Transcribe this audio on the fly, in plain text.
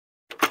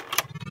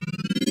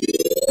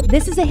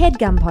This is a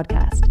HeadGum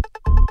podcast.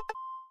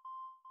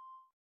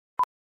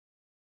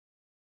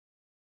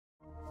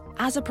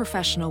 As a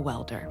professional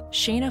welder,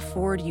 Shayna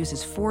Ford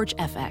uses Forge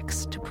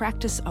FX to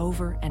practice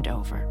over and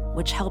over,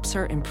 which helps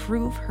her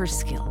improve her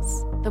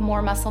skills. The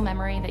more muscle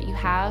memory that you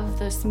have,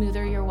 the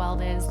smoother your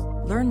weld is.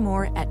 Learn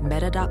more at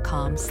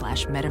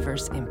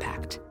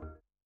meta.com/metaverseimpact.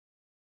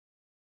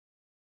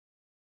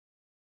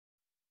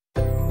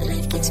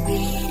 Life gets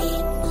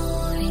pretty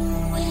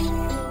boring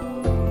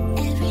when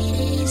every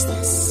day's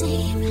the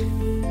same.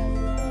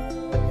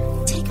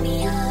 Take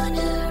me on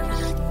a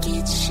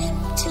rocket ship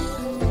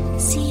to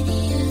see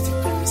the Earth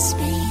from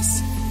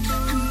space.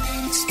 I'm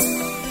an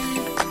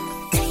explorer,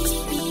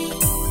 baby.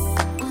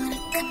 Wanna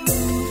come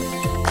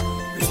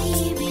over,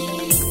 baby?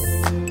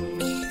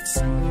 It's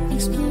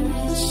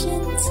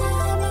exploration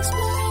time,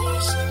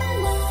 exploration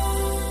life.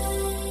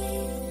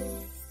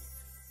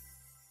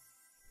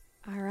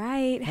 All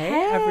right.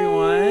 Hey,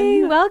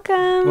 everyone.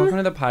 Welcome. Welcome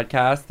to the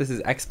podcast. This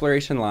is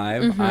Exploration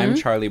Live. I'm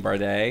Charlie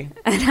Bardet.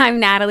 And I'm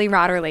Natalie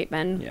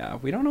Rotter-Laitman. Yeah,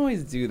 we don't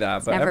always do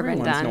that, but never every been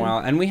once in done. a while.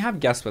 And we have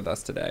guests with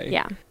us today.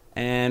 Yeah.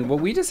 And what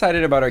we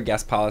decided about our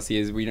guest policy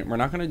is we're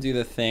not going to do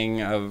the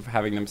thing of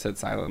having them sit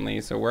silently.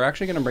 So we're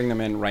actually going to bring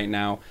them in right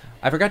now.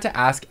 I forgot to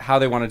ask how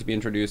they wanted to be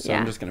introduced, so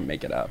I'm just going to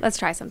make it up. Let's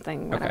try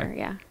something. Whatever. Okay.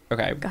 Yeah.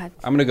 Okay. Go ahead.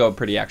 I'm going to go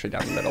pretty actually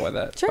down the middle with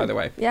it, Sure. by the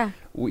way. Yeah.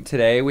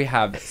 Today we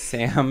have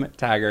Sam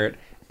Taggart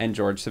and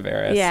George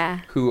Civeris, Yeah.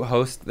 who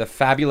host the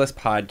fabulous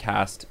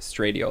podcast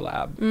Stradio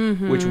Lab,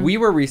 which we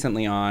were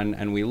recently on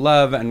and we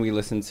love and we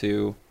listen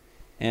to.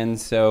 And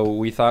so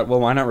we thought, well,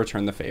 why not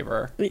return the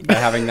favor by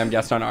having them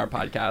guest on our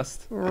podcast?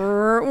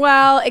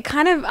 Well, it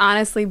kind of,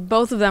 honestly,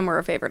 both of them were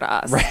a favor to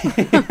us. Right.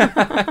 Wait,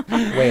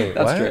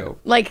 That's what? true.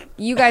 Like,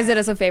 you guys did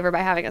us a favor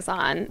by having us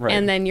on, Right.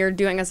 and then you're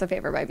doing us a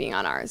favor by being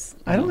on ours.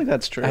 I don't think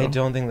that's true. I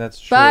don't think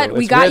that's true. But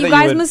we It's got weird you that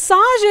guys would-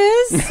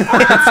 massages.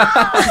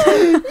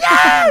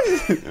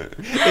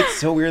 It's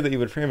so weird that you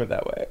would frame it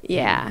that way.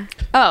 Yeah.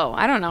 Oh,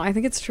 I don't know. I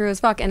think it's true as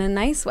fuck in a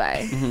nice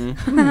way.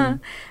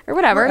 Or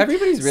whatever. Well,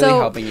 everybody's really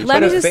helping each Let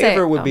other. me But a just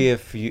favor say, would be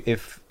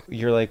if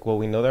you're like, well,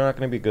 we know they're not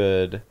going to be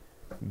good,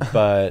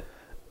 but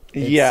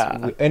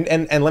Yeah.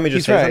 and let me just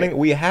He's say right. something.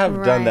 We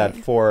have done that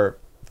Right. for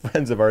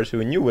friends of ours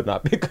who knew would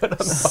not be good on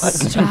the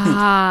podcast.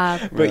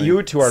 Stop. But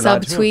you two are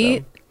not two of Subtweet.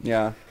 them.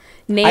 Yeah.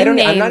 Name I'm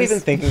names. not even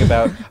thinking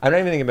about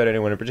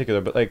anyone in particular,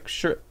 but like,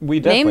 sure,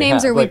 we definitely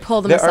names have. or we Like,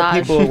 pull the there are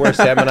massage. people where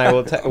Sam and I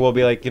will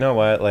be like, you know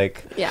what,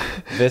 like, Yeah.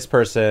 this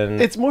person.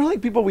 It's more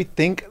like people we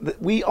think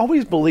that we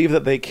always believe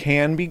that they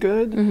can be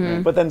good,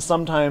 Mm-hmm. but then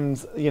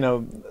sometimes,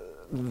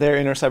 their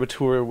inner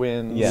saboteur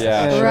wins. Yeah.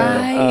 Yeah, and, sure.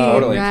 Right.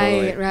 Totally, right.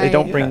 totally. Right. They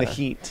don't bring Yeah. the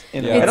heat.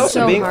 In Yeah. it. and It's also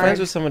so being hard. friends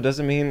with someone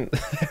doesn't mean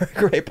they're a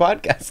great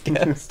podcast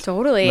guest.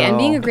 Totally. And No.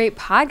 being a great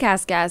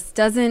podcast guest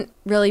doesn't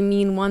really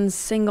mean one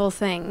single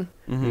thing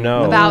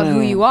No. about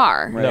who you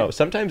are. Right. No,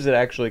 sometimes it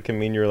actually can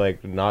mean you're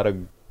like not a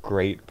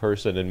great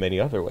person in many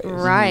other ways.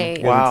 Right.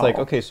 And Wow. it's like,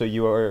 okay, so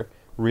you are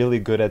really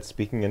good at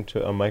speaking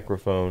into a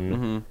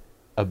microphone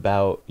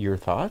about your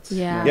thoughts?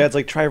 Yeah. Yeah, it's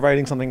like try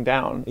writing something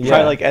down. Yeah.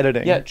 Try like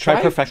editing. Yeah,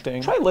 try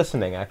perfecting. Try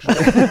listening, actually.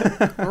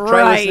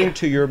 Try listening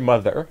to your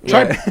mother.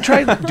 Try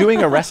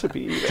doing a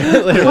recepe.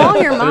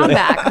 Call your mom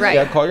back. Right.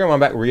 Yeah, call your mom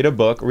back, read a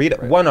book, read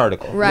one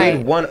article. Right.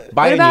 Read one,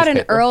 buy What a about an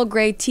newspaper. Earl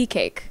Grey tea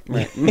cake?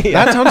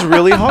 That sounds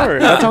really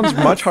hard. That sounds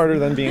much harder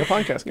than being a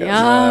podcast guest.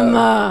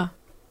 Yum.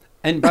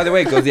 And by the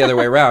way, it goes the other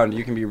way around.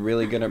 You can be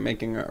really good at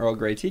making an Earl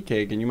Grey tea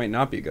cake, and you might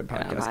not be a good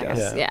podcast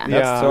guest. Yeah.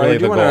 Yeah. So really I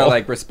do the want to goal.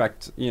 like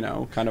respect,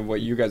 kind of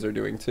what you guys are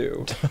doing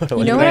too.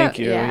 You know what? Thank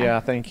you. Yeah. Yeah,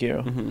 thank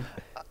you.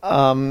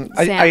 Sam.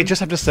 I just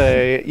have to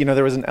say,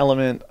 there was an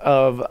element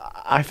of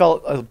I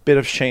felt a bit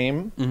of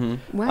shame.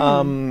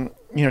 When?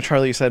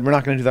 Charlie, you said we're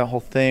not going to do that whole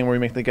thing where we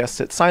make the guests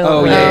sit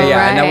silently. Oh, yeah, yeah,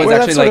 yeah. And that Right. was Well,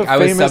 actually that's like, sort I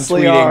of was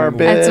famously our subtweeting.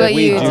 bit. That's what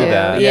we you do do.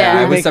 that. Yeah.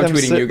 I We was make them subtweeting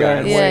sit you there guys.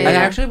 and Yeah, wait. yeah. And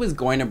I actually was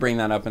going to bring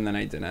that up, and then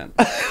I didn't.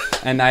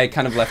 And I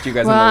kind of left you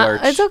guys in the Well,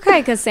 lurch. it's okay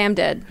because Sam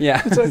did.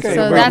 Yeah. It's okay.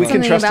 So we that's can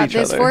something trust about each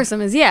this other.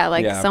 foursome is,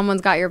 Yeah.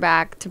 someone's got your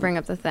back to bring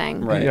up the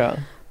thing. Right. Yeah.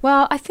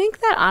 Well, I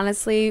think that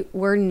honestly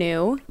we're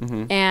new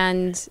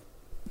and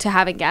to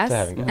having guests.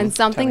 And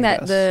something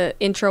Having that the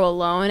intro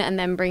alone and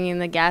then bringing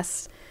the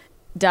guests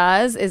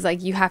does is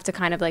like you have to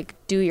kind of like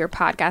do your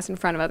podcast in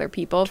front of other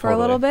people for a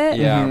little bit.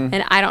 Yeah.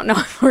 And I don't know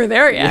if we're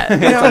there yet. You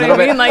know It's a what I little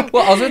bit- mean? Like,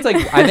 well, also it's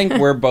like I think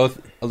we're both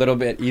a little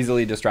bit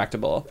easily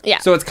distractible. Yeah.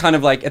 So it's kind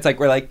of like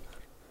we're like,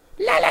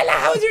 la la la,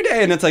 how was your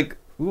day? And it's like,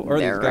 who are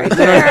they're these right guys?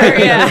 there.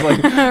 Yeah. It's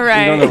like,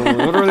 Right. You don't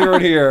know literally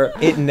right here.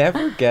 It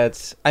never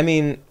gets,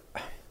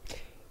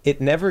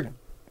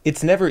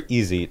 it's never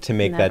easy to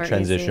make Never that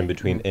transition easy.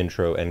 between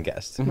intro and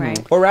guest.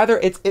 Right. Or rather,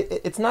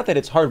 it's not that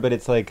it's hard, but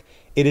it's like,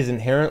 it is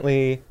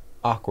inherently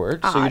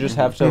awkward. So you Odd. just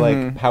have to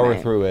like power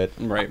Right. through it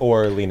Right.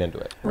 or lean into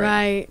it.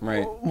 Right.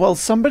 Right. Well,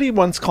 somebody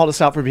once called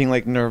us out for being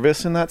like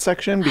nervous in that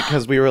section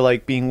because we were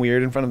like being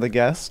weird in front of the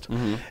guest,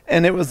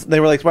 and they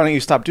were like, "Why don't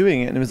you stop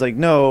doing it?" And it was like,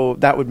 "No,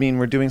 that would mean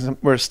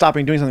we're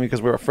stopping doing something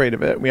because we're afraid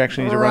of it. We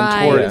actually need to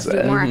run towards do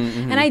it." more.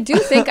 And I do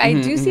think I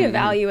do see a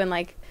value in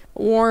like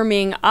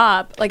warming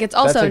up. Like, it's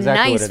also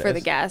exactly what nice it for the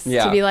is. guests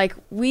Yeah. to be like,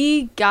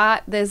 we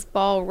got this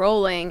ball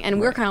rolling, and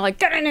we're kind of like,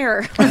 get in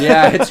here.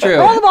 Yeah, it's true.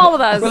 Roll the ball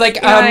with us. We're like,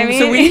 You know what I mean?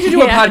 so we need to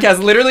do a Yeah.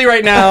 podcast literally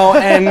right now,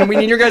 and we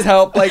need your guys'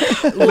 help, like,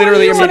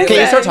 literally you wanna immediately.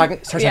 say? Start talking.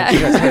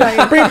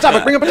 Yeah. Bring up a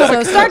topic. Bring up a topic.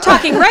 So start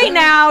talking right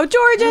now,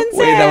 George and Sam.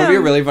 Wait, that would be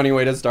a really funny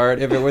way to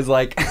start if it was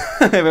like,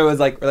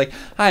 we're like,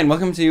 hi, and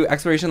welcome to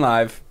Exploration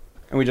Live.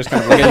 And we just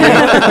kind of look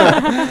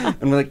at you.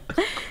 And we're like,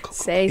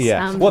 Say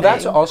Yeah. something. Well,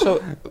 that's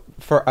also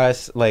for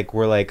us. Like,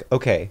 we're like,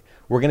 okay,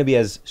 we're gonna be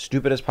as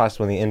stupid as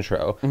possible in the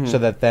intro, so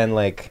that then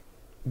like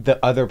the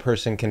other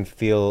person can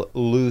feel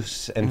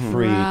loose and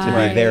free to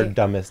Right. be their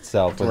dumbest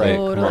self. when they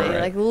Totally. come on.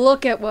 Like,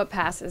 look at what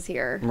passes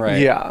here. right.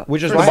 Yeah.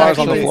 Which is For why some bars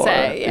on the people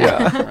actually, floor.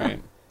 say, yeah. Right.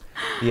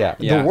 yeah,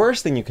 Yeah. the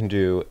worst thing you can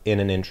do in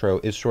an intro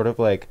is sort of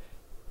like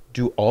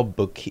do all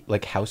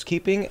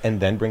housekeeping and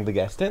then bring the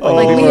guest in. Oh,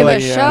 Like, people we are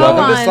have a show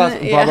welcome to on.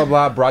 blah yeah. blah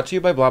blah, brought to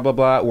you by blah blah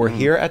blah. We're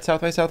here at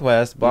South by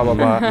Southwest, blah blah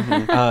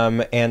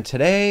blah. And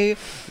today,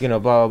 blah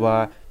blah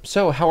blah.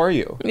 So how are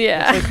you?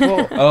 Yeah. It's like,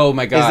 well, Oh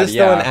my God. is this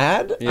yeah. still an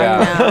ad?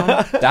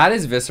 Yeah. That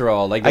is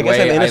visceral. Like, the I guess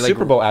way I'm in a like,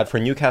 Super Bowl ad for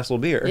Newcastle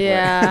beer.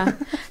 Yeah.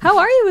 How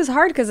are you is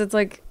hard because it's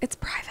like, it's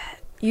private.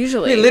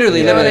 Usually. Literally,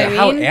 You know what I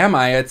how mean? am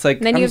I? It's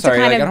like, Then you I'm have to sorry,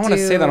 kind like, I of don't want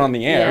to say that do- on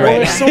the air. yeah. Well, Right.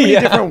 there's so many Yeah.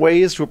 different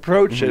ways to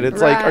approach it.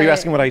 It's like, are you Right.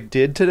 asking what I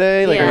did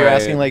today? Like, are you Yeah.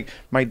 asking like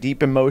my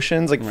deep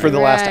emotions, like for the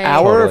last Right.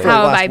 hour, or for Totally.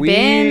 How the have last I week?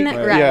 been? Right.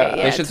 Yeah.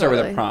 Yeah, They should start with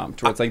a totally.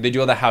 prompt where it's like they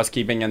do all the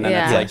housekeeping and then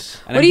Yeah. it's like, Yes.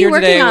 and What I'm are you here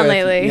working today on with-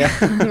 lately? Yeah.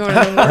 One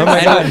of the Oh my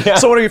worst. god. Yeah.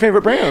 So, what are your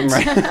favorite brands?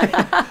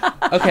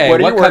 Okay,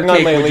 What are you working on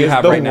cupcake lately would you is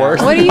have the right now?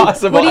 worst. What are you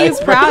Possible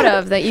iceberg. proud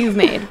of that you've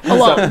made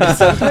alone?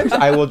 Sometimes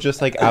I will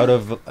just like out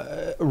of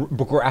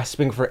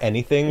grasping for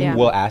anything, Yeah.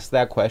 will ask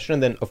that question,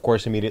 and then of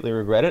course immediately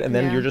regret it, and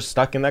then Yeah. you're just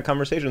stuck in that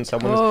conversation.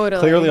 Someone's Totally.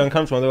 clearly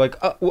uncomfortable, and they're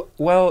like,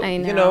 "Well, I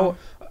you know. know,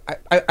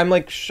 I'm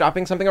like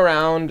shopping something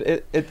around."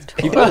 It's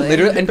People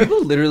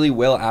literally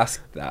will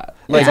ask that.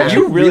 Like, Yeah.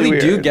 you Really really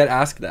do weird. get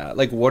asked that.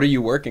 Like, what are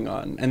you working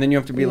on? And then you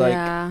have to be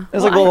Yeah.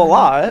 It's like, well, a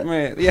lot.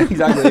 right, yeah,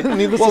 exactly.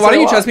 Needless Well, to why say, don't a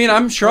you lot. trust me and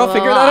I'm sure I'll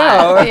figure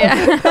Lot. that out.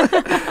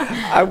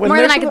 Yeah. When More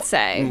than there's I a- could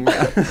say.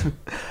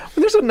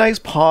 When there's a nice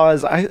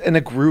pause in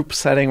a group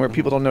setting where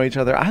people don't know each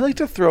other, I like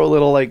to throw a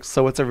little like,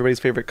 so what's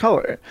everybody's favorite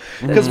color?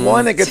 Because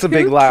one, it gets a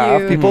big Too laugh.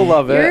 cute. People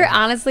love it. You're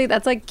honestly,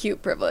 that's like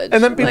cute privilege.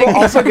 And then people Like-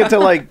 also get to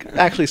like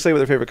actually say what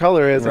their favorite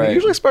color is, and Right. it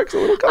usually sparks a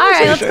little All right,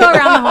 conversation. let's go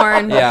around the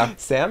horn. Yeah.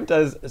 Sam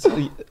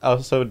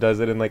also does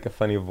it in like a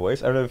funny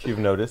voice. I don't know if you've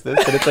noticed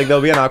this, but it's like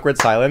there'll be an awkward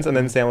silence, and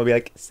then Sam will be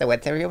like, "So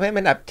what's every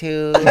woman up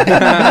to?"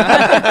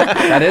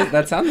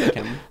 That sounds like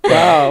him.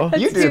 Wow,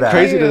 That's You do too that.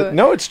 crazy. cute. To,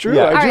 no, it's true.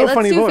 Yeah. I All do right, a let's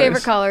funny do voice.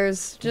 favorite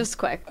colors. Just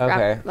quick.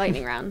 Okay.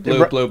 Lightning round.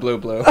 Blue, blue, blue,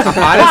 blue.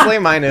 Honestly,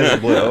 mine is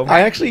blue.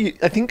 I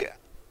think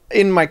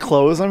in my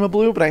clothes I'm a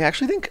blue, but I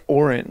actually think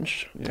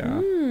orange.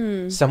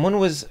 Yeah. Someone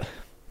was.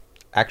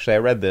 Actually, I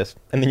read this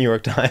in the New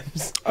York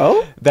Times.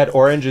 Oh, That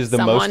orange is the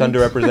most Someone.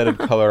 underrepresented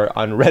color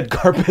on red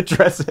carpet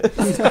dresses.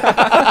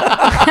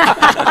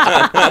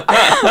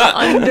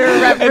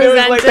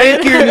 Underrepresented.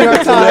 thank you, New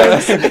York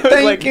Times. It was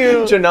Thank like,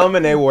 you. Janelle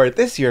Monáe wore it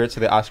this year to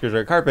the Oscars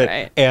red carpet,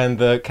 Right. and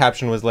the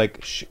caption was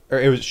like, she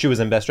was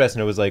in best dress,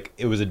 and it was like,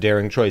 it was a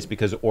daring choice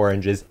because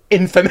orange is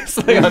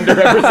infamously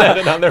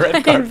underrepresented on the red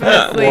carpet.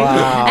 Infamously.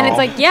 Wow. And it's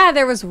like, yeah,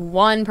 there was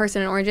one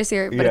person in orange this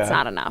year, but Yeah. it's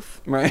not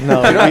enough. Right.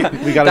 No,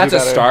 we got to That's do a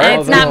better. start.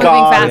 And it's not moving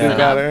God, fast do enough.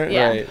 better.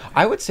 Yeah. Right.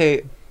 I would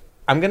say,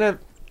 I'm gonna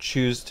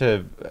choose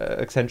to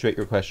accentuate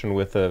your question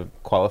with a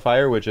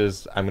qualifier, which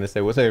is I'm gonna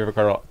say, what's my favorite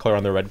color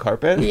on the red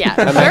carpet? Yeah,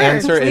 and my sure,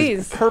 answer please.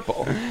 is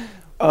purple.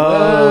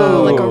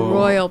 Oh, like a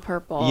royal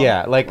purple.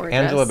 Yeah, like Gorgeous.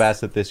 Angela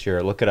Bassett this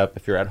year. Look it up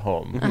if you're at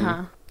home.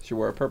 Uh-huh. She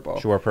wore purple.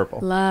 She wore purple.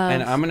 Love.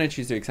 And I'm going to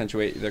choose to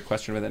accentuate the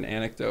question with an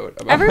anecdote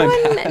about my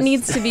Everyone past.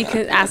 needs to be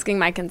asking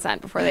my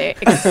consent before they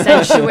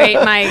accentuate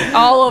my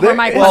all over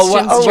my Well,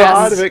 questions. a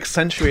lot just of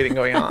accentuating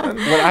going on.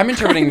 What I'm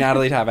interpreting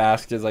Natalie to have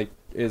asked is like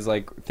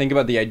think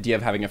about the idea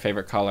of having a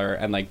favorite color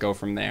and like go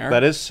from there.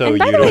 That is so And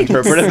by you the to way,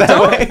 interpret it that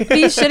don't way.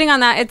 be shitting on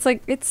that. It's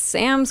like it's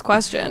Sam's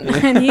question,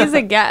 and he's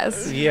a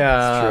guest.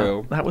 Yeah, It's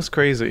true. That was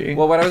crazy.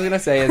 Well, what I was gonna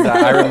say is that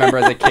I remember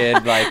as a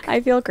kid like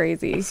I feel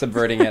crazy.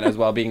 subverting it as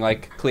well, being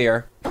like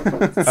clear.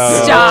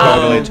 Stop.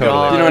 Totally. You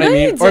know what I No,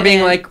 mean? you Or being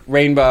didn't. like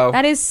rainbow.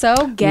 That is so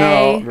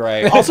gay. No.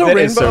 Right. Also, That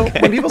is rainbow.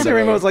 okay. When people say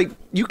rainbow, it's like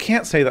you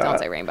can't say that. Don't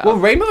say rainbow. Well,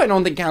 rainbow I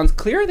don't think counts.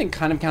 Clear I think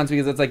kind of counts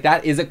because it's like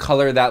that is a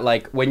color that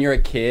like when you're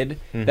a kid,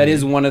 that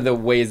is one of the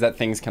ways that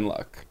things can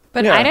look.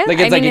 but Yeah. I don't. Like,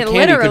 I it's like mean, a it candy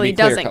could be literally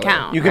clear doesn't color.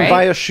 count. You can right?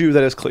 buy a shoe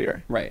that is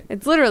clear. Right.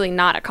 It's literally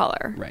not a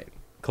color. Right.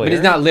 Clear. But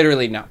it's not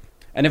literally no.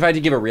 And if I had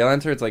to give a real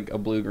answer, it's like a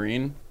blue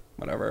green,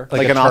 whatever.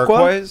 Like a an aqua?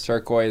 turquoise?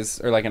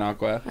 Turquoise or like an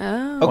aqua.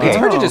 Oh. Okay, It's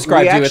hard to Wow.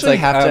 describe we too. actually It's like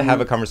have to have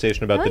a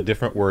conversation about the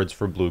different words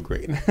for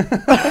blue-green.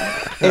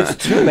 It's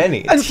too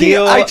many. And see,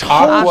 Teal, I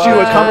told aqua, you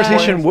a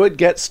conversation would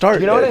get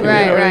started. You know what I mean? Right,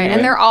 You know what I right. mean?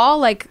 And they're all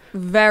like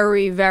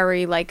very,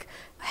 very like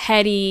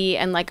heady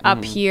and like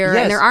up here.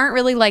 Yes. And there aren't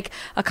really like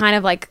a kind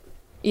of like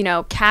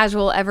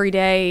casual,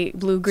 everyday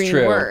blue-green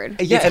True.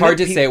 word. Yeah, It's and hard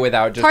then to say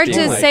without just It's hard being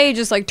to like, say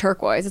just like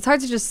turquoise. It's hard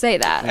to just say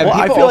that. And Well,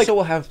 I people feel also like-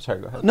 will have. Sorry,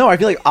 go ahead. No, I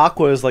feel like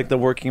aqua is like the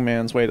working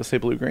man's way to say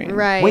blue-green.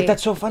 Right. Wait,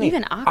 that's so funny.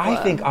 Even aqua. I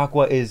think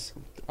aqua is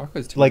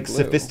Aqua's too like blue.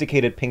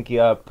 sophisticated, pinky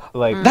up.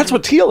 Like That's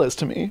what teal is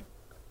to me.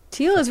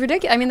 Teal is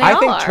ridiculous. I mean, they I all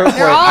think are. turquoise.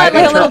 They're all I at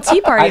think like a little tur-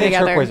 tea party I think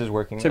together. turquoise is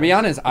working. To be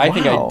honest, I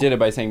think Wow. I did it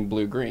by saying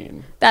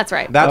blue-green. That's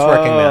right. That's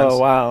working man's. Oh,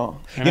 wow.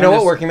 You know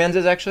what working man's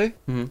is actually?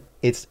 Mm-hmm.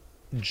 It's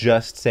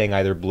just saying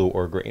either blue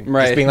or green.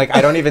 Right. Just being like,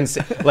 I don't even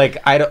say, like,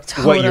 I don't.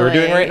 What you're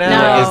doing right now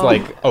Totally. is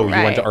No. like, oh, you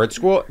went to Right. art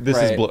school. This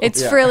is Right. blue.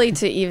 It's Yeah. frilly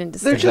to even There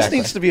distinguish. just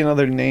needs to be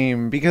another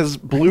name because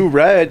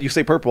blue-red, you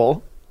say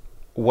purple.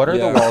 What are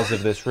Yeah. the walls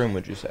of this room?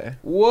 Would you say?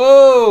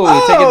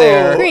 Whoa! Take it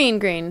there. Green.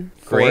 Green.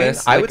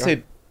 Forest, I like would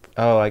say.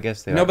 Oh, I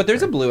guess they. No, are but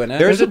there's a green. blue in it.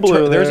 There's a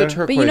blue there's a there.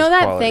 turquoise. But you know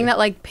that quality. thing that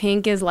like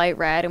pink is light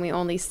red and we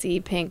only see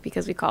pink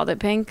because we called it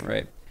pink?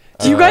 Right.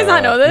 Do you guys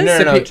not know this?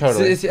 No,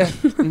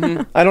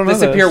 totally. I don't know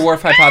The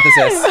Sapir-Whorf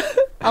hypothesis.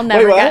 I'll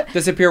never Wait, get. what?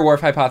 The Sapir-Whorf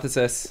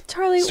hypothesis.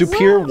 Charlie,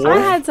 Superior what? Wharf?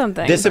 I had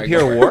something.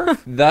 Disappear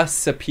Wharf. The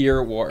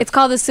Sapir-Whorf. It's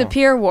called the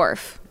Sapir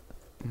Wharf.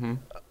 I'm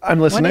What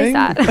listening. is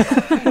that?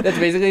 That's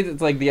basically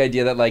it's like the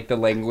idea that like the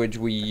language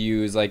we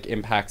use like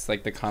impacts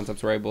like the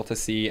concepts we're able to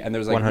see, and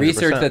there's like 100%.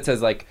 research that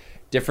says like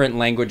different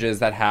languages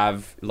that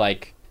have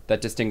like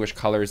that distinguish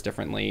colors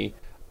differently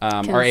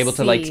are able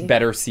to like see.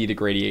 better see the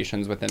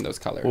gradations within those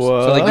colors.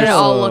 Whoa. So like But it there's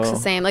all looks the Oh.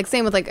 same. Like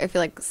same with like I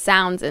feel like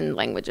sounds in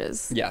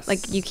languages. Yes.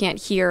 Like you can't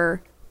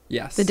hear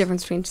yes the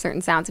difference between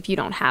certain sounds if you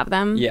don't have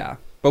them. Yeah,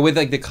 but with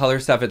like the color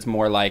stuff, it's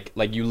more like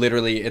you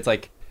literally it's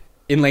like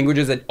in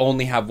languages that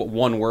only have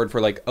one word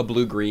for like a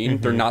blue green,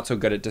 they're not so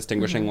good at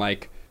distinguishing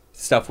like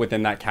stuff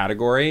within that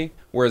category.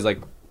 Whereas like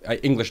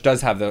English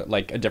does have the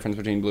like a difference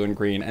between blue and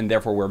green, and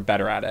therefore we're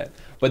better at it.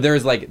 But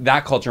there's like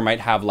that culture might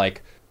have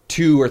like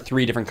 2 or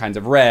 3 different kinds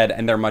of red,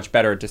 and they're much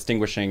better at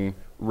distinguishing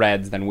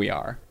reds than we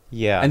are.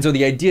 Yeah. And so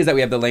the idea is that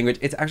we have the language.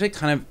 It's actually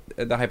kind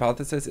of the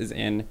hypothesis is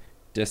in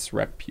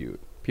disrepute.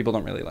 People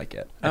don't really like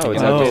it. I Oh, think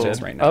it's it's outdated.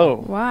 outdated right now. Oh.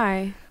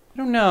 Why? I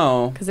don't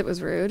know. Because it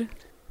was rude.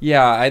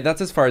 Yeah,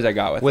 that's as far as I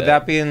got with it. Would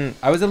that be in?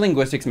 I was a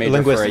linguistics major for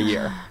a Linguistics.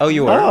 year. Oh,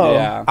 you were. Oh.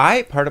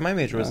 Yeah. Part of my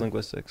major was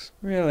linguistics.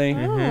 Really?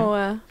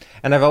 Oh.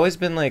 And I've always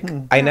been like,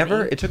 I never,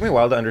 Sorry. it took me a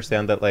while to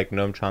understand that like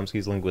Noam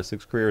Chomsky's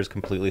linguistics career is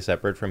completely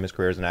separate from his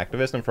career as an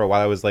activist. And for a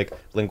while I was like,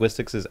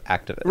 linguistics is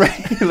activist.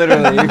 Right.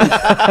 Literally.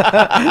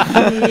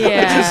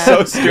 Yeah. It's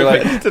so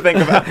stupid to think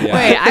about. Yeah.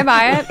 Wait, I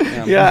buy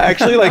it. Yeah,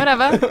 actually, like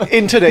Whatever.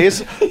 in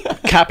today's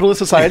capitalist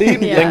society,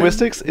 Yeah.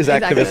 linguistics is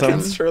activism.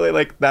 It's surely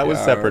like that was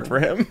Yeah. separate for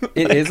him.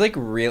 It is like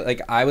real.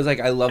 Like I was like,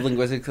 I love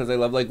linguistics because I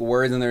love like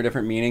words and their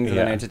different meanings. And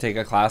then I Yeah. had to take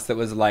a class that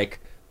was like,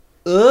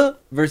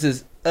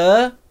 versus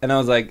and I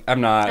was like, I'm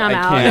not. I'm I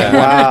out. can't.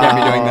 Wow. I can't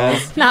be doing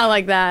this. Not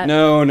like that.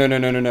 No.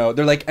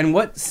 They're like, and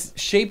what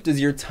shape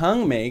does your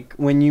tongue make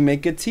when you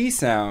make a T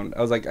sound?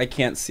 I was like, I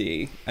can't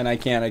see, and I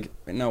can't.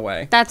 No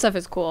way. That stuff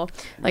is cool.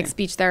 Like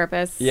speech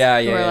therapists.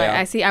 Yeah, who yeah, are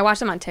like, yeah. I watch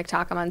them on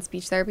TikTok. I'm on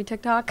speech therapy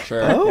TikTok.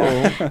 Sure.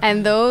 Oh.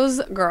 And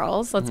those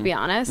girls, let's be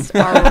honest,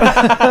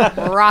 are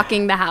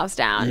rocking the house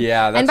down.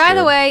 Yeah, that's And by the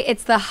true. way,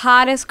 it's the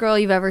hottest girl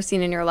you've ever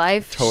seen in your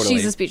life. Totally.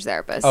 She's a speech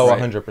therapist. Oh,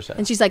 Right. 100%.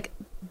 And she's like,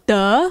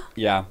 duh,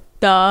 Yeah.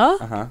 duh.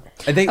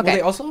 And they Okay.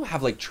 they also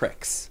have like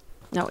tricks.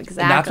 No,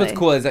 exactly. And that's what's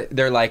cool is that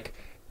they're like,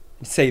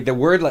 say the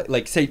word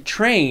like say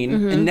train,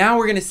 and now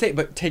we're gonna say,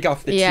 but take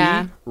off the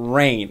Yeah. T,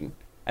 rain,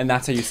 and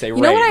that's how you say rain.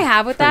 You know what I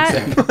have with for that?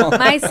 example.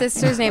 My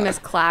sister's name is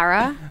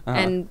Clara,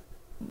 and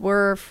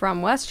we're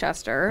from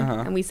Westchester,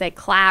 and we say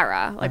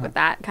Clara, like with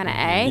that kind of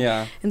A.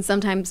 Yeah. And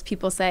sometimes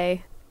people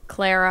say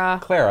Clara.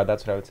 Clara,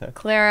 that's what I would say.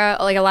 Clara,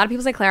 like a lot of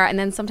people say Clara, and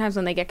then sometimes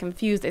when they get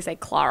confused, they say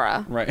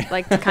Clara, Right.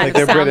 Like to kind Like of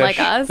they're sound British. like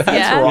us. That's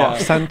yeah. wrong. Yeah.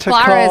 Santa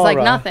Clara is like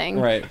Clara.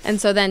 nothing, Right.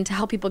 And so then to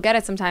help people get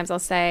it, sometimes I'll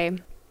say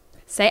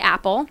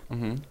apple,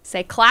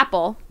 say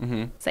clapple,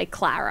 say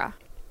Clara.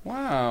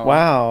 Wow.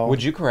 Wow.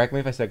 Would you correct me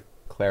if I said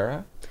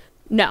Clara?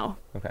 No,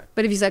 Okay.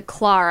 but if you said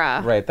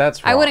Clara, Right,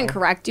 that's I wrong. wouldn't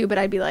correct you, but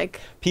I'd be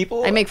like,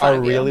 People I make fun are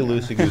of you. really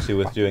loosey-goosey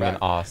with doing an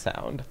ah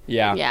sound.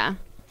 Yeah. yeah.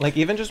 Like,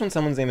 even just when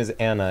someone's name is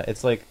Anna,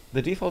 it's like,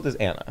 the default is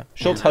Anna.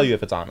 She'll tell you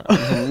if it's Anna.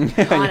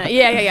 Anna.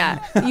 Yeah.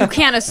 You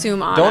can't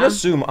assume Anna. Don't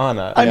assume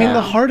Anna. I mean, Yeah.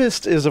 the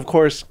hardest is, of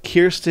course,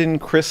 Kirsten,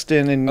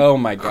 Kristen, and Oh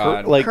my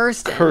God. like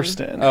Kirsten.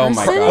 Kirsten. Oh my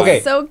Kirsten God. is Okay,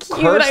 so cute.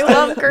 I Kirsten-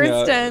 love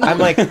Kirsten. I'm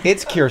like,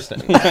 it's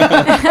Kirsten.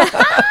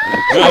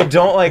 I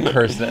don't like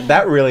Kirsten.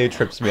 That really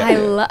trips me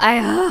up.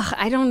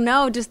 I don't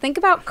know. Just think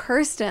about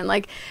Kirsten.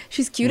 Like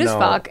she's cute as No.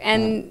 fuck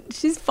and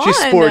she's fun. She's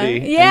sporty.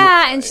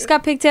 Yeah, and she's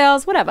got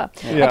pigtails. Whatever.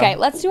 Yeah. Okay,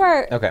 let's do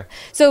our. Okay.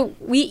 So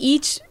we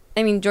each.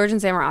 I mean, George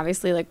and Sam are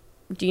obviously like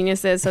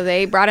geniuses, so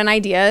they brought in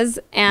ideas.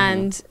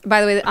 And by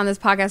the way, on this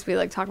podcast, we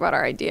like talk about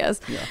our ideas.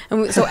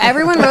 And so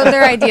everyone wrote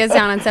their ideas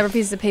down on separate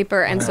pieces of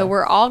paper, and so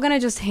we're all gonna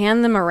just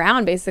hand them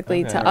around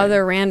basically to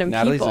other random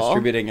Natalie's people.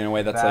 distributing in a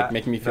way that's like That-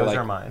 making me feel those like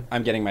are mine.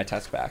 I'm getting my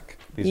test back.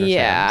 These are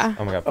Yeah. Sam's.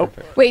 Oh my god,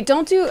 perfect. Wait,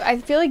 don't do. I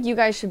feel like you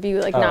guys should be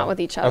like not Oh. with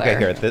each other. Okay,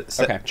 here.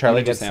 Okay, Charlie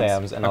you do gets Sam's.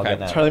 Sam's, and I'll Okay. get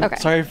Natalie's. Charlie, Okay.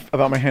 sorry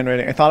about my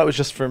handwriting. I thought it was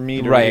just for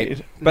me to Right.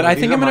 read. But No, I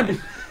these think are I'm gonna.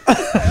 mine.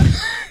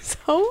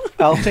 So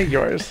I'll take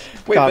yours.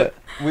 Wait, Got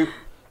but it.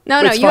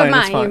 no, It's you have fine, mine.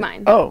 it's You have fine.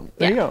 mine. Oh,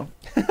 there you Yeah. go.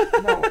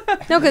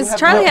 No, because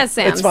Charlie has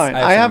Sam's. It's fine. I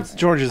have I have Sam's.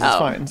 George's. It's Oh.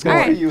 fine. It's All good.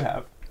 right. What do you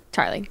have?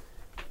 Charlie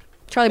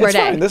It's Baudet.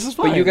 fine. This is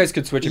fine. But you guys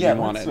could switch if you let's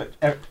wanted. switch.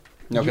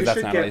 No, you because that's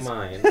should not get nice.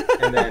 mine,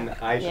 and then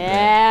I should.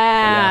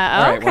 Yeah.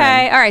 All right, we're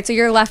Okay. in. All right. So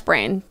you're left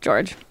brain,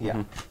 George.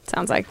 Yeah.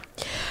 Sounds like.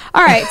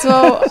 All right.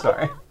 So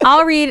Sorry.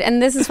 I'll read,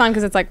 and this is fun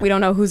because it's like we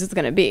don't know whose it's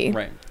going to be.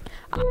 Right.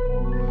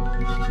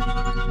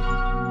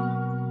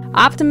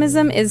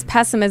 Optimism is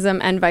pessimism,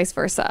 and vice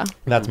versa.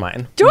 That's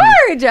mine.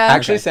 George.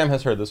 Actually, Sam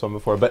has heard this one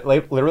before, but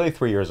like literally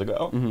 3 years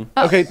ago.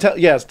 Okay,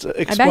 yes, I bet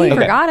explain. you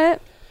Okay. forgot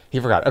it. He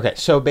forgot. Okay,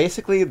 so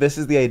basically, this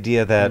is the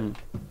idea that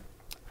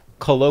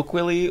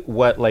colloquially,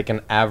 what like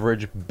an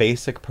average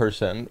basic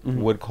person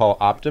would call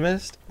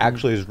optimist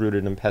actually is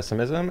rooted in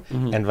pessimism,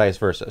 and vice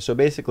versa. So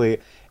basically,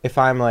 if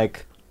I'm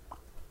like,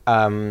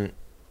 that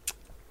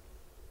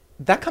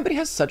company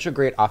has such a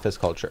great office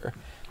culture,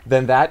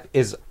 then that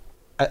is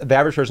the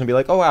average person would be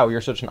like, oh wow, you're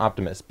such an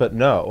optimist. But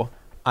no,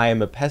 I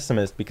am a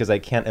pessimist because I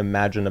can't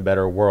imagine a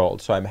better world,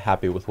 so I'm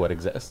happy with what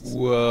exists.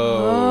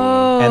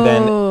 Whoa. And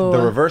then the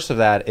reverse of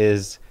that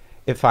is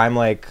if I'm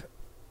like,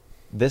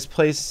 this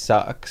place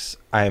sucks,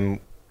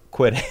 I'm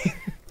quitting.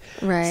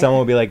 Right. Someone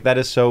will be like, that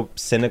is so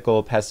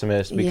cynical,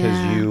 pessimist because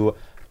Yeah. you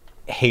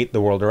hate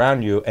the world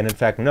around you. And in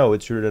fact, no,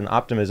 it's rooted in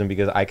optimism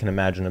because I can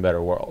imagine a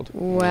better world.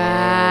 Wow.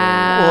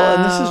 Well,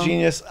 and this is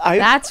genius.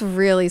 That's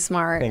really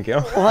smart. Thank you.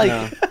 Like,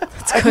 I've been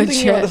good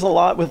thinking about shit. this a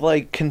lot with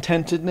like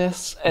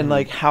contentedness and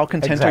like how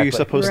content are you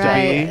Exactly. supposed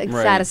Right. to be? Like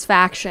Right.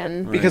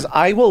 satisfaction. Because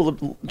I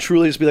will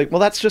truly just be like, well,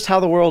 that's just how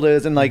the world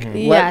is, and like let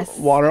Yes.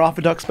 water off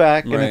a duck's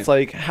back, and Right. it's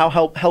like how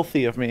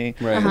healthy of me.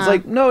 Right. It's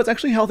like no, it's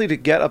actually healthy to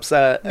get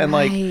upset and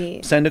Right.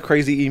 like send a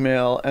crazy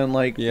email and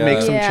like Yeah.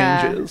 make some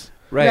Yeah. changes.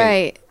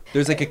 Right.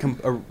 There's like a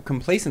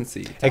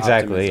complacency. to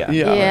Exactly,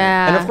 optimism. Yeah.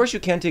 Yeah. And of course, you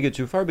can't take it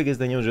too far because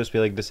then you'll just be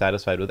like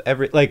dissatisfied with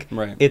every like.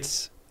 Right.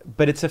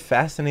 But it's a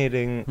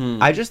fascinating.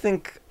 I just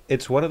think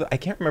it's one of the. I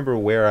can't remember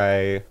where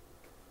I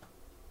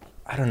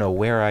don't know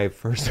where I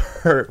first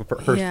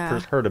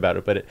heard about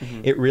it, but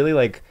it really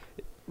like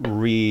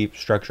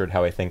restructured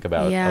how I think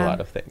about Yeah. a lot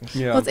of things.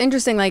 Yeah. Well, it's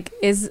interesting.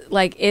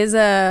 Is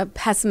a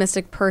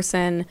pessimistic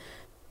person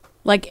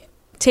like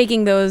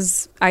taking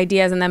those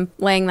ideas and then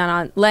laying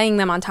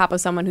them on top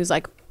of someone who's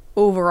like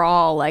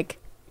overall like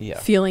Yeah.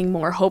 feeling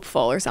more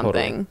hopeful or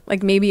something. Totally.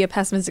 Like maybe a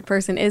pessimistic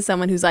person is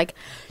someone who's like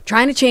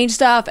trying to change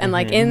stuff and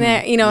like in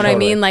there, you know what I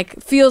Totally. mean?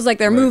 Like feels like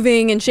they're Right.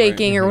 moving and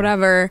shaking or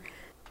whatever.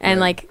 And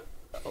Right. like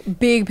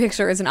big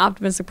picture is an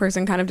optimistic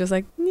person kind of just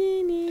like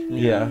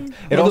Yeah.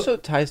 It also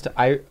ties to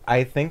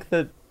I think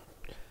the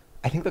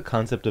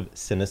concept of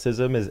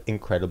cynicism is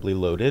incredibly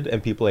loaded,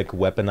 and people like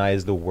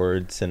weaponize the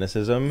word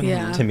cynicism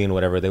Yeah. to mean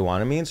whatever they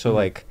want to mean. So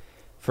like,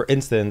 for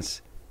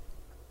instance,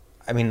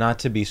 I mean, not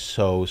to be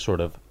so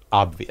sort of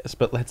obvious,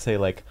 but let's say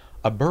like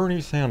a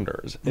Bernie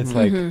Sanders. It's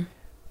like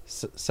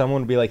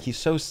someone would be like, he's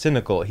so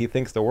cynical. He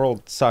thinks the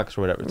world sucks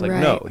or whatever. It's like,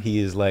 no, Right. he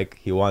is like,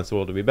 he wants the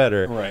world to be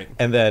better. Right.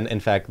 And then, in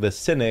fact, the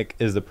cynic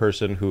is the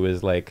person who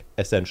is like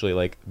essentially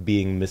like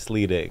being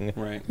misleading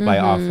Right. by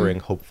offering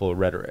hopeful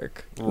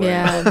rhetoric.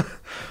 yeah.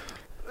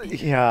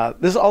 Yeah,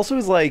 this also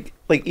is like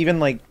even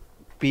like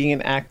being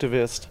an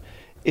activist.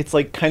 It's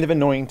like kind of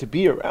annoying to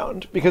be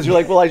around because you're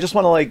like, well, I just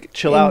want to like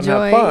chill out and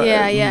have Enjoy. fun.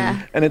 Yeah,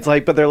 yeah. And it's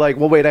like, but they're like,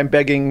 well, wait, I'm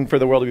begging for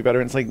the world to be better.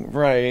 And it's like,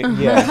 right.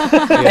 Yeah.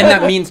 And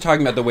that means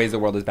talking about the ways the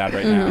world is bad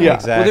right now. Yeah.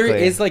 Exactly. Well, there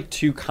is like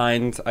two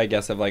kinds, I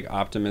guess, of like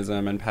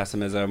optimism and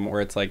pessimism, where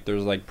it's like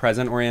there's like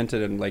present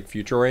oriented and like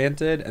future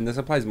oriented, and this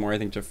applies more, I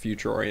think, to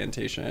future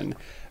orientation.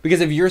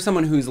 Because if you're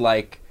someone who's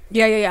like,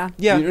 Yeah.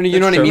 Yeah, you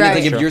know what I true. mean? Right.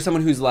 It's like if you're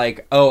someone who's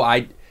like, oh,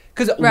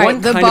 because Right.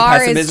 one The kind bar of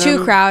pessimism is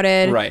too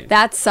crowded. Right.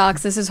 That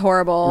sucks. This is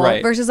horrible.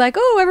 Right. Versus like,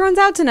 oh, everyone's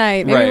out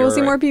tonight. Maybe Right, we'll right, see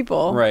right. more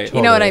people. Right.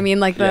 You know what I Totally. mean?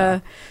 Like Yeah.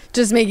 the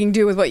just making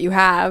do with what you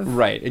have.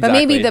 Right, But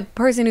maybe exactly. the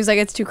person who's like,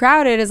 it's too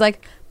crowded is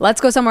like,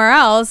 let's go somewhere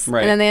else. Right.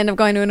 And then they end up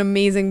going to an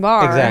amazing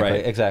bar. Exactly.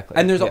 Right. Exactly.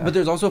 And Yeah. but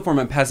there's also a form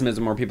of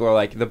pessimism where people are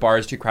like, the bar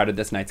is too crowded,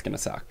 this night's gonna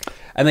suck,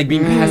 and like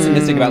being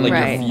pessimistic about like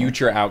Right. your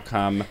future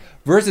outcome.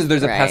 Versus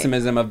there's a Right.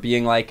 pessimism of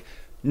being like,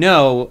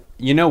 no,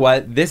 you know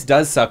what, this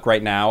does suck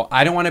right now.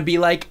 I don't want to be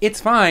like, it's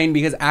fine,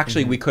 because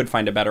actually we could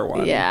find a better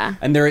one. Yeah.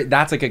 And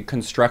that's like a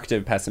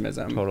constructive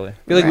pessimism. Totally. I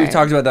feel like we've Right.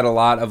 talked about that a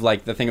lot, of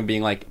like the thing of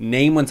being like,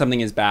 name when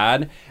something is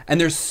bad,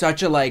 and there's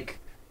such a like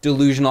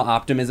delusional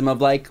optimism of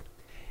like,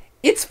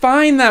 it's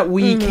fine that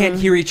we can't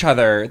hear each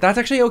other. That's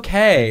actually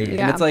okay. And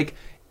Yeah. it's like,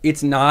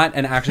 it's not,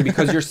 and actually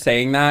because you're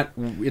saying that,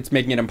 it's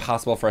making it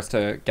impossible for us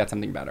to get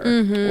something better.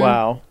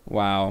 Wow.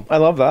 Wow. I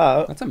love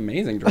that. That's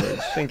amazing, George.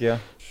 Thank you.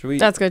 Should we?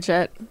 That's good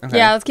shit. Okay.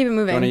 Yeah, let's keep it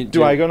moving.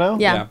 Do I go now?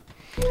 Yeah.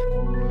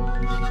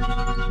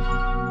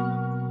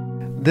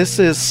 This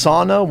is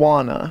Sauna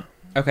Wana.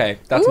 Okay,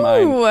 that's Ooh.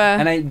 mine.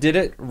 And I did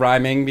it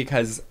rhyming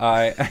because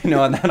I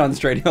know that on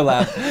Stradio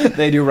Lab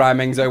they do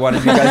rhyming, so I wanted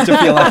you guys to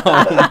feel at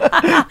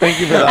home. Thank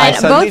you for that. I And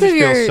suddenly both just of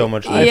feel your so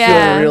much I lighter.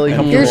 feel really your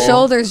comfortable.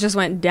 shoulders just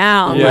went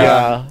down.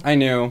 Yeah. I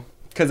knew.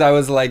 because I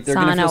was like, they're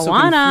gonna feel so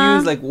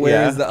confused. Like,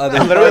 where's the other?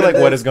 I'm literally like,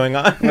 what is going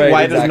on? Right,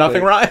 Why exactly. does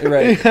nothing rhyme?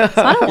 Right.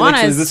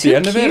 Sanawana Is this the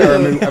end of it, or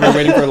am I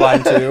waiting for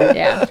line 2?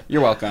 Yeah.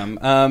 You're welcome.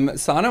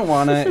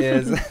 Sanawana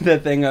is the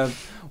thing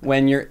of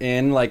when you're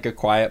in like a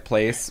quiet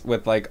place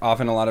with like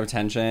often a lot of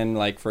tension,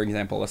 like for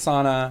example, a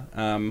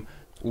sauna.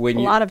 When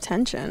A lot of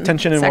tension.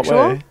 Tension in Sexual?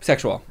 what way?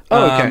 Sexual.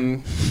 Oh, okay.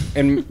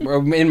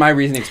 In my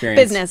recent experience.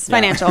 Business,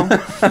 financial.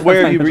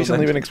 Where have you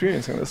recently been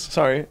experiencing this?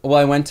 Sorry. Well,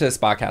 I went to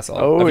Spa Castle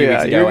a Oh few yeah,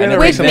 weeks ago. you're gonna and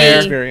With recently me.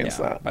 experience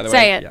yeah, that. by the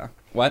Say way, it. yeah.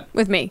 What?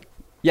 With me.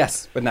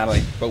 Yes, with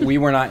Natalie. But we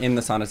were not in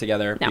the sauna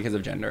together No. because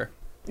of gender.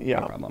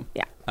 Yeah. No problem.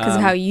 Yeah. Because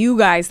of how you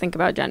guys think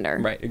about gender.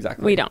 Right,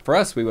 exactly. We don't. For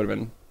us, we would have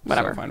been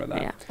Whatever. so fine with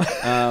that.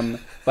 Yeah.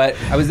 But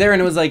I was there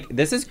and it was like,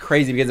 this is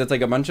crazy because it's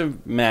like a bunch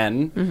of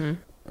men,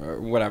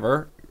 or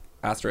whatever,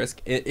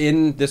 asterisk,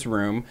 in this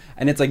room.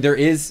 And it's like there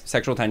is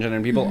sexual tension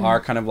and people are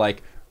kind of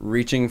like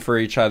reaching for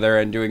each other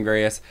and doing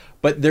various,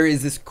 but there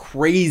is this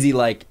crazy,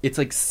 like, it's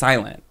like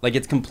silent. Like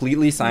it's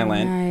completely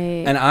silent.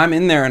 Right. And I'm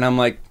in there and I'm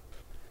like,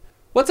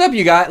 what's up,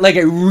 you guys? Like,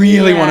 I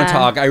really want Yeah. to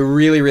talk. I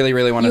really, really,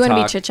 really want to You talk.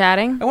 want to be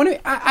chit-chatting? I want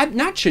to. I'm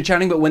not chit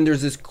chatting, but when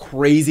there's this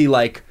crazy,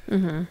 like,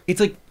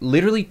 it's like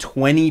literally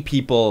 20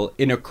 people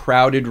in a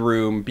crowded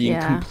room being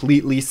Yeah.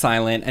 completely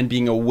silent and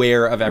being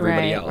aware of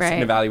everybody Right, else right.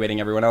 and evaluating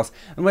everyone else.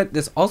 And what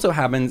this also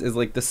happens is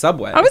like the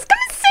subway. I was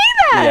going to say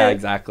that. Yeah,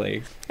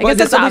 exactly. I But guess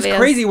the it's subway's obvious.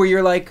 crazy where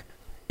you're like,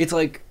 it's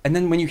like, and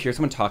then when you hear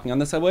someone talking on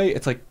the subway,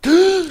 it's like,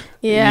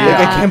 Yeah.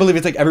 like, I can't believe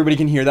it's like everybody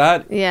can hear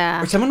that.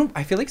 Yeah. Or someone,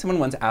 I feel like someone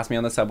once asked me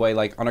on the subway,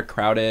 like on a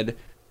crowded,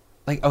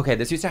 like, okay,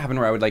 this used to happen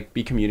where I would like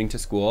be commuting to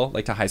school,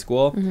 like to high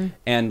school,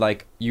 and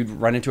like you'd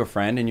run into a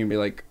friend and you'd be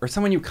like, or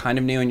someone you kind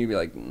of knew and you'd be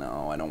like,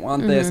 no, I don't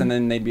want this. And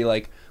then they'd be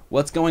like,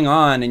 what's going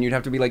on? And you'd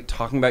have to be like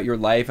talking about your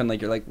life. And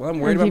like, you're like, well, I'm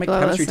worried And about my people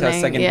are chemistry test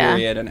listening, second yeah.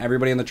 period. And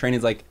everybody on the train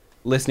is like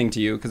listening to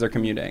you because they're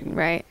commuting.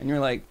 Right. And you're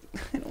like,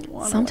 I don't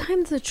want to.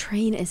 Sometimes the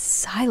train is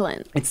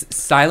silent. It's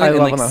silent I and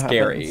love like when that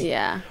scary. happens.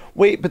 Yeah.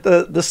 Wait, but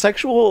the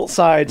sexual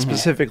side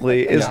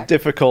specifically is Yeah.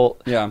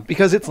 difficult. Yeah.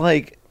 Because it's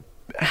like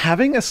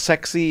having a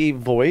sexy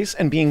voice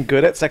and being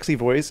good at sexy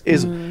voice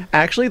is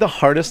actually the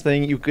hardest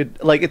thing you could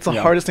like. It's the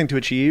Yeah. hardest thing to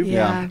achieve.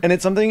 Yeah. And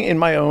it's something in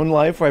my own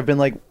life where I've been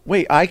like,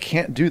 wait, I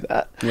can't do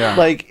that. Yeah.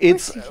 Like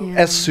it's you can.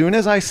 as soon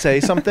as I say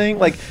something,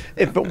 like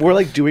if we're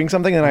like doing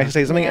something and I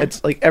say something, Yeah.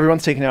 it's like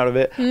everyone's taken out of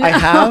it. I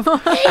have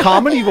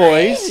comedy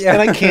voice and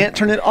I can't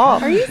turn it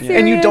off. Are you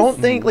And you serious? don't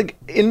think like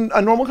in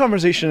a normal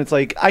conversation, it's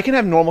like I can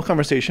have normal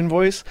conversation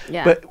voice,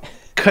 Yeah. but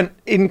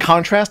in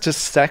contrast to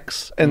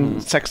sex and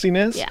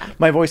sexiness, Yeah.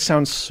 my voice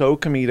sounds so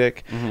comedic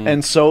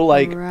and so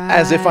like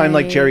as if I'm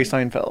like Right. Jerry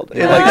Seinfeld.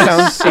 It like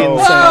sounds so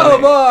insane. Oh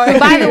boy.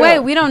 By the way,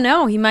 we don't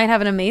know. He might have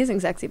an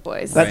amazing sexy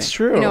voice. That's Right.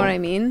 true. You know what I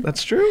mean?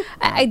 That's true.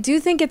 I do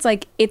think it's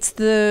like it's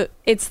the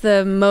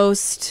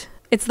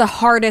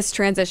hardest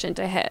transition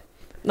to hit.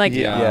 Like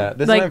Yeah. Yeah,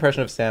 this Like- is my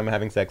impression of Sam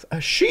having sex.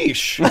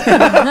 Sheesh.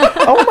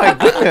 Oh my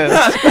goodness.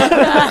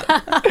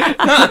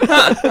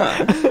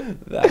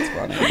 That's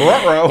funny.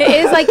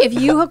 it is like if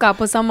you hook up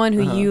with someone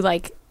Uh-huh. who you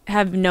like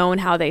have known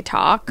how they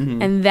talk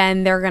Mm-hmm. and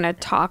then they're gonna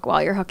talk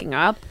while you're hooking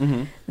up,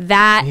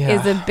 that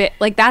is a bit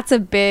like that's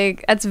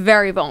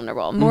very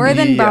vulnerable. More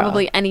than Yeah.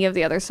 probably any of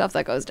the other stuff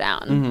that goes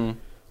down.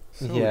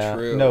 So yeah.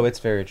 true. No, it's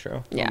very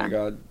true. Yeah. Oh my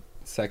god.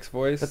 Sex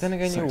voice. But then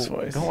again, Sex you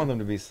voice. don't want them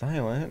to be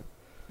silent.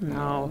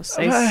 No,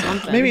 say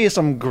something. Maybe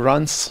some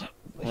grunts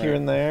here Right.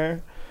 and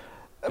there.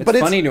 It's But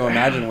funny to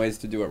imagine ways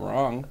to do it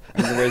wrong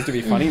and ways to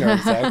be funny during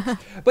sex.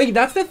 But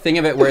that's the thing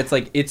of it where it's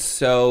like, it's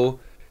so,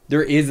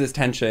 there is this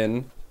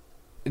tension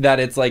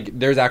that it's like,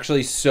 there's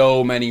actually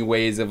so many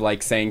ways of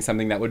like saying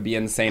something that would be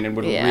insane and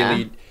would Yeah.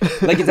 really,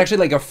 like it's actually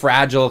like a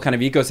fragile kind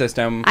of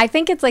ecosystem. I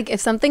think it's like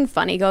if something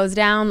funny goes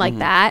down like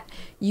that,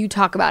 you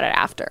talk about it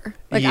after.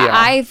 Like Yeah.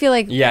 I feel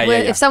like Yeah,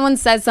 with- yeah. if someone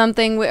says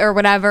something or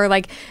whatever,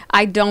 like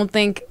I don't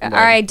think, or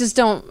I just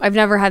don't. I've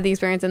never had the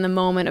experience in the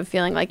moment of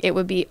feeling like it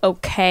would be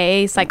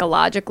okay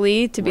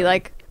psychologically to be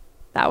like,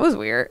 that was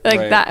weird, like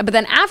Right. that. But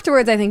then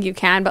afterwards, I think you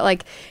can. But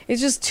like it's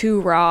just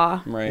too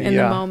raw Right. in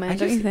Yeah. the moment,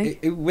 don't you think?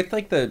 With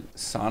like the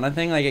sauna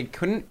thing, like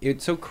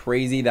it's so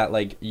crazy that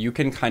like you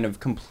can kind of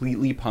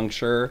completely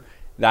puncture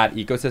that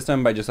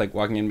ecosystem by just like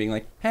walking in and being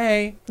like,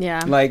 hey, Yeah.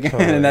 like,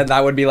 and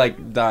that would be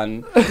like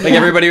done. Like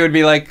everybody would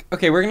be like,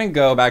 okay, we're gonna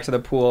go back to the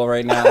pool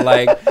right now.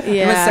 Like, and with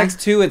Yeah. sex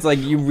too, it's like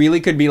you really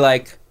could be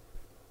like,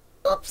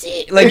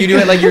 oopsie, like you do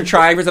it like you're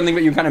trying for something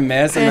but you kind of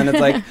miss, and then it's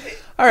like,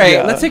 all right,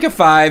 Yeah. let's take a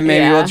 5.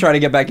 Maybe Yeah. we'll try to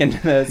get back into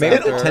this. Maybe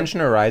after. the tension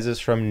arises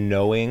from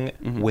knowing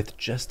with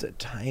just a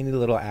tiny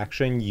little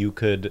action you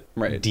could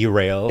Right.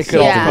 derail. It could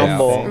all Yeah.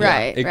 crumble.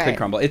 Right, It right. could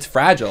crumble. It's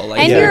fragile.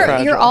 Like, And Yeah. you're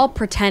Fragile. all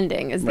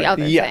pretending is the Right.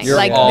 other Yes. thing. You're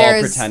like all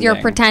there's you're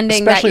pretending.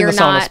 pretending Especially that in you're the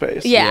sauna not.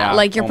 space. Yeah, Yeah.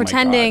 like you're Oh my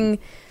pretending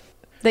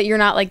that you're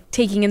not like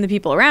taking in the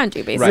people around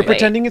you. Basically, Right. You're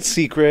pretending it's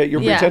secret.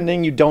 You're Yeah.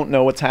 pretending you don't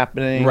know what's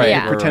happening. Right,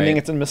 Yeah. You're pretending right.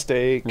 it's a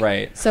mistake.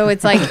 right, So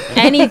it's like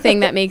anything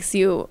that makes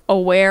you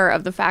aware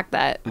of the fact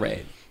that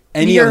right.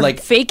 Any you're of like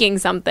faking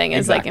something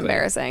is like exactly.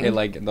 embarrassing. It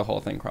like the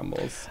whole thing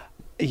crumbles.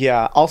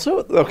 Yeah. Also,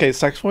 okay,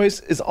 sex voice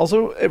is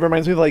also, it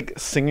reminds me of like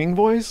singing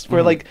voice,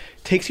 where like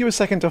takes you a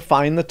second to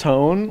find the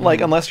tone,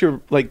 like unless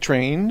you're like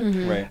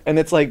trained. Right. And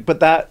it's like, but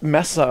that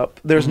mess up,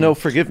 there's no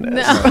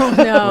forgiveness.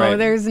 No, Right.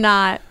 there's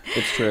not.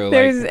 It's true.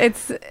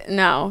 It's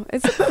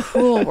a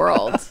cruel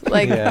world.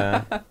 Like,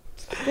 Yeah.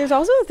 there's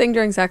also a thing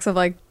during sex of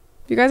like,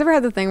 you guys ever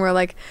had the thing where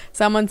like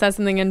someone says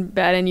something in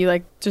bed and you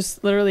like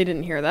just literally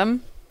didn't hear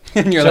them?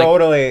 And you're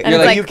Totally. And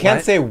You're it's like, you like, can't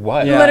what? say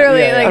what. Yeah.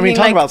 Literally, yeah. like, I mean, being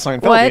talk like, about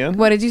Seinfeldian.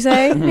 What did you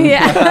say?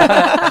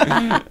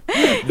 Yeah.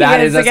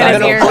 That is a Get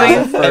his Seinfeld ears voice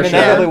ringing. for And sure.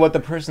 inevitably what the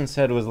person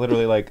said was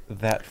literally like,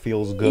 that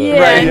feels good. Yeah,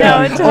 Right, no,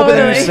 yeah. totally. Oh, but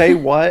then you say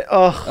what?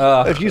 Ugh.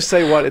 Ugh. If you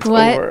say what, it's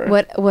what? over.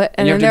 What?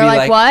 And You then have to they're be like,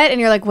 like- what? And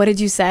you're like, what did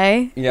you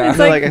say? Yeah. It's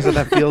They're like, I said,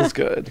 that feels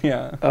good.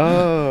 Yeah.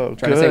 Oh, Trying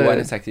good. to say what in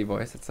a sexy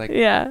voice. It's like,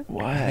 Yeah.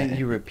 why What? didn't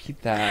you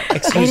repeat that? I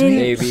Excuse me,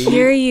 didn't baby.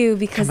 hear you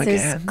because Come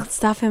there's again?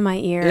 stuff in my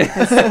ear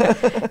 'cause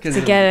Because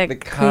to get the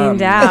it cleaned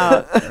cum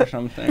out. or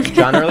something.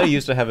 John early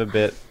used to have a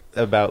bit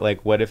about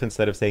like, what if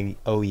instead of saying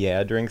 "oh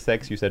yeah" during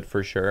sex, you said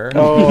 "for sure"?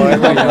 Oh, I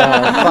love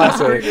that.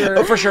 Classic.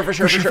 Oh, for sure. For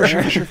sure.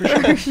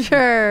 That's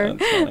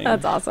funny.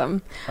 That's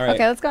awesome. All right.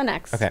 Okay, let's go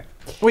next. Okay.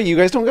 Wait, you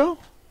guys don't go?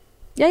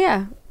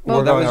 Yeah.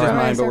 Well, that was just around.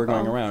 mine, but we're Circle.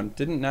 going around.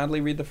 Didn't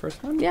Natalie read the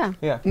first one? Yeah.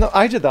 Yeah. No,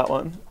 I did that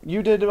one.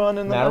 You did one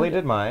in the Natalie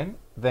did mine.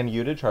 Then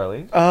you did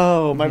Charlie.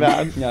 Oh, my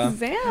bad. Yeah.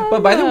 Sam.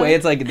 But by the way,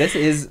 it's like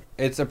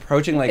it's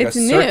approaching like It's a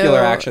new. circular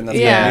action that's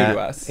Yeah. new to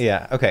us.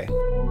 Yeah. Okay.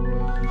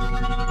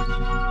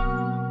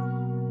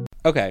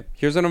 Okay,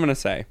 here's what I'm going to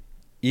say.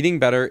 Eating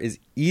better is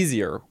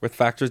easier with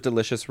Factor's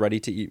delicious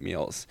ready-to-eat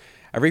meals.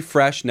 Every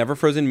fresh, never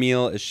frozen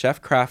meal is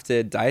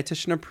chef-crafted,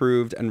 dietitian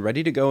approved, and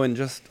ready to go in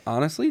just,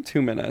 honestly,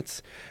 2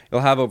 minutes.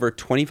 You'll have over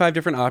 25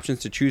 different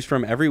options to choose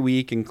from every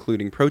week,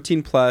 including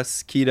Protein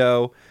Plus,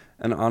 Keto,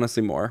 and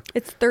honestly more.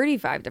 It's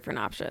 35 different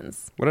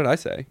options. What did I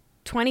say?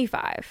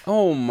 25.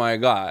 Oh my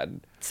God.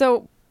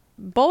 So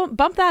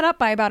bump that up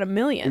by about 1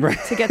 million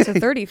to get to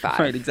 35.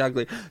 Right,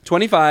 exactly.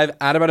 25,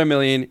 add about 1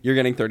 million, you're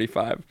getting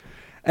 35.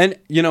 And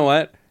you know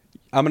what?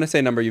 I'm going to say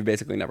a number you've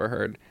basically never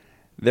heard.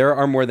 There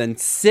are more than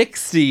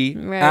 60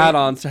 Right.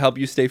 add-ons to help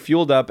you stay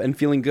fueled up and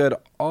feeling good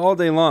all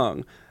day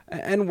long.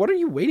 And what are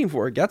you waiting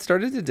for? Get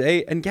started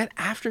today and get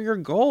after your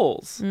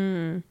goals.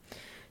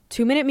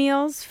 2-minute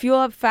meals, fuel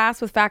up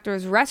fast with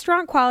Factor's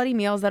restaurant quality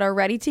meals that are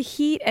ready to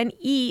heat and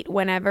eat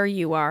whenever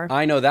you are.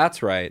 I know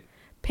that's right.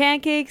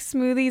 Pancakes,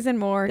 smoothies, and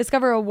more.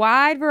 Discover a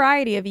wide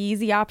variety of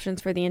easy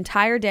options for the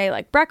entire day,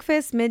 like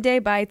breakfast, midday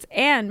bites,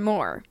 and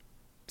more.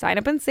 Sign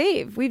up and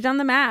save. We've done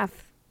the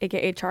math,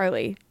 aka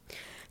Charlie.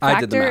 I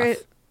did the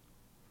math.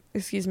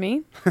 Excuse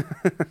me.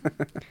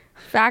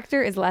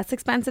 Factor is less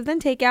expensive than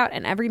takeout,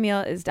 and every meal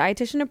is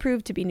dietitian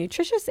approved to be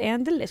nutritious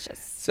and delicious.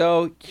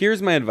 So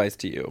here's my advice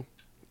to you,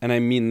 and I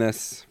mean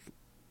this.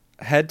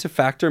 Head to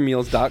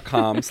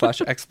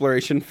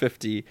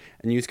factormeals.com/exploration50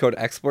 and use code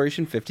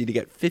exploration50 to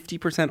get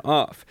 50%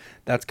 off.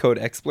 That's code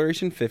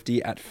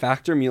exploration50 at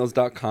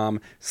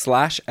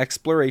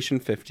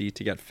factormeals.com/exploration50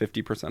 to get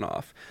 50%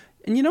 off.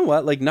 And you know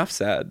what? Like, enough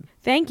said.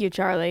 Thank you,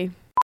 Charlie.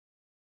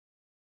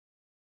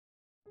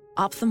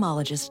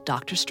 Ophthalmologist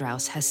Dr.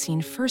 Strauss has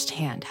seen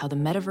firsthand how the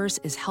metaverse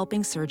is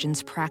helping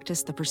surgeons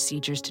practice the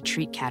procedures to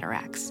treat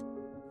cataracts.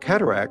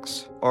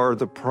 Cataracts are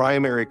the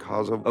primary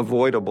cause of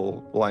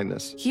avoidable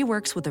blindness. He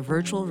works with a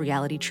virtual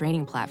reality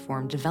training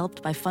platform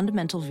developed by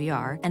Fundamental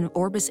VR and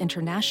Orbis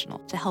International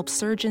to help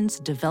surgeons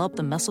develop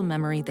the muscle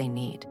memory they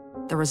need.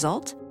 The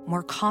result?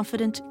 More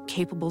confident,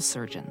 capable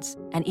surgeons.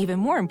 And even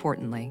more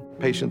importantly,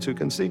 Patients who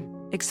can see.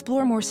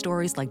 explore more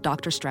stories like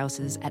Dr.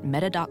 Strauss's at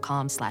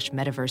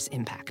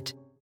meta.com/metaverseimpact.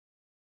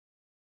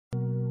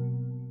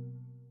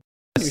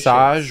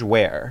 Massage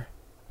wear.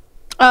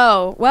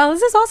 Oh, well,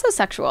 this is also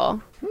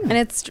sexual. And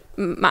it's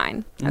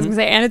mine. I was going to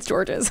say, and it's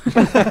George's.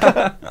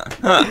 But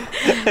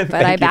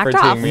I backed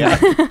off.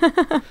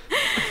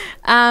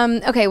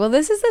 Okay, well,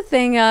 this is the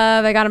thing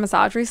of I got a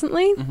massage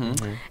recently.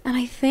 And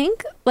I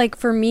think, like,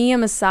 for me, a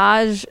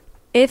massage,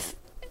 if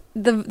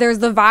there's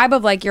the vibe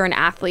of, like, you're an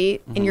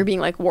athlete and you're being,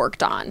 like,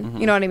 worked on.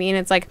 You know what I mean?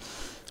 It's like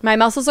my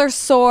muscles are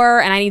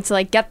sore and I need to,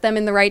 like, get them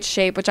in the right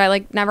shape, which I,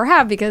 like, never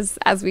have because,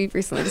 as we've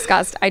recently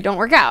discussed, I don't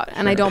work out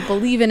and I don't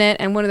believe in it.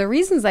 And one of the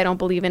reasons I don't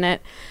believe in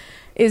it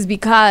is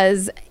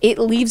because it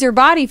leaves your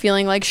body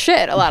feeling like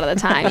shit a lot of the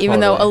time.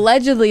 Even though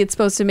allegedly it's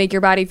supposed to make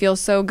your body feel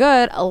so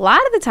good, a lot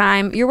of the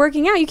time you're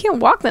working out, you can't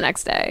walk the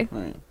next day.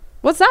 Right.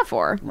 What's that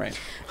for? Right.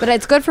 But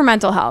it's good for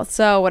mental health,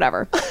 so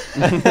whatever.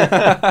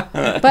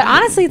 But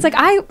honestly, it's like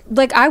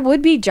I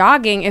would be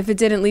jogging if it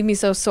didn't leave me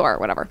so sore,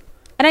 whatever.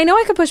 And I know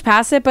I could push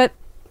past it, but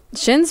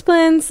shin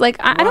splints, like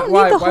I don't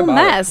need the whole bother?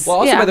 mess. Well,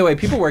 also, Yeah. by the way,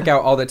 people work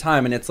out all the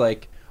time, and it's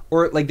like,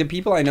 or like the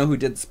people I know who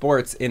did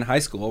sports in high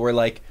school were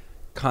like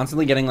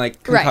constantly getting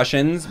like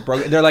concussions.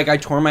 They're like, I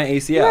tore my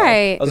ACL.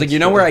 Right. I was like, you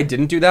know where I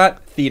didn't do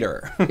that?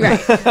 Theater.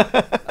 Right.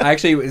 I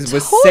actually was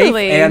safe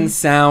Totally. and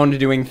sound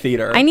doing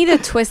theater. I need a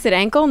twisted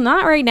ankle,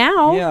 not right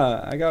now.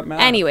 Yeah, I got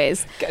mad.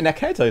 Anyways, Now,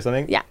 can I tell you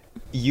something? yeah.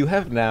 You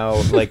have now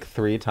like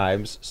 3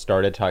 times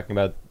started talking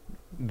about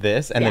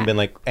this and then Yeah. been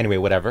like, anyway,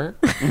 whatever.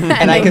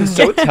 And I can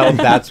so tell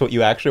that's what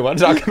you actually want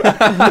to talk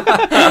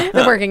about.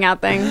 The working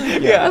out thing.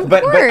 Yeah, Of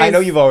but I know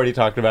course. you've already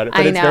talked about it.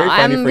 But I it's know. very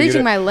funny I'm for you reaching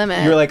to- my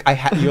limit. You're like,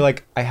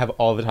 I have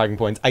all the talking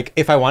points.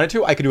 If I wanted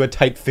to, I could do a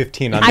tight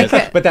 15 on I this.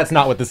 could- But that's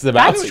not what this is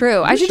about. That's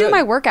true. I should do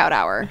my workout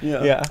hour.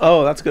 Yeah.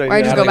 Oh, that's a good idea. Or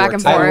I just go back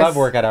and forth. I love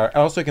workout hour.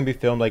 Also, it can be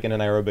filmed like in an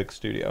aerobic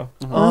studio.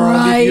 Oh,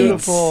 that'd Right. be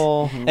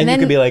beautiful. And you then-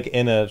 could be like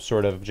in a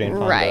sort of Jane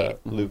Fonda Right.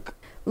 Luke.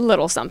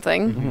 Little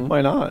something.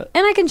 Why not?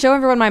 And I can show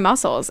everyone my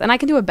muscles. And I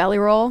can do a belly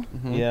roll.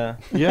 Yeah.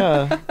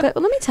 Yeah. But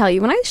let me tell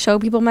you, when I show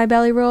people my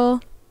belly roll,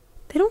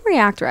 they don't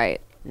react right.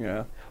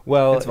 Yeah.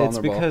 Well, It's it's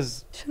vulnerable.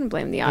 because Shouldn't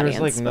blame the there's audience.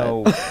 like but-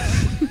 no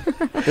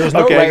there's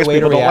no Okay, I right guess way to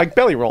people don't react. like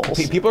belly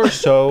rolls. People are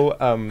so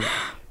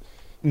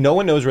no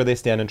one knows where they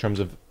stand in terms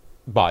of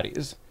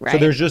bodies. So Right.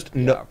 there's just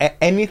no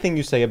anything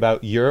you say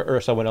about your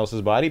or someone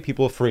else's body,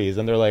 people freeze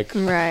and they're like,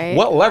 Right.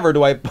 what lever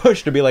do I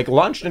push to be like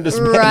launched into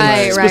space?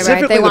 Right.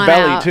 Specifically They the want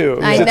belly out. too.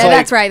 I It's know, like-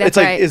 that's right, that's it's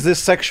like, right. is this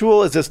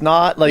sexual? Is this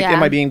not? Like, Yeah.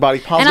 am I being body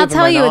positive? And I'll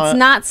tell Am I you, not? it's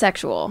not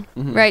sexual.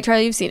 Right,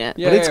 Charlie? You've seen it.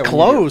 Yeah, But it's yeah,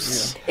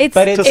 close. It's,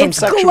 But it's- To some it's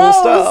sexual close,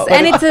 stuff.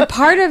 and it's a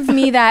part of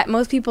me that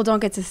most people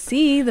don't get to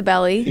see the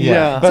belly.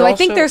 Yeah. But So I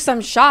think also- there's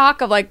some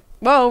shock of like,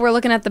 whoa, we're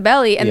looking at the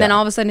belly, and then Yeah.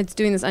 all of a sudden it's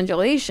doing this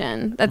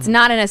undulation. That's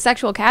not in a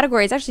sexual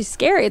category. It's actually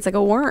scary. It's like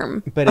a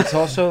worm. But it's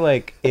also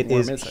like it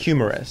Worm is is sexual.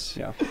 humorous.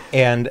 Yeah.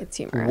 And It's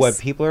humorous. what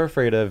people are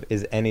afraid of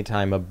is any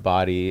time a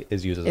body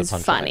is used as It's a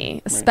punchline.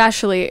 funny,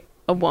 especially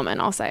a woman.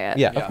 I'll say it.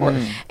 Yeah, Yeah. of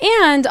course.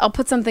 And I'll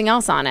put something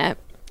else on it.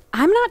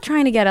 I'm not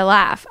trying to get a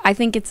laugh. I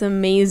think it's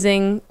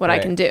amazing what I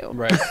Right. can do.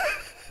 Right.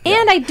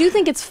 And I do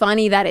think it's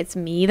funny that it's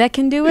me that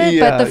can do it.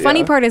 Yeah, but the funny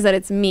yeah. part is that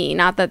it's me,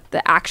 not that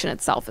the action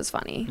itself is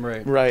funny.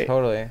 Right. Right.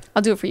 Totally.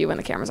 I'll do it for you when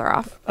the cameras are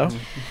off. Oh.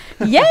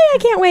 Yay, I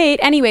can't wait.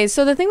 Anyways,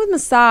 so the thing with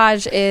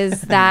massage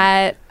is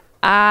that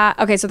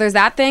okay, so there's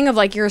that thing of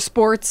like you're a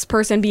sports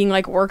person being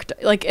like worked,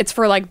 like it's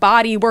for like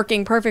body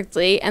working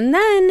perfectly. And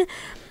then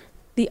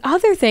the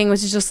other thing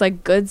was just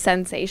like good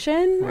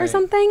sensation or Right,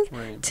 something.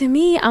 right. To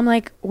me, I'm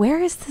like, where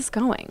is this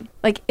going?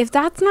 Like if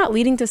that's not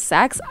leading to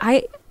sex,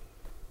 I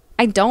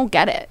don't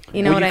get it.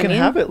 You know Well, what you I can mean?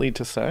 have it lead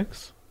to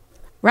sex.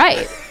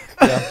 Right.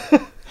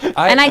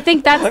 I, And I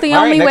think that's the All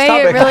right, only next way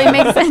topic. it really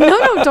makes sense.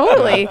 No,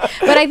 totally.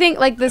 But I think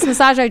like this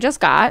massage I just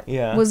got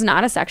Yeah. was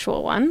not a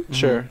sexual one.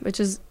 Sure. Which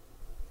is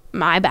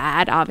my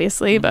bad,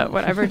 obviously, but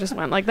whatever, just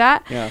went like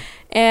that. Yeah.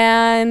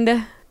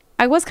 And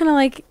I was kind of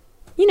like,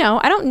 you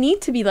know, I don't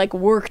need to be like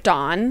worked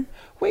on.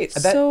 Wait,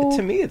 So-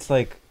 to me, it's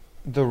like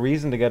the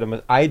reason to get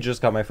I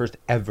just got my first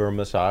ever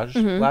massage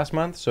last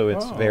month, so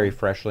it's very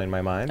freshly in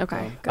my mind. Mm-hmm.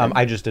 Okay. Good.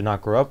 I just did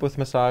not grow up with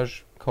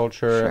massage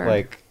culture. Sure.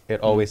 Like, it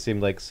always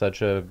seemed like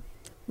such a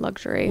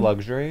Luxury.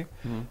 luxury.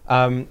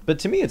 But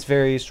to me, it's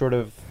very sort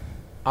of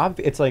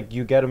it's like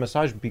you get a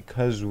massage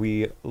because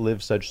we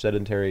live such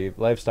sedentary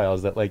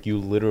lifestyles that like you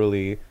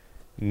literally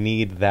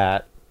need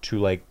that to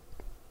like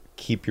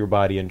keep your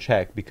body in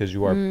check because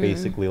you are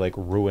basically like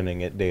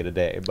ruining it day to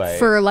day by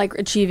For like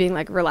achieving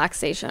like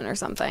relaxation or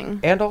something.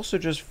 and also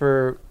just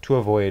to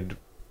avoid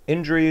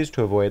injuries,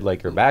 to avoid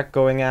like your back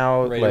going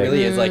out. Right, like, it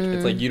really is like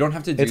it's like you don't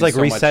have to do It's like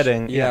so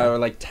resetting, much, yeah. or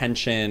like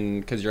tension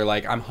because you're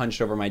like I'm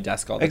hunched over my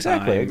desk all the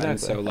Exactly, time. exactly. And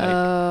so like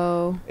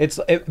Oh. It's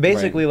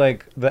basically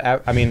like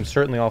I mean,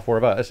 certainly all four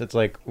of us. It's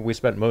like we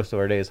spent most of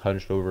our days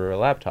hunched over a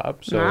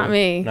laptop. So Not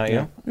me. Not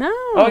you. No.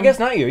 Oh, I guess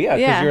not you. Yeah, because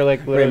Yeah. you're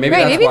like literally. maybe Right,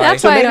 that's maybe why.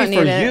 that's So why I maybe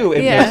don't for need you, it.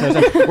 it Yeah. makes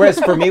no sense. Whereas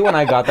for me, when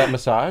I got that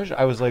massage,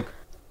 I was like,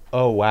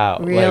 oh wow,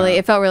 Really? Like,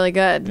 It felt really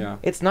good. yeah.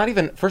 it's not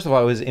even. First of all,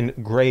 I was in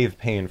grave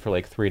pain for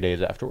like 3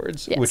 days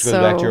afterwards, Yeah, which goes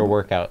back to so your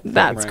workout. thing.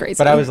 That's Right. crazy.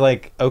 But I was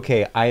like,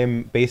 okay, I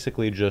am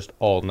basically just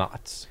all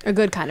knots. a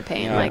good kind of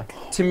pain. Yeah.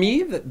 Like To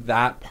me,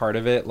 that part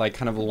of it like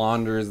kind of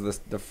launders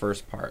the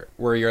first part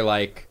where you're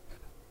like,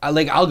 I'll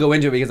go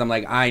into it because I'm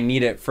like I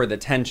need it for the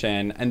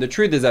tension, and the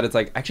truth is that it's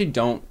like I actually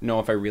don't know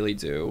if I really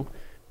do,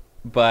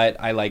 but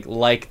I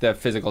like the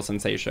physical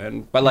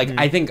sensation. But like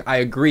I think I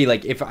agree.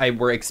 Like if I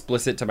were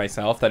explicit to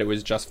myself that it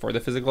was just for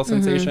the physical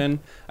sensation,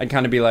 I'd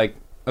kind of be like,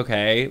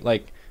 okay,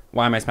 like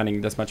why am I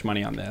spending this much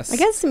money on this? I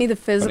guess to me the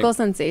physical it-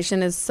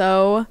 sensation is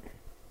so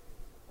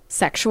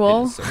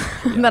sexual It is so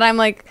sexual, yeah. that I'm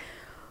like,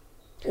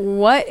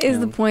 what is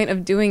the point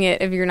of doing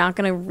it if you're not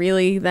going to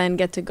really then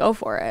get to go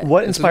for it?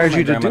 What This is inspired what you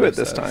my to do grandmother it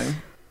this says. time?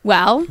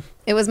 Well,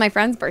 it was my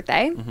friend's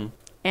birthday, Mm-hmm.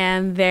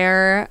 and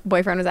their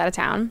boyfriend was out of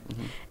town,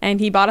 and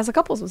he bought us a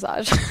couples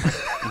massage.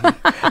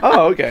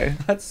 Oh, okay.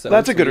 That's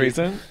That's a good sweet.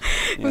 reason.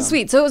 It was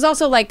sweet. So it was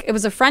also like it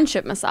was a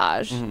friendship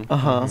massage. Mm-hmm. Uh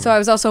huh. So I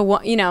was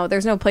also, you know,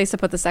 there's no place to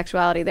put the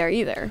sexuality there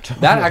either.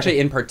 That actually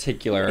in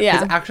particular, because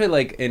Yeah. actually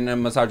like in a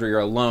massage where you're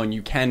alone,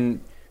 you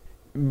can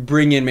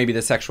bring in maybe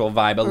the sexual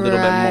vibe a little bit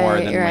more Right,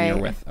 than when you're right.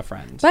 with a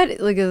friend. But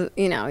like,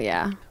 you know,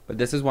 yeah. But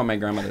this is what my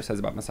grandmother says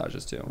about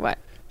massages too. What?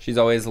 She's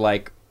always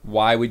like,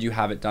 why would you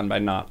have it done by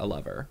not a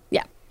lover?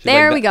 Yeah. She's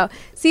There like we go.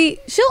 See,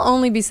 she'll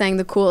only be saying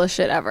the coolest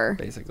shit ever.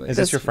 Basically. Is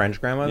this your French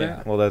grandmother?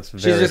 Yeah. Well, that's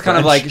very She's just kind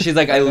of French. like, she's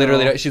like, I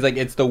literally, she's like,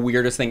 it's the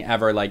weirdest thing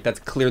ever. Like,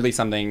 that's clearly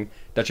something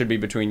that should be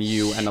between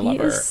you and a He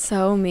lover. is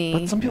so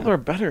mean. But some people are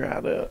better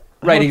at it.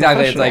 Right,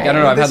 exactly. It's like, I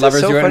don't know, I've This had is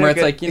lovers so do it, and where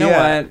funny. it's like, you know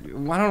Yeah. what?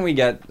 Why don't we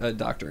get a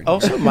doctor in here?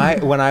 Also,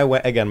 when I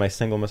went again, my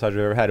single massage I've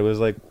ever had, it was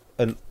like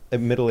a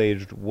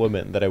middle-aged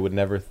woman that I would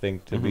never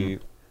think to be.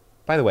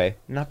 By the way,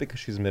 not because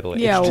she's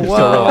middle-aged. Yeah, so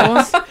whoa.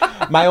 relax.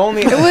 My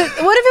only. What if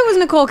it was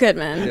Nicole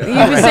Kidman? You'd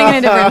be singing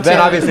a different Then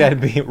tune. obviously I'd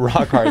be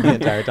rock hard the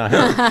entire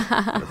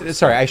time.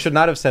 Sorry, I should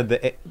not have said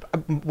that.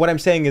 What I'm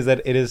saying is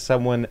that it is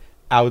someone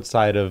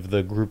outside of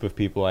the group of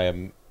people I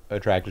am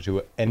attracted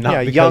to, and not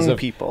because young of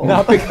people.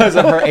 not because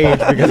of her age,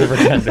 because of her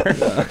gender.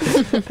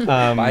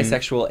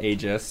 Bisexual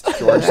ageist,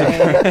 George.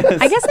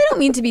 I guess I don't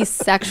mean to be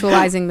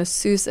sexualizing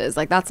masseuses.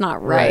 Like, that's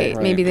not right.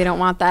 Right. Maybe they don't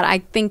want that. I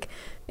think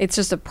it's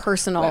just a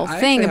personal But I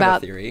thing actually have a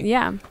about theory,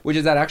 yeah. which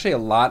is that actually a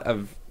lot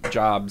of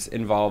jobs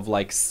involve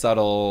like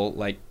subtle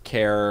like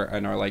care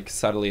and are like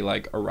subtly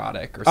like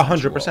erotic or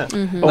 100%.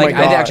 Mm-hmm. Oh Like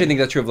my I God. actually think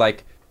that's true of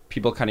like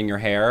people cutting your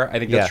hair. I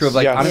think that's Yes. true of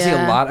like Yes. honestly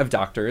Yeah. a lot of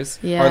doctors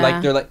Yeah. are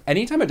like they're like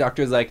anytime a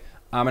doctor is like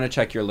I'm gonna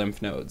check your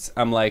lymph nodes.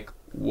 I'm like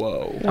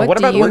whoa. What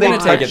do about you when they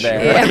want? take it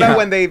there? What Yeah. about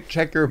when they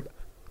check your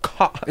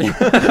cock? when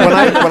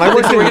I Like,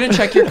 worked so we're in gonna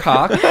check your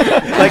cock.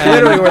 Like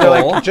literally, where they're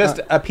like, just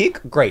a peek,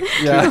 great.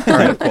 Yeah. All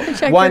right, cool.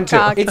 Check One, your two.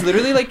 cock. It's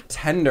literally like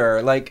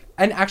tender, like,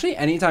 and actually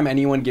anytime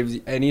anyone gives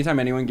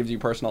you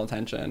personal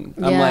attention,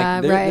 I'm Yeah,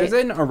 like, right. there's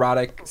an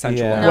erotic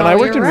sensual. Yeah. No, when I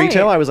worked in you're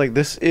retail, right. I was like,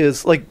 this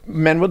is like,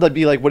 men would like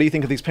be like, what do you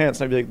think of these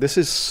pants? And I'd be like, this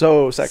is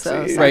so sexy.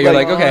 So sexy. Right, you're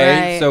like,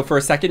 okay, Right. so for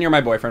a second you're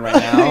my boyfriend right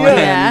now.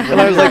 Yeah. And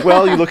I was like,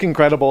 well, you look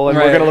incredible, and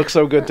we're Right. gonna look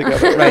so good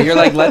together. Right, you're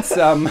like, let's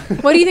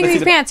What do you think of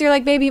these pants? You're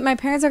like, baby, my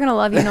parents are gonna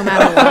love you no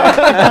matter what.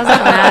 It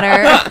doesn't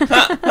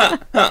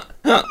matter.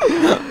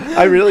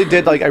 I really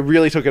did I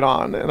really took it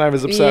on, and I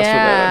was obsessed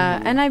Yeah,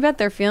 with it. and I bet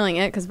they're feeling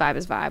it because vibe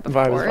is vibe, of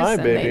Vibe is course, vibe,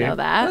 and baby. they know Yeah,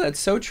 that. that's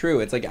so true.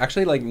 It's like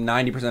actually like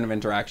 90% of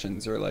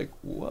interactions are like,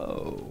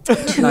 whoa.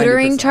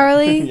 Tutoring, 90%.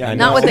 Charlie, Yeah, I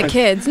not know. with the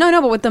kids.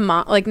 No, but with the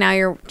mom. Like now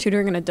you're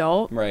tutoring an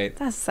adult. Right.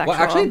 That's sexual.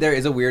 Well, actually, there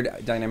is a weird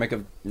dynamic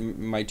of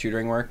my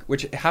tutoring work,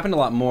 which happened a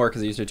lot more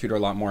because I used to tutor a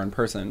lot more in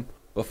person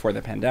before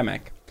the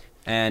pandemic.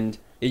 And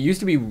it used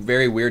to be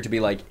very weird to be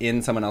like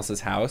in someone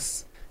else's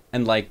house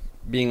and like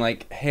being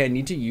like, hey, I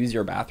need to use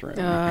your bathroom.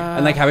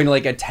 And like having to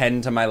like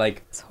attend to my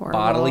like horrible.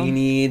 bodily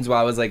needs while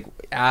I was like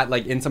at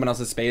like in someone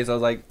else's space. I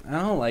was like, I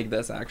don't like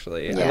this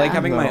actually. I Yeah. like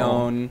having my No.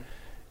 own.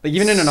 Like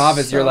even in an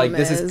office, you're So like,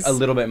 this is miss. a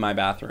little bit my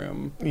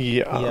bathroom.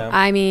 Yeah. Yeah.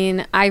 I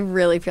mean, I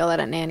really feel that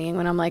at nannying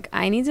when I'm like,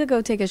 I need to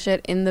go take a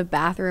shit in the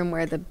bathroom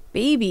where the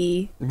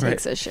baby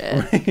takes a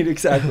shit. Right,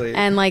 exactly.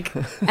 And like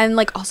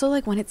also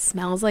like when it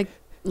smells like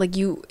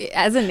you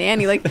as a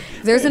nanny, like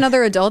if there's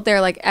another adult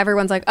there, like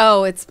everyone's like,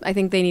 oh, I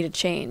think they need a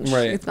change.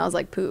 Right. It smells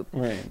like poop.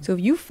 Right. So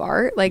if you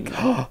fart like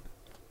and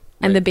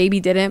Right. the baby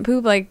didn't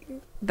poop, like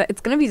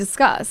it's gonna be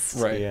discussed.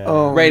 Right. Yeah.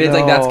 Oh, Right, it's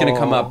like that's gonna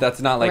come no. up. That's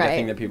not like a Right.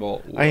 thing that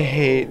people. I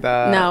hate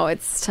that. No,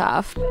 it's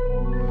tough.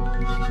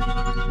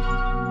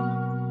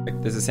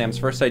 This is Sam's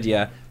first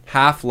idea: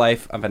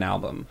 half-life of an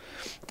album.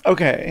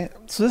 Okay,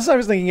 so this I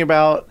was thinking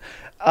about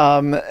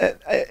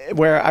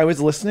where I was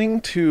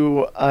listening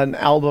to an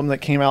album that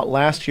came out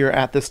last year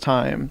at this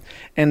time,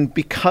 and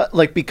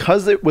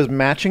because it was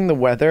matching the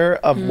weather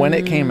of when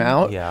it came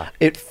out, Yeah.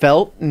 it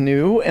felt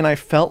new, and I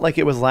felt like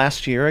it was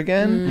last year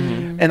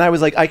again, and I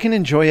was like, I can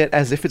enjoy it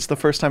as if it's the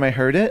first time I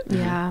heard it,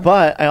 Yeah.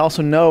 but I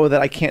also know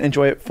that I can't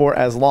enjoy it for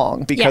as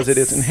long because it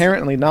is Yes.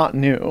 inherently not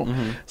new.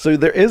 So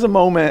there is a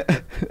moment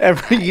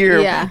every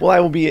year Yeah. where I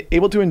will be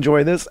able to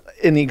enjoy this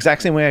in the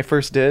exact same way I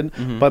first did,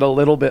 but a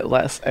little bit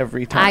less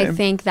every time. I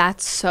think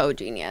that's so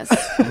genius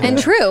and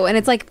true. And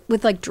it's like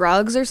with like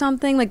drugs or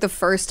something, like the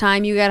first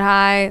time you get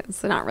high,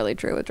 it's not really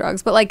true with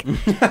drugs, but like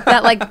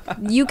that, like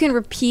you can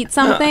repeat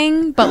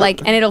something, but like,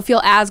 and it'll feel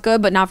as good,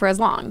 but not for as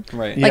long.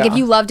 Right. Like if Yeah.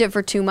 you loved it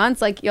for 2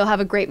 months, like you'll have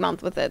a great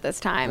month with it this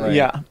time. Right.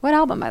 Yeah. What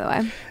album, by the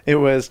way? It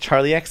was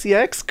Charlie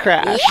XCX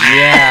Crash.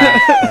 Yeah.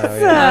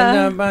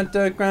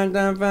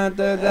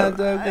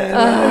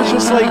 It's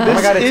just like, this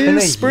my God, it's been a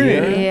is spring.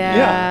 year?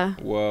 Yeah.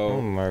 Whoa.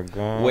 Oh my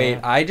god. Wait,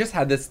 I just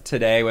had this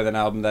today with an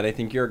album that I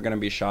think you're gonna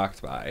be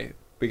shocked by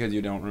because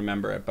you don't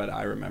remember it, but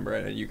I remember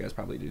it, and you guys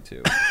probably do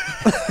too.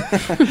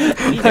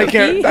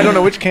 I don't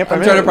know which camp I'm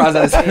I'm trying to in.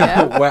 process.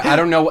 Yeah. Where I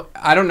don't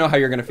know how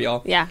you're gonna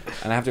feel. Yeah.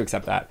 And I have to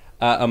accept that.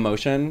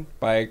 Emotion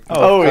by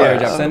Oh, Claire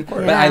yeah. Jepsen. Of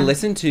course. But I Yeah.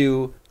 listened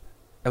to.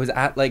 I was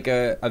at like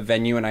a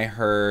venue and I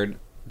heard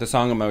the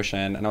song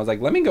Emotion, and I was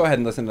like, let me go ahead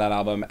and listen to that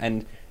album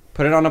and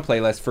put it on a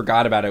playlist.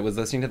 Forgot about it. Was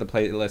listening to the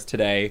playlist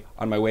today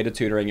on my way to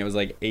tutoring. It was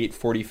like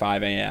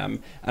 8:45 a.m.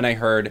 and I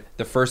heard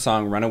the first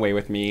song, "Run Away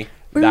with Me,"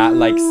 that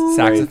like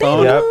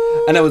saxophone, Yep.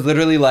 and I was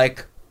literally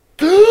like.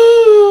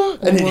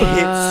 And it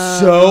hit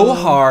so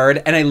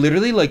hard, and I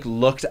literally like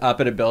looked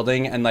up at a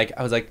building, and like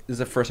I was like, "This is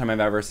the first time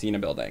I've ever seen a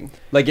building."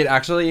 Like it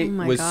actually Oh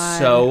my was God.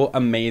 so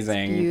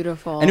amazing, It's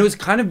beautiful. and it was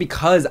kind of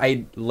because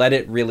I let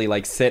it really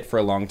like sit for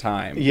a long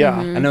time. Yeah.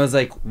 And I was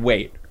like,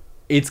 "Wait,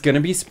 it's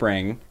gonna be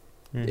spring.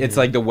 It's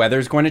like the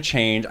weather's going to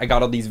change." I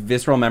got all these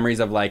visceral memories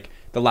of like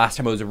the last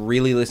time I was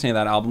really listening to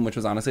that album, which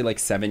was honestly like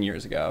 7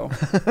 years ago,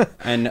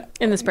 and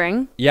In the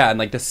spring? yeah, and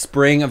like the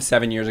spring of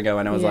 7 years ago,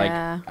 and I was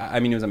Yeah. like, I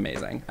mean, it was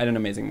amazing. I had an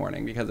amazing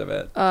morning because of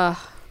it.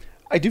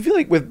 I do feel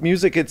like with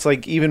music, it's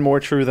like even more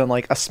true than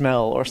like a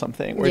smell or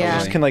something, where Yeah. it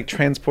just can like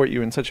transport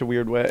you in such a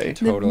weird way.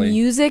 Totally. The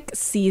music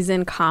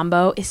season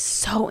combo is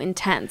so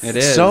intense. It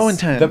is. So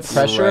intense. The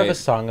pressure of a Right.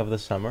 song of the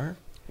summer.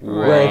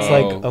 Where it's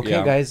like, Whoa, okay,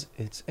 yeah. guys,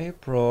 it's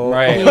April.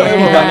 Right. We're running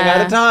Yeah.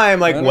 out of time.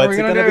 Like, What are what's we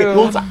it gonna gonna be? do?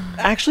 Well, it's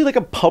actually like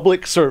a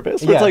public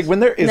service. Where Yes. It's like when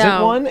there isn't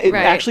No, one, it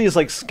right. actually is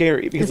like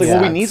scary because like, well,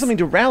 we Yes. need something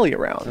to rally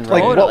around.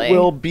 Like, Totally. what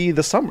will be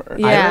the summer?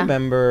 Yeah. I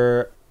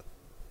remember,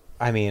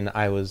 I mean,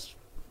 I was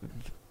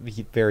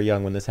very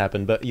young when this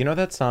happened, but you know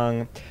that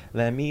song,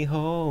 "Let Me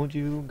Hold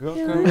You, Girl."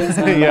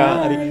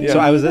 Yeah. So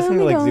I was listening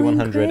to like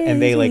Z100,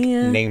 and they like crazy,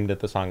 yeah. named it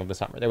the song of the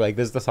summer. They were like,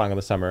 "This is the song of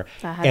the summer,"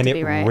 That had and to it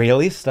be right.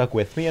 really stuck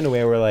with me in a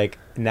way where like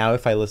now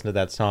if I listen to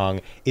that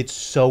song, it's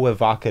so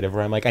evocative.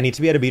 Where I'm like, I need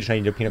to be at a beach and I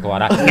need a pina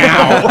colada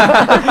now.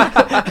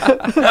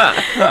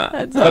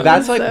 But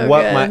that's like so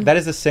what good. that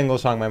is a single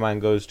song my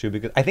mind goes to,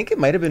 because I think it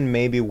might have been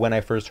maybe when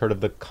I first heard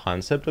of the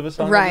concept of a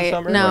song of Right. the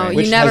summer. No, you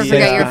which never has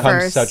forget since your become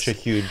first. such a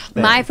huge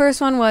thing. My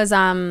first one was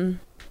and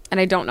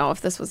I don't know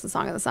if this was the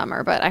song of the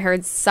summer, but I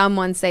heard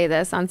someone say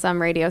this on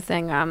some radio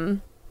thing.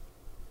 Turn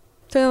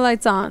the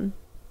lights on.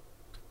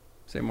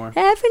 Say more.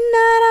 Every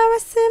night I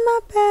rest in my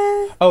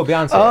bed. Oh,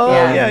 Beyonce. Oh,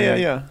 Yeah.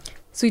 yeah.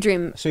 Sweet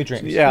Dream. Sweet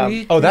Dreams.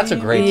 Yeah. Oh, that's a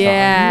great song.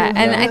 Yeah,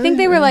 and I think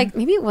they were like,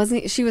 maybe it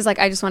wasn't. She was like,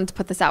 I just wanted to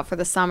put this out for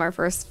the summer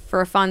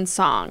for a fun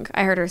song.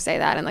 I heard her say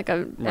that in like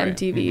a Right.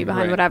 MTV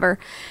behind Right. whatever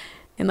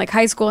in like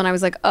high school, and I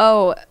was like,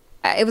 oh.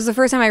 It was the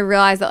first time I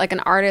realized that like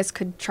an artist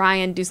could try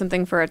and do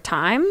something for a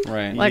time.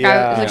 Right. Like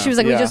Yeah. she was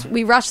like, Yeah.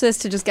 we rushed this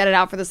to just get it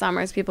out for the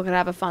summer so people could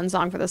have a fun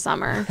song for the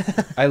summer.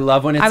 I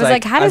love when it's I was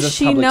like, how as does a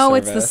she public know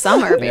it's the service.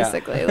 summer? Yeah.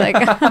 Basically, like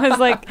I was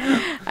like, I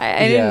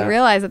Yeah. didn't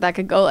realize that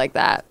could go like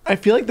that. I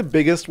feel like the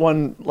biggest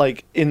one,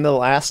 like in the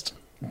last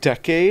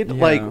decade,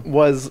 like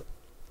was.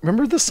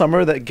 Remember the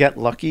summer that Get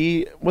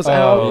Lucky was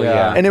out? Oh,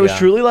 yeah. And it was Yeah.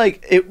 truly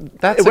like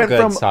That's it a went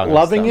good from song of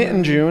loving it summer.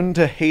 in June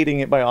to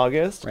hating it by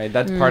August. Right,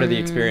 that's part of the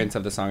experience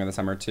of the song of the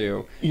summer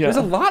too. Yeah. There's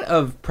a lot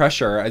of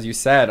pressure, as you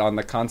said, on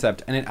the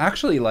concept, and it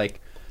actually like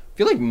I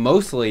feel like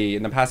mostly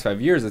in the past 5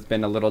 years it's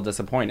been a little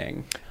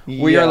disappointing. Where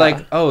you're Yeah.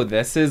 like, oh,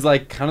 this is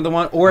like kind of the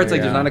one, or it's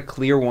like there's Yeah. not a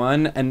clear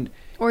one, and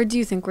Or do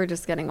you think we're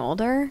just getting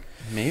older?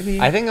 maybe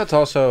I think that's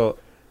also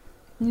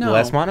no.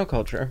 less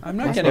monoculture. I'm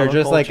not getting They're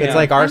just like, monoculture. it's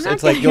like ours. I'm not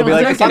It's like, getting you'll be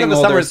like, older. the song of the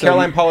Getting summer older, is so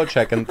Caroline you-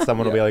 Polachek, and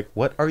someone will be like,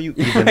 what are you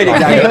even Right, talking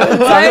exactly.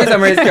 about? Song of the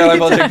summer is Caroline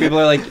Polachek. People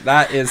are like,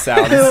 that is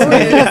sounds.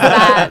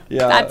 That,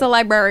 Yeah. That's a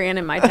librarian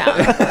in my town.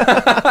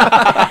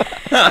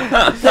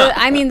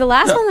 The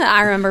last one that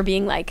I remember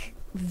being like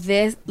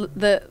this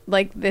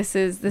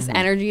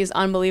energy is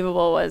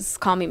unbelievable was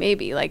Call Me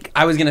Maybe. Like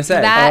I was gonna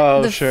say that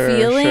Oh, the sure,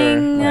 feeling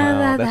sure. Wow,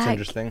 that, that's that-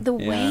 interesting. the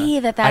Yeah. way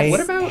that I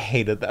that's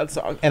hated that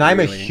song, and I'm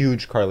a Really?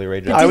 huge Carly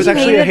Rae Jepsen. I was Did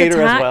you actually hate a it at the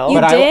hater as time? well.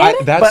 You But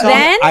did? that But song,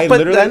 then- I But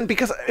literally, then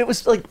because it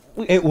was like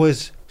it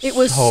was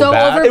so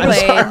bad. I'm overplayed.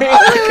 sorry. Wait,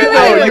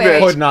 I wait.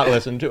 could not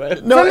listen to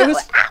it. no, From it the-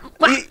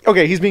 was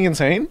okay. He's being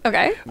insane.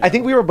 Okay. I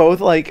think we were both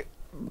like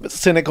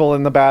cynical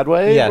in the bad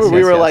way. Yes, where we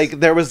yes, were yes. like,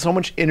 there was so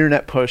much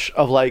internet push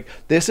of like,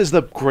 this is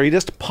the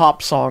greatest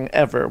pop song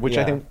ever, which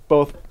I Yeah. think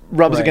both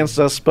rubs Right. against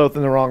us both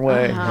in the wrong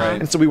way. Right.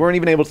 And so we weren't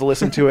even able to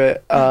listen to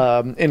it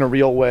in a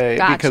real way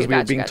Got because you, we were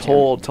got you, being got you.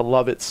 told to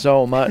love it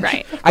so much.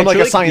 Right. From I like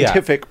truly- a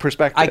scientific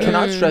perspective. I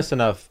cannot stress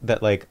enough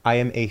that like I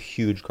am a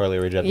huge Carly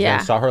Rae Jepsen. Yeah.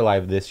 I saw her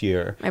live this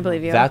year. I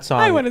believe you. That I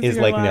song wanna see is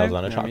her like live. nails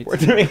on a Yeah, me chalkboard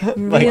to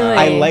me. Like Really?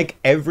 I like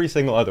every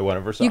single other one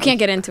of her songs. You can't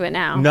get into it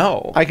now.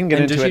 No, I can get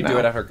And into did she it do now.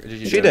 it at her?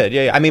 Did She did,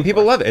 yeah. I mean,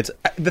 people love it. It's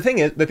the thing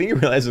you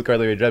realize with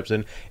Carly Rae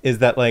Jepsen is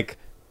that like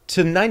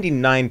to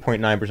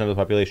 99.9% of the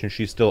population,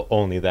 she's still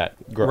only that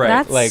girl. Right.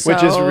 That's like,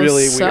 which is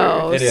really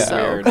so, weird. It is so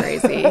weird.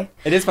 crazy.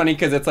 It is funny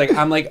because it's like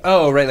I'm like,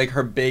 oh right, like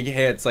her big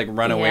hits like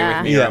Run Away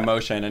Yeah. with Me Yeah. or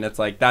Emotion, and it's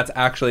like that's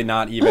actually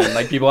not even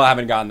like people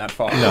haven't gotten that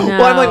far. No.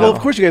 Well, I'm like, well, No. of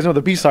course you guys know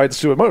the B-sides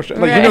to Emotion.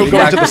 Like, Right. you know,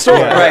 going to the store.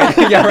 Right.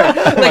 Yeah, right.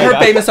 Like her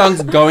famous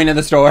songs Going to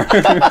the Store.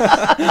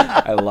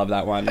 I love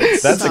that one.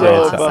 That's a So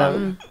great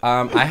fun.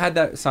 song. I had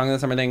that song of the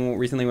summer thing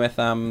recently with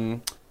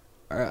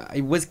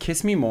it was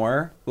Kiss Me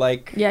More.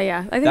 Like Yeah.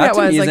 I think that that, to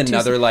was me is like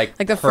another like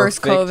the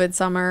first perfect- COVID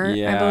summer,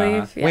 Yeah. I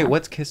believe. Yeah. Wait,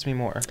 what's Kiss Me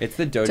More? It's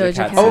the Doja, Doja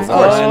Cat Cat. song. Oh, Of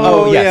course.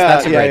 Oh, Oh, yes, yeah,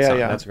 that's a yeah, great yeah, song.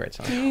 yeah. That's a great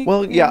song.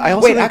 Well, yeah, I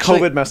also Wait, think actually-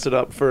 COVID messed it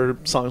up for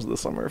songs of the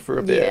summer for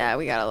a bit. Yeah,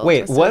 we got a little.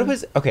 Wait, what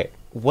twisted.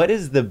 what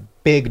is the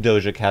big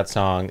Doja Cat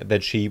song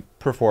that she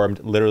performed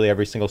literally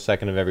every single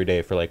second of every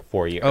day for like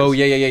 4 years? Oh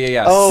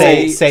yeah. Oh,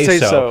 Say Say so.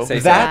 So. Say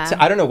So. That Yeah.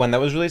 I don't know when that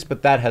was released,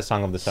 but that has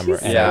song of the summer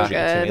She's so energy to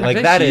good. me. I Like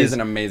think that she is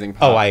an amazing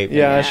pop.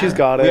 Yeah, she's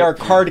got it. We are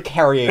card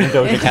carrying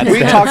Doja Cat. We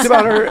fans. talked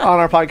about her on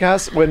our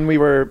podcast when we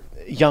were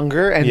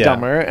younger and Yeah.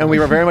 dumber, and we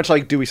were very much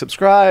like, do we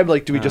subscribe?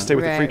 Like, do we just stay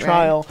with the free Right,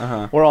 trial?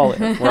 Uh-huh. We're all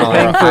in. We're all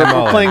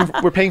in.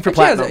 We're paying for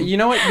Actually, platinum. you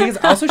know what? Because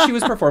also she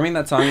was performing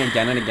that song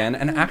again and again,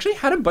 and actually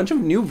had a bunch of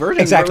new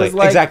versions. Exactly, where it was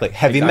like- exactly.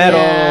 Heavy Exactly. metal,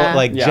 Yeah.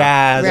 like Yeah.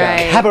 jazz,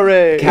 Right.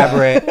 Cabaret.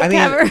 cabaret. I mean,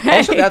 Cabaret.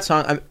 also that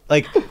song. I'm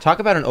like, talk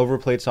about an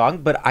overplayed song,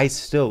 but I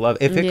still love.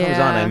 If it comes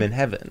on, Yeah. I'm in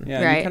heaven.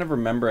 Yeah, you Right. kind of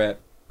remember it.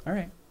 All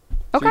right.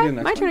 Should we Okay, do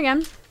the next my one? turn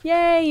again.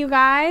 Yay, you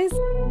guys.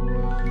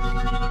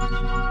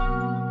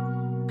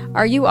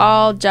 Are you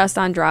all just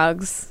on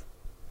drugs?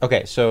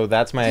 Okay, so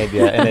that's my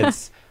idea,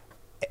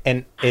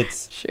 and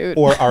it's Shoot.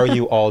 or are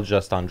you all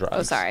just on drugs?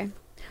 Oh, sorry.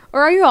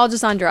 Or are you all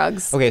just on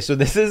drugs? Okay, so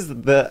this is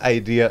the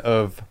idea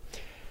of,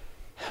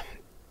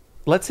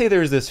 let's say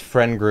there's this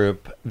friend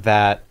group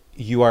that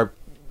you are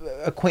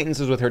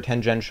acquaintances with her,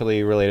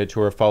 tangentially related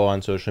to her, follow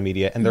on social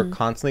media, and they're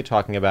constantly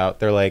talking about,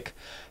 they're like,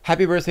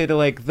 happy birthday to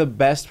like the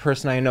best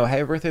person I know,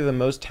 happy birthday to the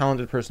most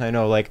talented person I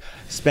know, like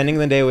spending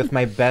the day with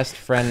my best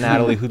friend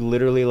Natalie, who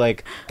literally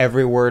like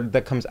every word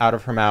that comes out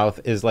of her mouth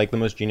is like the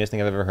most genius thing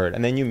I've ever heard.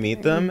 And then you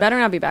meet them, Better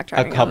not be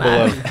backtracking a couple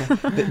on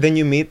that. of then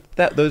you meet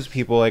those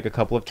people like a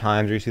couple of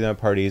times, or you see them at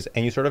parties,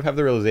 and you sort of have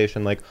the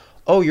realization like,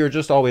 oh, you're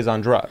just always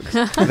on drugs.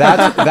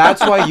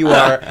 That's why you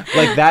are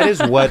like, that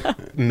is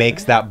what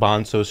makes that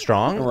bond so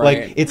strong. Right.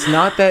 Like, it's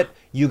not that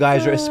you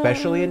guys are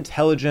especially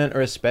intelligent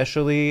or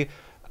especially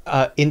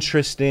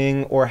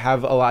interesting or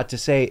have a lot to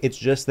say. It's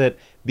just that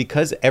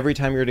because every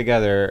time you're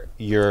together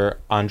you're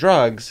on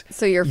drugs,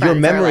 So your friends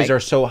memories are are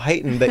so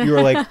heightened that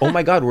you're like, oh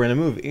my god, we're in a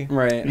movie.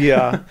 Right.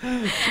 Yeah.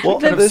 Well,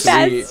 That's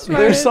sweet.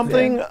 there's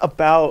something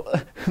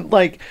about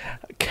like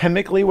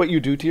chemically what you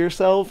do to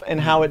yourself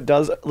and how it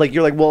does, like,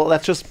 you're like, well,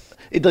 that's just,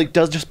 it like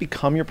does just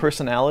become your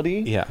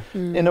personality. Yeah.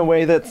 In a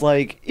way that's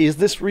like, is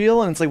this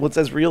real? And it's like, well, it's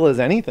as real as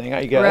anything,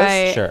 I guess.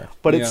 Right. Sure.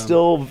 But it's Yeah.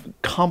 still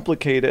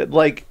complicated.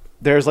 Like,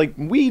 there's like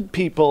weed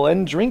people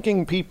and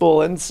drinking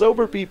people and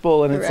sober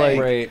people, and it's Right.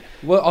 like, Right.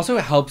 Well, also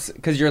it helps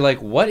because you're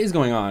like, what is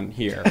going on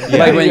here? Yeah.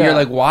 Like when Yeah. you're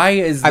like, why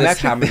is I'm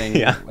this actually- happening?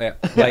 yeah.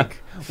 Like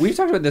we've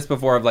talked about this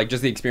before of like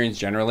just the experience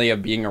generally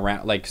of being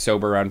around like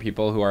sober around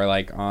people who are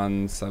like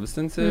on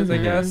substances, I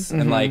guess,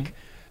 and like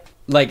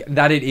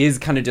that it is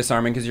kind of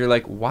disarming because you're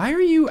like, why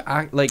are you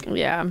like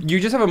Yeah. you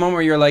just have a moment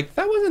where you're like,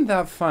 that wasn't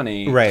that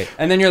funny, Right.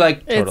 And then you're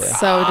like, Totally. It's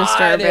so "Ah,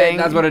 disturbing.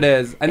 that's what it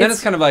is, and then It's-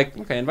 it's kind of like,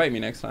 okay, invite me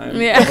next time.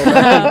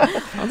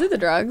 Yeah. I'll do the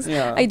drugs.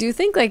 Yeah. I do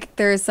think like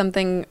there is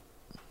something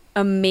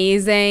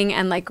amazing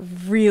and like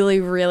really,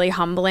 really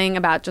humbling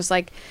about just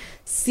like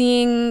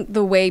seeing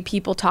the way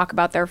people talk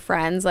about their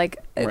friends. Like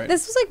Right.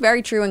 this was like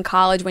very true in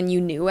college when you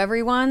knew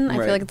everyone. I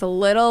Right. feel like it's a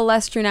little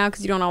less true now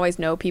because you don't always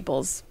know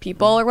people's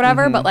people or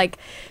whatever, but like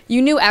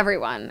you knew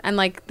everyone, and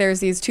like there's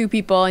these two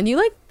people and you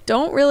like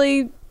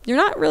you're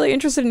not really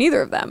interested in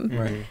either of them.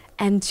 Right.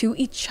 And to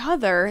each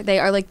other, they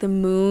are like the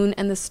moon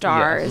and the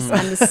stars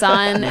and the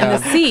sun and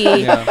the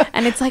sea. Yeah.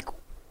 And it's like,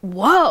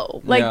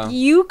 whoa, like Yeah.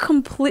 you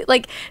complete,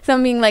 like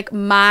something like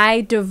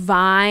my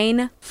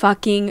divine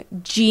fucking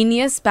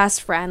genius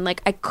best friend.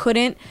 Like I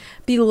couldn't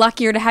be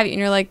luckier to have you. And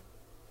you're like,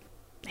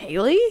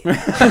 Haley?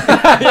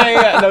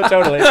 yeah, no,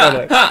 totally.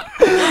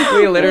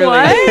 We literally,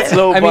 What? It's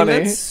so I mean, funny.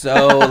 that's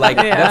so like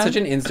Yeah. that's such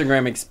an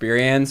Instagram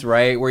experience,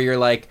 right? Where you're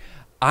like,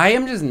 I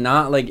am just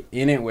not like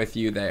in it with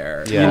you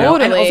there. Yeah. You know?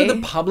 And Totally. also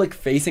the public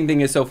facing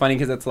thing is so funny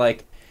because it's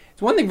like,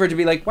 it's one thing for it to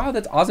be like, wow,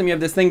 that's awesome, you have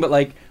this thing, but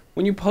like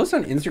when you post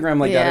on Instagram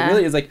like that, Yeah. it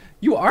really is like,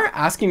 you are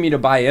asking me to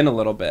buy in a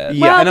little bit.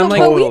 Yeah. And I'm like,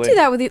 but we Totally. do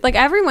that with you. Like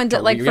everyone did,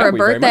 Oh, like yeah, for a we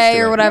very much birthday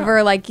do or it. whatever,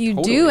 Yeah. like you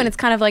do. Totally. And it's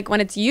kind of like when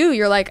it's you,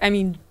 you're like, I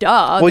mean,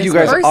 duh. Well, this you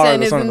guys are person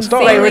the is son of the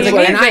star. insanely Right, it's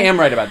like, and I amazing. am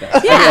right about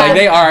this. Yeah. Like,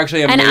 they are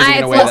actually amazing And I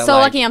in a way feel that so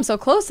like, lucky I'm so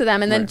close to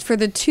them. And then Right. for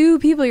the two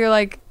people, you're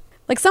like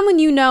someone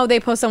you know, they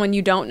post someone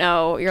you don't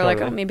know. You're like,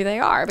 Totally. oh, maybe they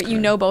are. But you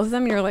know both of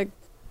them. And you're like,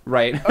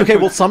 right. okay,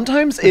 well,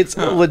 sometimes it's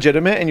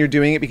legitimate and you're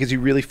doing it because you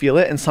really feel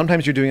it, and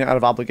sometimes you're doing it out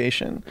of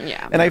obligation.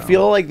 Yeah. And I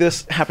feel like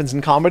this happens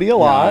in comedy a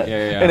lot,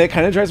 yeah. and it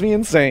kind of drives me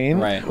insane.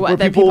 Right. Where What,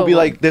 that people will be people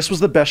will- like, "This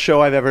was the best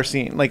show I've ever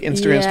seen," like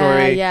Instagram Yeah,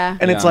 story. yeah.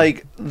 And it's Yeah.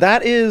 like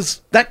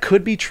that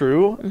could be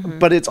true,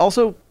 but it's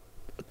also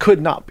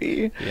could not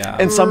be. Yeah.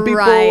 And some people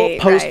Right,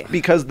 post right.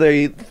 because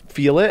they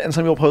feel it, and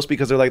some people post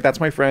because they're like, "That's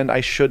my friend. I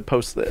should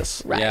post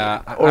this." right.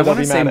 Yeah, I Or want they'll to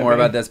be say mad at more me.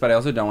 about this, but I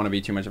also don't want to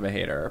be too much of a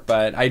hater.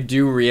 But I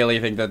do really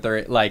think that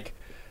they're like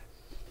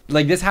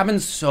this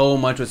happens so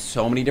much with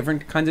so many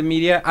different kinds of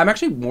media. I'm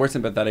actually more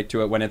sympathetic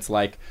to it when it's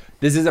like,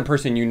 this is a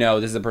person you know,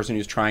 this is a person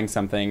who's trying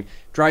something.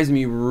 Drives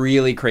me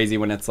really crazy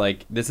when it's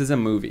like, this is a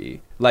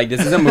movie. Like,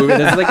 this is a movie.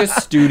 This is like a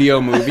studio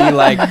movie.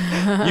 Like,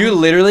 you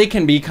literally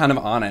can be kind of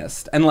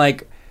honest. And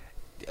like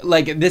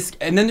this,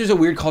 and then there's a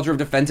weird culture of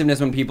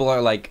defensiveness when people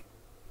are like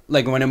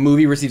when a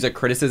movie receives a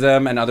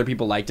criticism and other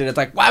people liked it, it's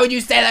like, why would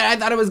you say that? I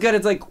thought it was good.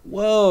 It's like,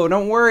 whoa,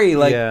 don't worry.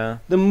 Like, Yeah.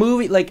 the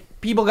movie, like,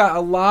 people got a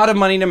lot of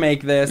money to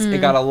make this.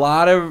 It got a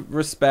lot of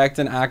respect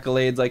and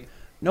accolades. Like,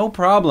 no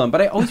problem.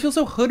 But I always feel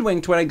so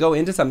hoodwinked when I go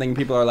into something and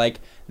people are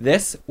like,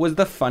 this was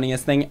the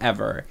funniest thing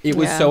ever. It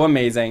was Yeah. so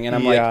amazing. And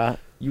I'm Yeah. like,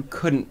 you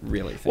couldn't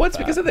really think Well, it's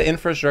that. because of the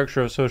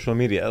infrastructure of social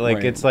media. Like,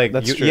 Right. it's like,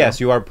 That's true. yes,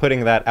 you are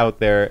putting that out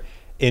there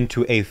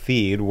into a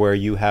feed where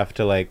you have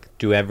to like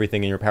do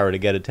everything in your power to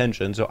get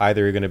attention. So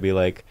either you're going to be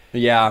like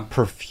Yeah.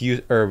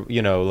 profuse or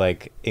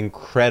like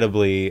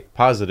incredibly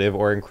positive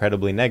or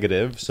incredibly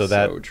negative, so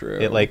that So true.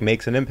 it like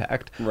makes an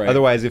impact. Right.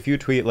 Otherwise, if you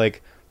tweet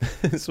like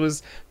this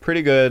was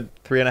pretty good,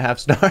 3.5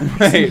 stars.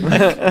 Right.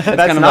 That's kind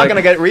not of like- going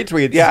to get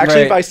retweets. Yeah,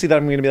 actually, if Right. I see that,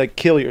 I'm going to be like,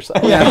 kill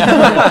yourself.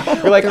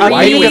 You're like,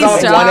 why do you give out one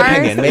stars?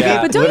 opinion? Maybe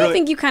Yeah. But don't you literally-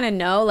 think you kind of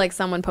know, like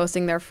someone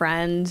posting their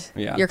friend,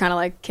 Yeah. you're kind of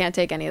like, can't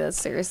take any of this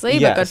seriously,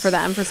 but Yes. good for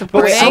them for But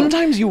supporting.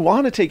 sometimes you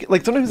want to take it.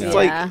 Like, sometimes it's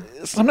Yeah.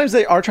 like, sometimes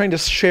they are trying to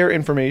share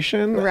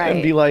information Right.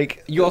 and be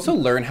like, You also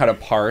learn how to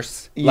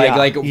parse, Yeah.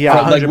 like Yeah.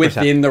 like 100%.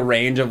 within the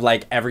range of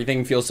like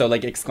everything feels so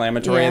like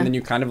exclamatory, Yeah. and then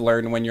you kind of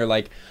learn when you're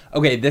like,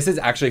 okay, this is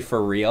actually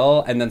for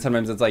real, and then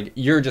sometimes it's like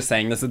you're just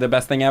saying this is the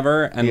best thing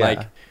ever, and Yeah. like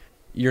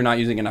you're not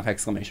using enough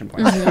exclamation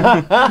points,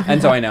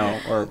 and so I know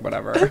or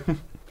whatever.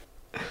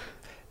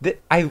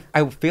 I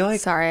feel like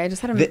Sorry, I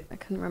just had I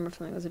couldn't remember if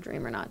something was a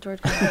dream or not. George.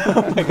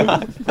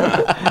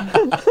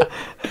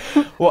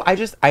 well,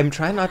 I'm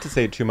trying not to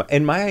say too much.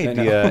 In my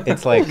idea,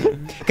 it's like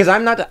because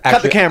I'm not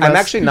actually. cameras. I'm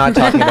actually not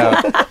talking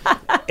about.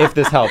 If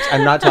this helps,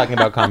 I'm not talking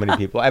about comedy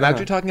people. I'm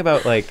actually talking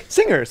about like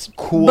singers.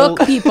 cool Book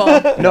people.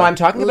 No, I'm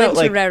talking about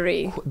like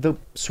Literary. the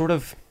sort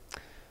of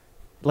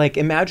like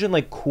imagine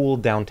like cool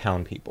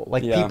downtown people,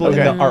 like Yeah. people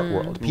Okay. in the art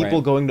world, people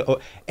Right. going to,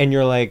 and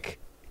you're like,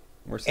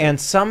 We're and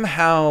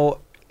somehow,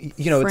 it's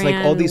like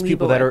all Fran these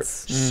people that are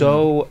Lebowitz.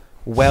 so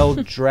well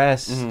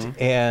dressed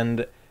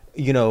and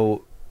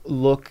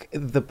look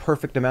the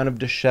perfect amount of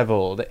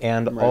disheveled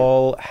and Right.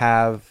 all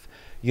have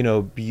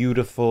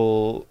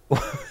beautiful.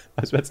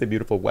 I was about to say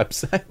beautiful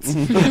websites.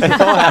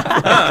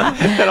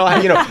 And all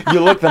have, you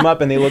look them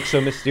up and they look so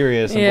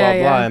mysterious and Yeah,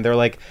 blah blah, yeah. and they're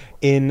like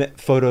in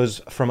photos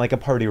from like a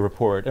party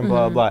report and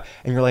blah blah,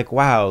 and you're like,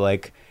 wow,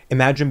 like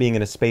imagine being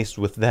in a space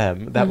with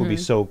them. That would be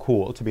so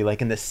cool to be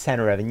like in the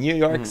center of New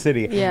York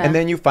City, Yeah. and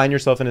then you find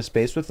yourself in a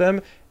space with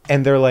them,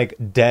 and they're like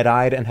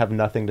dead-eyed and have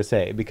nothing to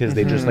say because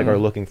they just like are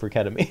looking for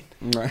ketamine.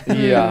 Right.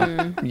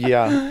 Yeah.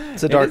 Yeah.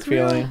 It's a dark is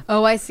real. feeling.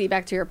 Oh, I see.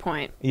 Back to your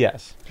point.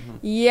 Yes.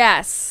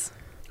 Yes.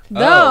 Oh,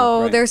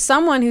 Though right. there's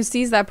someone who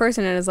sees that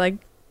person and is like,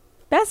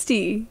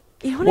 bestie.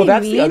 You know what Well, I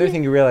that's mean? the other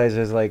thing you realize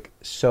is like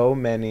so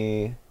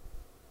many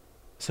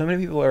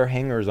people are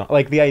hangers on.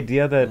 Like the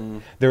idea that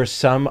there's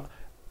some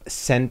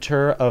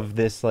center of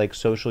this like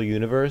social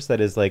universe that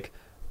is like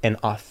an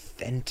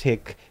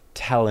authentic,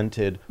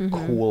 talented,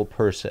 cool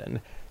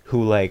person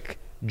who like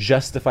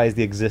justifies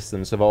the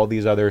existence of all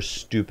these other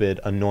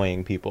stupid,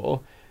 annoying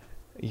people.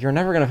 You're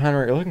never gonna find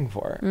what you're looking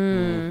for.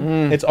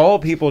 It's all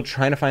people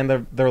trying to find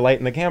their light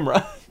in the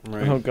camera.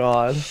 Right. Oh,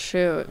 God.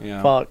 Shoot.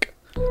 Yeah. Fuck.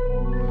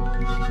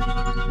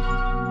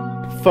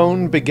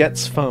 Phone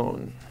begets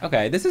phone.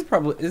 Okay, this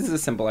is a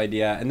simple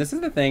idea, and this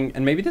is the thing,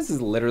 and maybe this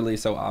is literally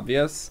so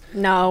obvious,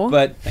 No.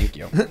 but thank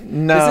you.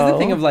 No. This is the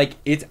thing of like,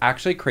 it's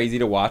actually crazy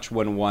to watch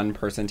when one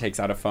person takes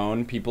out a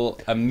phone. People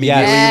immediately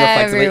Yes.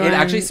 reflexively, it Everyone,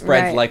 actually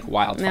spreads right. like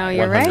wildfire. No,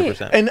 you're right.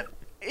 100%. And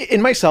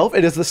in myself,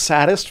 it is the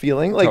saddest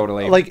feeling. Like,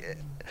 Totally. Like,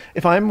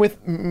 if I'm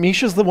with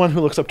Misha's the one who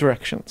looks up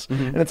directions,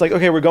 and it's like,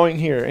 okay, we're going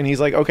here, and he's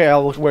like, okay,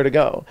 I'll look where to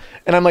go,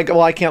 and I'm like,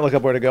 well, I can't look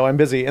up where to go, I'm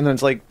busy, and then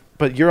it's like,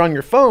 but you're on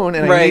your phone,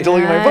 and I Right. need to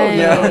look at my phone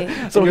now. Right. So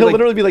And he'll you're like-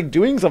 literally be like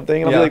doing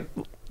something, and I'll Yeah.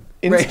 be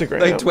like,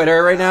 Instagram, Like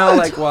Twitter right now,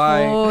 like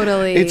why?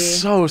 Totally. It's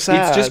so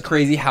sad. It's just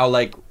crazy how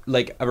like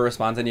a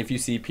response, and if you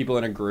see people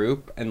in a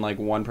group and like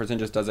one person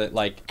just does it,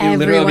 like it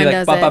literally Everyone be like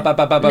does ba, it. ba, ba,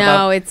 ba, ba, ba,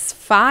 No, ba. it's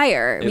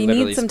fire. It We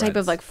literally need some type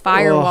of spreads. like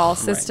firewall Ugh.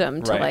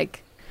 system to Right.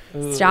 like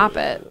stop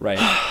it. Right.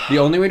 The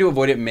only way to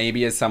avoid it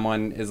maybe is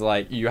someone is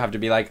like, you have to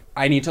be like,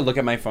 I need to look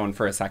at my phone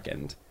for a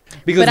second.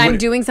 Because But I'm when-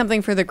 doing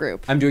something for the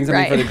group. I'm doing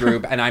something for Right. the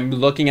group, and I'm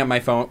looking at my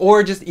phone,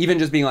 or just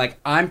being like,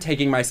 I'm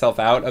taking myself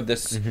out of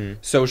this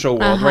social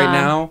world right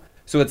now.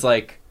 So it's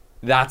like,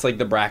 that's like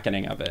the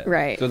bracketing of it.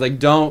 Right. So it's like,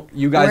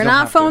 you guys We're don't not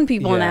have phone to.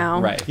 people Yeah.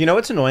 now. Right. You know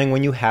what's annoying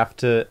when you have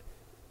to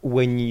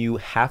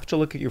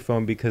look at your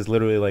phone because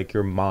literally like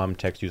your mom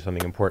texts you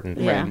something important.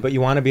 Yeah. But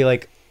you want to be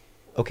like,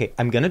 okay,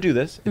 I'm gonna do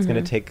this. It's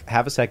gonna take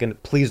half a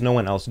second. Please, no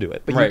one else do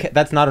it. But Right. you can't,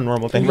 that's not a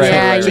normal thing. to Right, say.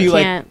 right, So right. you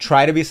like can't.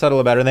 try to be subtle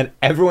about it, and then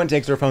everyone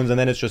takes their phones, and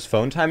then it's just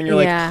phone time, and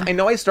you're Yeah. like, I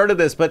know I started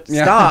this, but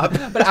Yeah. stop.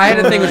 But I had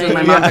a thing which was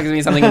my mom Yeah. texting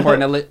me something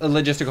important, a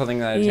logistical thing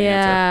that I had to answer.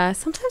 Yeah,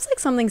 sometimes like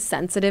something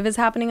sensitive is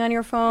happening on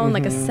your phone,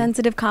 like a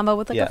sensitive combo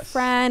with like a Yes.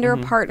 friend or a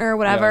partner or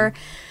whatever.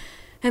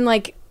 And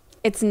like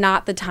it's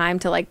not the time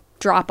to like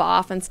drop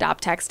off and stop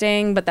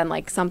texting, but then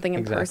like something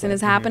in person Exactly.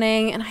 is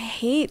happening, and I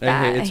hate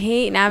that. I it's-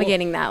 hate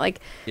navigating that. Like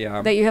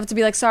Yeah. that you have to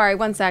be like, sorry,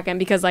 1 second,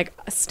 because like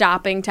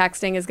stopping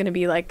texting is going to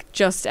be like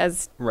just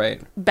as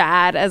Right.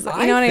 bad as you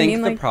know what I think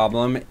mean? the Like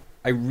problem,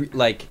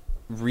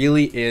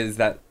 really is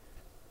that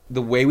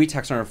the way we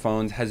text on our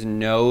phones has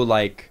no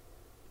like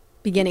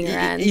beginning or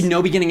end.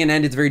 no beginning and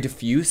end. It's very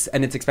diffuse,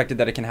 and it's expected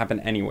that it can happen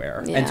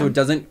anywhere, Yeah. and so it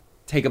doesn't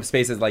take up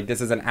spaces like this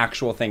is an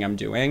actual thing I'm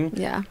doing.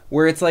 Yeah.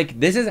 Where it's like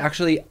this is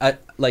actually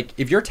like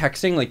if you're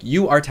texting, like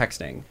you are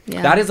texting.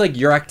 Yeah. That is like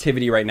your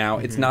activity right now.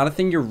 It's not a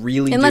thing you're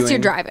really Unless doing.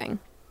 you're driving.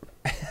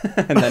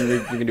 And then you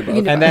can do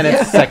both. And then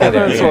it's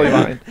secondary. That's totally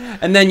fine.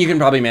 And then you can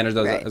probably manage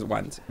those Right. as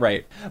ones.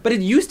 Right. But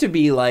it used to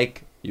be,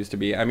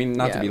 I mean,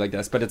 not to Yeah. be like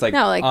this, but it's like,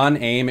 No, like- on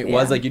AIM, it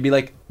was yeah. like, you'd be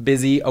like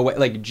busy, away,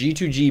 like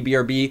G2G,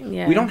 BRB.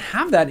 Yeah. We don't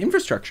have that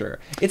infrastructure.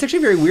 It's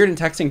actually very weird in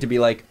texting to be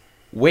like,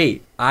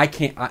 wait, I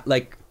can't,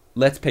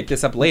 let's pick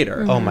this up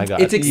later. Oh my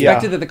God. It's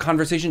expected Yeah. that the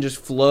conversation just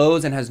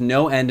flows and has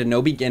no end and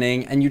no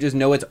beginning, and you just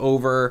know it's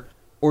over,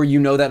 or you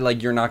know that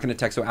like you're not going to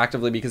text so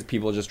actively because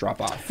people just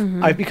drop off.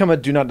 I've become a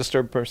do not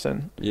disturb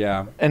person,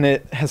 Yeah. and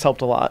it has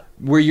helped a lot.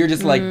 Where you're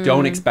just like,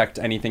 don't expect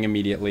anything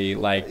immediately.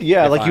 Like,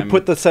 Yeah, if like you I'm-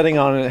 put the setting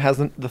on and it has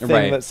the thing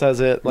Right. that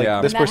says it. Like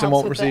Yeah. this And that person helps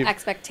won't with receive. the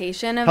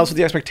expectation of Helps with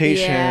the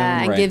expectation.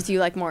 Yeah, and Right. gives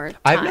you like more time.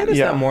 I've noticed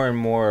Yeah. that more and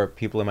more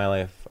people in my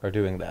life are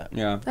doing that.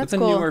 Yeah. That's a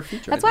cool. newer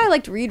feature. That's why I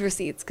liked read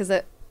receipts because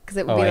it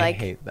would Oh, be I like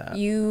hate that.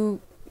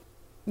 you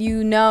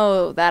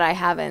know that I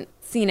haven't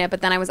seen it,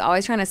 but then I was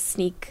always trying to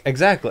sneak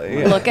Exactly.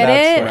 Yeah. look at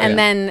That's it, right. and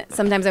then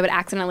sometimes I would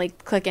accidentally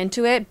click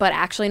into it, but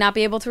actually not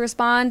be able to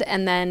respond,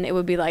 and then it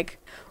would be like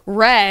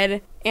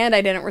read and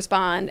I didn't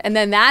respond, and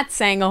then that's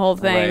saying a whole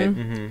thing.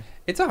 Right.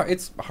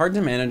 It's hard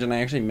to manage, and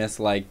I actually miss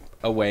like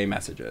away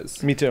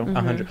messages. Me too.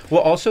 100.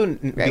 Well, also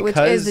Right, which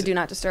because is the do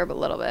not disturb a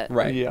little bit.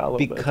 Right. Yeah, a little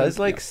bit. because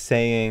like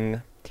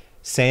saying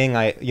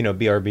I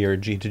BRB or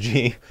G to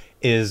G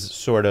is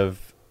sort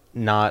of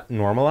not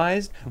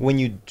normalized. When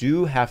you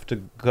do have to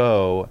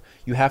go,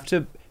 you have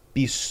to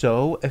be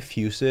so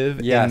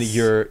effusive Yes. in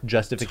your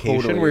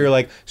justification Totally. where you're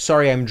like,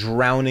 sorry, I'm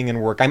drowning in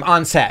work, I'm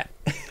on set.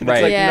 It's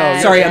Right. like, Yeah.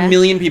 no, Sorry, Yeah. a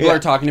million people Yeah. are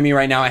talking to me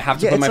right now. I have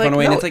to Yeah, put my it's phone like,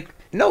 away, and no,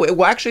 it's like,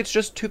 well, actually, it's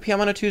just 2 p.m.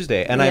 on a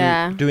Tuesday, and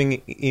Yeah. I'm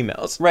doing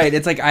emails. right.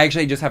 It's like I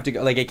actually just have to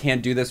go. Like I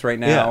can't do this right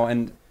now, Yeah.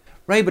 and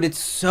right. But it's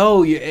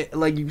so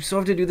you still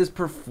have to do this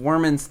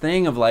performance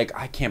thing of like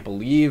I can't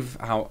believe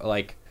how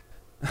like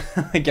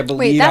I can't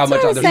believe how that's much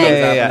what I was other saying. stuff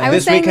Yeah, is yeah, happening. I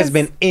was This week saying has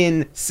this- been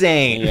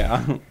insane.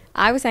 Yeah.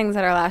 I was saying this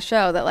at our last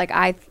show that like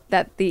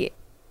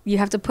you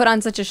have to put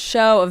on such a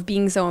show of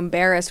being so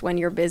embarrassed when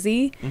you're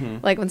busy.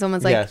 Like when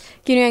someone's like, Yes.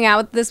 can you hang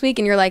out with this week?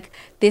 And you're like,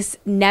 this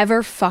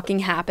never fucking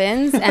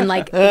happens. And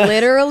like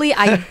literally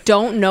I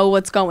don't know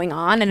what's going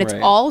on and it's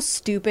Right. all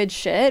stupid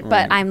shit,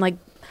 but Right. I'm like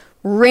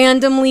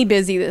randomly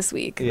busy this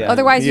week. Yeah.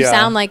 Otherwise you Yeah.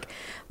 sound like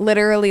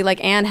literally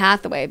like Anne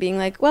Hathaway being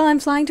like, well, I'm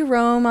flying to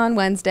Rome on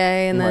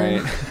Wednesday. And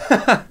then Right.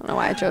 I don't know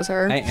why I chose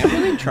her. I am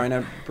really trying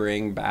to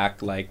bring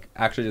back like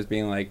actually just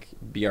being like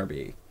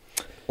BRB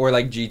or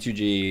like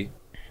G2G.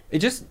 It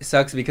just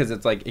sucks because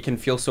it's like it can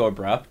feel so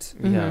abrupt,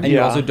 Yeah. and you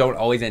Yeah. also don't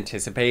always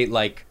anticipate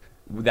like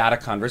that a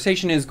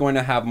conversation is going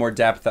to have more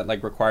depth that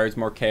like requires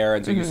more care,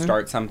 and so you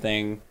start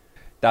something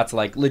that's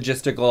like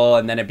logistical,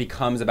 and then it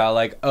becomes about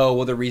like, oh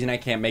well, the reason I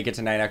can't make it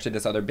tonight, actually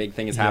this other big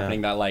thing is Yeah.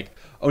 happening that like,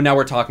 oh now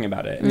we're talking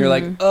about it, and you're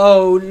like,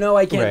 oh no,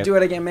 I can't Right. do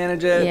it, I can't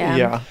manage it. Yeah.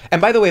 Yeah.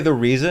 And by the way, the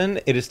reason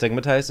it is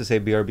stigmatized to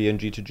say BRB and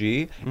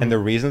G2G, and the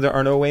reason there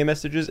are no away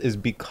messages is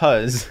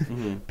because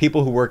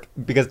people who work,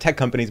 because tech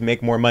companies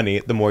make more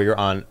money the more you're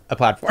on a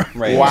platform.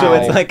 Right. Wow. So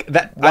it's like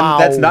that. Wow.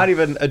 That's not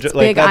even a like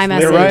big that's iMessage. literally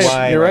You're right,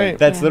 why. you're right.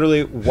 That's Yeah.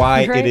 literally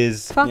why You're right. it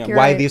is. Fuck, you're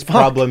why right. these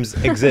problems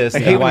exist, I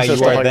hate and when why you you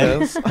say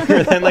are stuff then like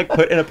you're then like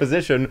put in a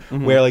position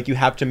where like you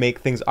have to make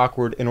things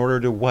awkward in order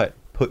to what?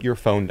 Put your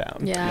phone down.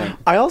 Yeah.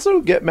 I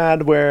also get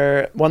mad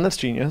where one, that's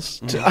genius.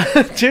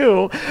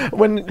 Two,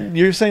 when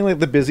you're saying like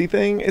the busy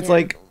thing, it's Yeah.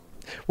 like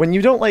when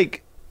you don't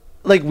like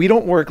we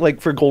don't work like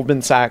for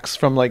Goldman Sachs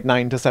from like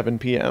 9 to 7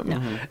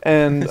 p.m.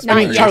 And I Not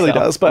mean Charlie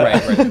yourself. does, but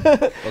right,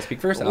 right. Well, speak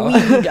for yourself.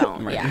 We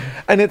don't. Right. Yeah.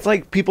 and it's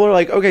like people are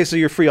like, okay, so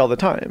you're free all the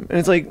time, and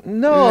it's like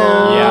no.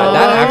 Yeah,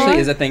 that actually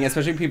is a thing,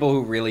 especially people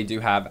who really do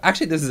have.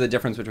 Actually, this is a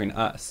difference between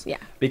us. Yeah.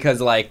 Because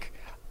like,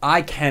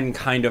 I can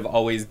kind of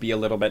always be a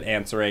little bit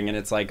answering, and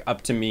it's like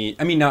up to me.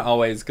 I mean, not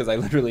always, because I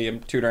literally am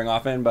tutoring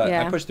often, but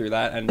Yeah. I push through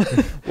that, and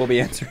we'll be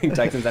answering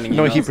texts and sending emails.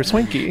 No, hyper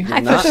swanky. I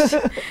Not pushed,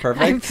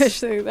 perfect. I pushed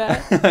through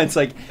that. It's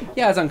like,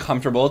 yeah, it's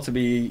uncomfortable to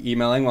be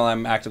emailing while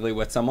I'm actively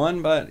with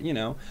someone, but you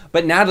know.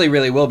 But Natalie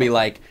really will be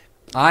like,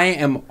 I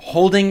am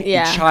holding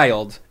Yeah. a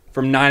child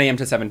from 9 a.m.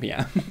 to 7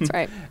 p.m. That's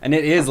right. And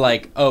it is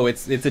like, oh,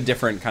 it's a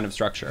different kind of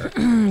structure.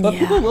 But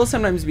people will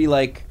sometimes be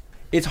like,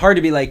 it's hard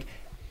to be like,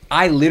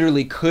 I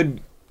literally could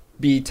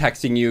be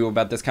texting you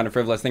about this kind of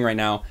frivolous thing right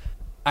now.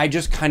 I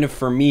just kind of,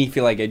 for me,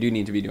 feel like I do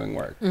need to be doing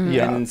work.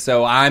 Yeah. And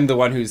so I'm the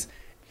one who's,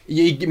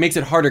 it makes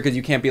it harder because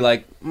you can't be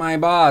like, my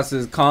boss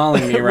is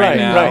calling me right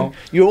now. Right.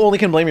 You only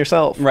can blame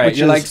yourself. Right, which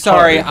you're is like,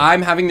 sorry, hard.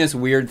 I'm having this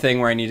weird thing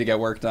where I need to get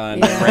work done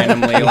Yeah.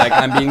 randomly. Like,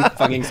 I'm being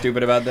fucking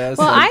stupid about this.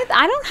 Well, Like,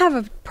 I don't have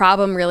a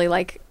problem really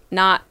like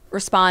not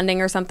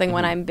responding or something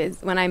when I'm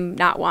when I'm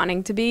not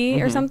wanting to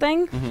be or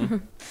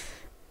something.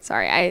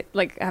 Sorry, I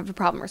like have a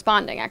problem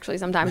responding actually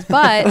sometimes,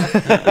 but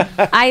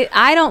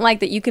I don't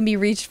like that you can be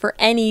reached for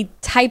any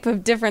type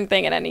of different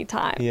thing at any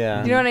time.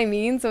 Yeah. You know what I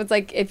mean? So it's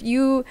like if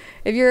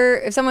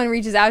someone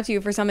reaches out to you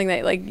for something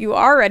that like you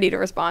are ready to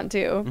respond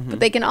to, but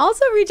they can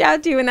also reach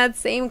out to you in that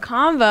same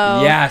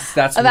convo. Yes,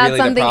 that's about really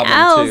the something problem,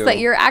 else too. that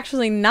you're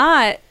actually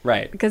not.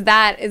 Right. Because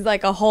that is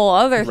like a whole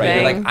other right,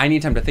 thing. you're like, I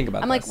need time to think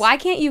about I'm this. like, why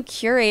can't you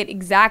curate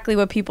exactly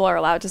what people are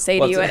allowed to say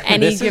Well, to you it's- at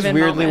any This is given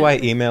weirdly moment?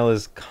 why email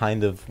is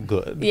kind of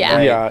good. Yeah.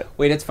 Right. Yeah.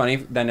 Wait, it's funny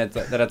then it's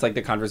like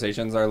the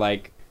conversations are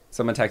like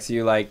someone texts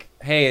you like,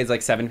 hey, it's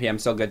like 7 p.m.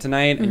 still good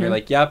tonight? And you're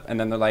like, yep. And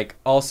then they're like,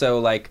 also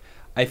like,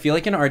 I feel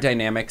like in our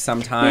dynamic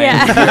sometimes,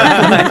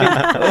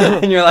 Yeah.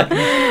 and you're like,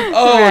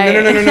 oh,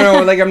 Right.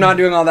 no, like I'm not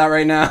doing all that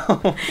right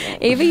now.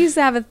 Ava used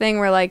to have a thing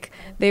where like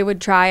they would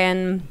try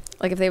and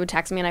like if they would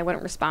text me and I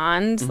wouldn't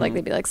respond, like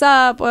they'd be like,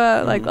 "Sup,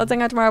 like let's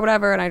hang out tomorrow,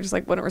 whatever," and I just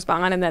like wouldn't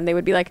respond, and then they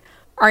would be like,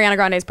 "Ariana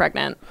Grande's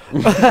pregnant,"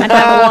 and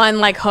have one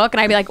like hook,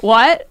 and I'd be like,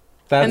 "What?"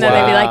 And then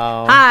they'd be like,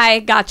 "Hi,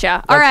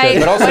 gotcha. All right, good,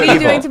 but also what are you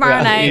evil. doing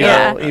tomorrow night?"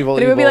 Yeah, evil,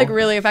 but it would be evil. like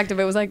really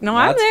effective. It was like, "No,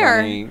 I'm That's there.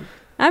 funny.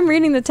 I'm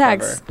reading the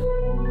text."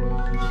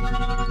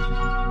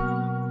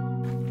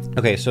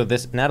 Okay, so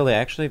this, Natalie, I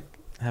actually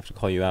have to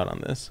call you out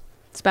on this.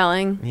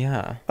 Spelling,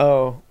 Yeah.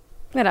 Oh,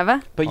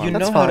 whatever. But you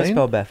That's know how to fine.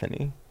 spell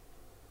Bethany.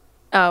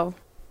 Oh,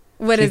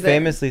 what She is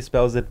famously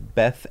spells it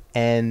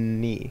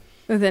Bethany.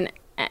 it? With an.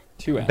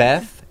 Two N's.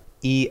 Beth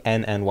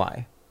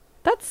E-N-N-Y.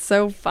 That's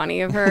so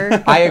funny of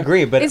her. I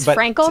agree, but Is but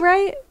Frankel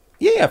right?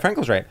 Yeah,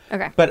 Frankel's right.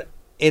 Okay. But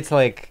it's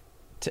like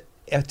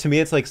to me,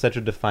 it's like such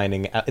a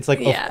defining. It's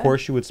like, Yeah. of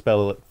course you would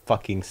spell it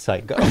fucking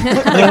psycho.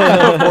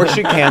 Like, of course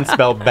you can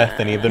spell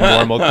Bethany the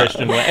normal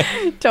Christian way.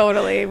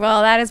 Totally.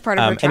 Well, that is part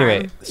of her charm.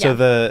 Anyway, so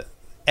Yeah.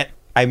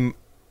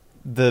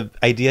 the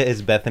idea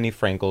is Bethany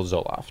Frankel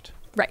Zoloft.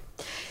 Right.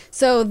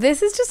 So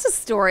this is just a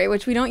story,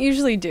 which we don't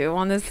usually do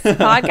on this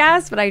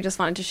podcast, but I just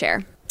wanted to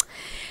share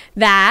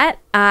that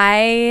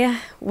I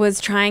was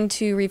trying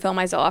to refill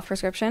my Zoloft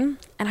prescription.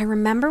 And I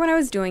remember when I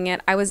was doing it,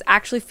 I was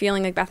actually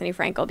feeling like Bethany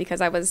Frankel because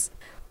I was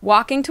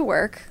walking to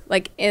work,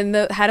 like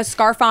had a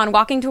scarf on,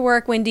 walking to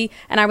work, windy,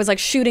 and I was like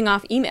shooting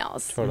off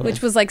emails,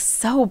 which was like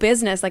so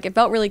business. Like it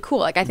felt really cool.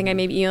 Like I think I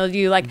maybe emailed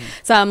you like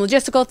some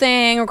logistical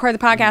thing, record the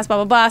podcast, blah,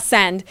 blah, blah,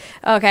 send.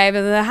 Okay,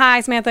 but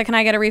hi, Samantha, can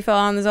I get a refill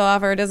on the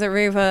Zoloft or does it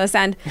refill,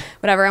 send,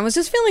 whatever. And was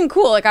just feeling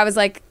cool. Like I was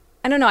like,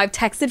 I don't know, I've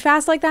texted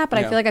fast like that, but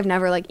I feel like I've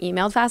never like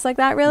emailed fast like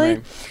that really.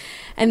 Right.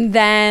 And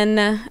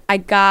then I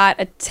got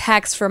a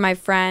text from my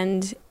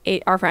friend,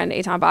 our friend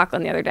Eitan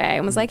Bachlan the other day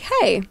and was like,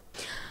 hey,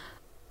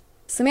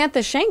 Samantha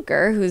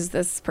Schenker, who's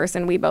this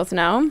person we both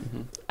know,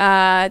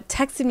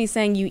 texted me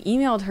saying you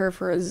emailed her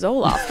for a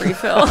Zoloft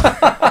refill.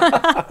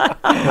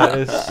 That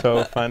is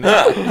so funny.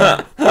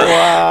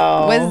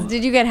 wow.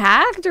 Did you get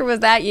hacked or was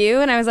that you?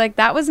 And I was like,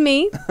 that was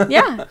me.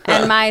 Yeah.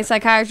 And my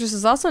psychiatrist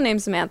is also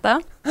named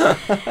Samantha.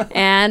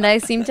 And I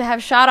seem to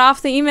have shot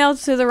off the email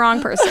to the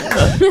wrong person.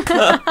 Isn't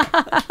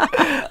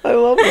I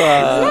love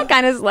that. that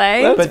kind of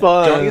slay? That's But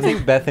fun. don't you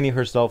think Bethany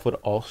herself would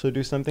also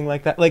do something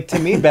like that? Like, to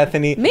me,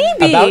 Bethany,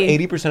 Maybe. about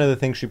 80% of the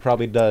things she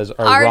probably does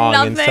are Are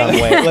wrong in some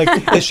nothing. way.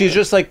 Like, she's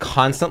just, like,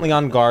 constantly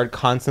on guard,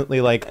 constantly,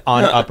 like,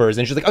 on uppers.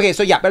 And she's like, okay,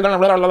 so yeah, blah, blah,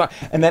 blah, blah, blah.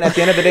 And then at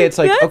the end of the day, it's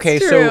like, That's okay,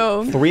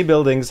 so true. 3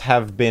 buildings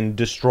have been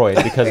destroyed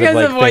because Because of,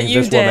 like, of what things you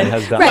this did. woman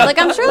has done. Right, like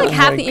I'm sure like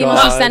half my the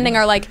emails she's God. sending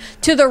are like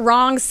to the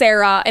wrong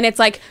Sarah and it's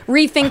like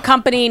rethink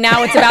company,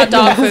 now it's about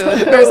dog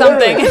food or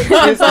something.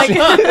 It's like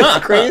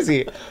It's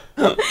crazy.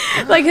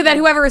 like that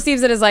whoever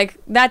receives it is like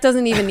that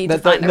doesn't even need to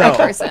That's find the not- right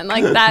no. person.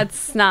 Like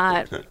that's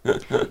not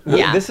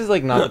yeah. This is,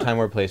 like, not the time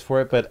or place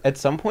for it, but at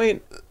some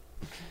point,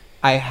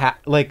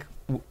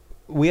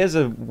 we as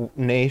a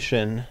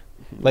nation,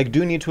 like,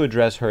 do need to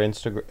address her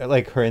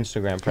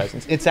Instagram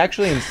presence. It's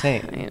actually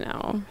insane. I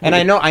know. And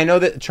I know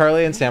that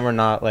Charlie and Sam are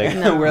not like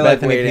We're, like,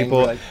 Bethany waiting. people,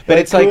 We're, like, but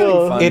it's like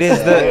cool. it is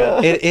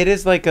Yeah. it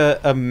is like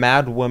a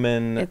mad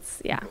woman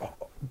It's yeah.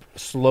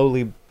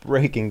 slowly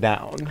breaking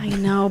down. I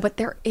know, but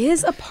there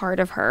is a part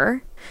of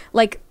her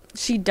like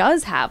she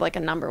does have like a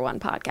 #1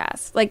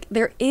 podcast. Like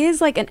there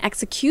is like an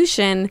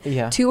execution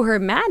Yeah. to her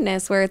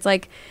madness where it's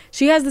like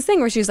she has this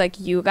thing where she's like,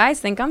 you guys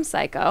think I'm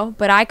psycho,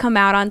 but I come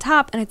out on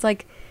top, and it's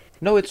like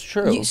No, it's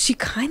true. she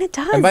kind of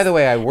does. And by the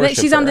way, I Like, worship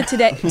she's on her.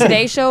 the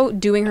Today Show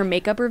doing her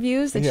makeup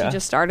reviews that Yeah. she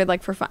just started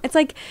like for fun. It's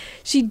like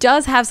she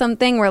does have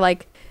something where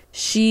like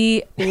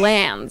she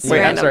lands Wait,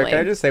 I'm randomly. sorry. Can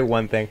I just say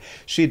one thing?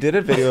 She did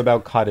a video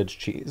about cottage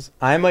cheese.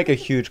 I'm like a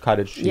huge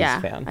cottage cheese yeah,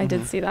 fan. I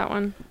did see that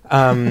one.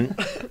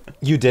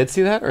 You did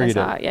see that, or I you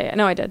saw did? it. Yeah,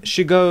 no, I did.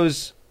 She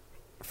goes,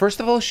 first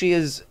of all, she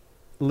is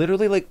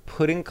literally like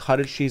putting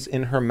cottage cheese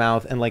in her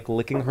mouth and like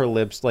licking her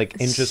lips like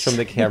inches from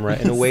the camera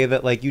in a way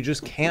that like you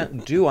just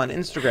can't do on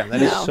Instagram.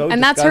 That is so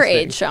and that's her disgusting.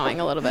 age showing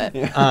a little bit.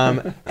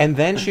 And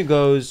then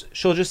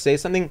she'll just say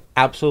something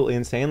absolutely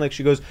insane. Like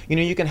she goes,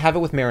 you can have it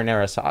with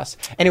marinara sauce.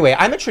 Anyway,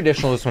 I'm a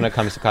traditionalist when it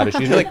comes to cottage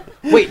cheese. You're like,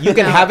 wait, you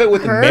can have it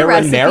with her marinara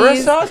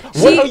recipes- sauce? What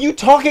she- are you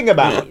talking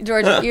about?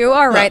 George, you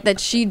are right that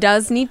she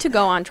does need to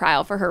go on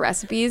trial for her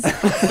recipes.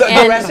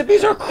 The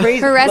recipes are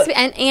crazy. Her recipe,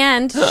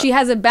 and she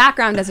has a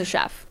background as a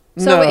chef.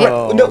 So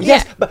No. No,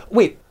 yes, Yeah. but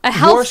wait. A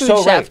health you're food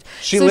so chef. right.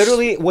 She So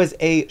literally was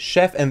a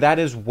chef, and that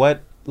is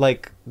what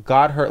like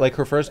got her like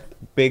her first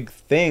big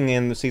thing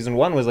in the season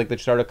 1 was like that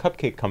she started a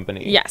cupcake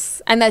company.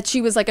 yes, and that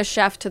she was like a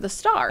chef to the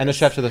stars. And a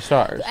chef to the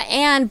stars.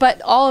 But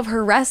all of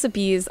her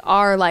recipes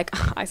are like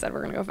I said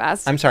we're gonna go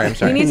fast. I'm sorry.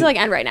 We need to like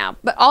end right now.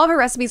 But all of her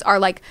recipes are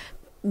like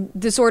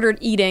disordered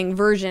eating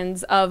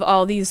versions of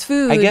all these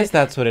foods. I guess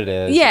that's what it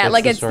is. Yeah,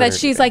 like it's that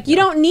she's like, you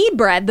don't need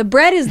bread. The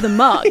bread is the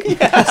mug.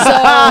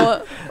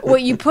 So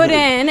what you put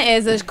in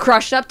is a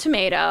crushed up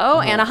tomato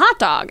and a hot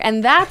dog,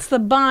 and that's the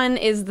bun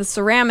is the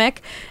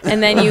ceramic,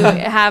 and then you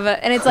have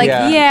and it's like,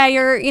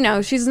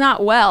 you're, she's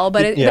not well,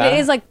 but it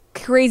is like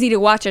crazy to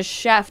watch a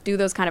chef do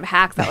those kind of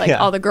hacks that like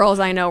all the girls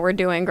I know were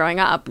doing growing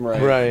up.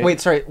 Right.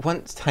 Wait, sorry,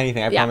 one tiny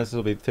thing. I promise this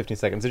will be 15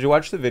 seconds. Did you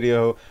watch the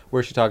video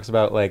where she talks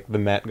about like the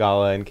Met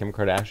Gala and Kim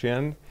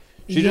Kardashian?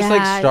 She just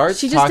like starts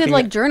She just did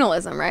like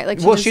journalism, right? Like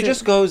she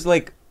just goes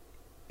like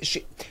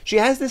she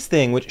has this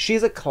thing which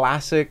she's a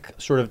classic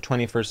sort of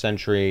 21st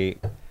century,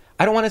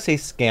 I don't want to say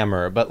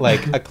scammer, but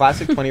like a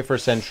classic 21st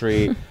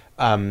century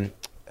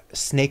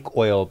snake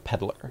oil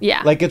peddler.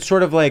 Yeah. Like it's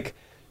sort of like,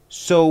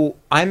 so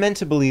I'm meant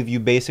to believe you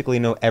basically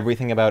know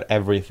everything about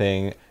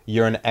everything.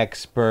 You're an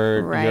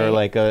expert. Right. You're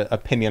like a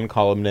opinion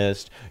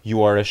columnist.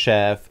 You are a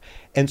chef.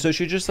 And so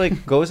she just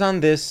like goes on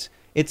this.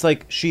 It's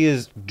like she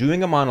is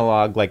doing a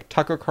monologue like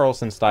Tucker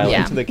Carlson style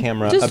into the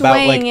camera just about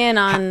weighing like in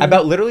on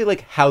about literally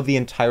like how the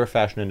entire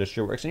fashion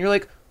industry works. And you're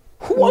like,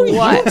 who are you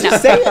what? to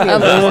say any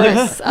of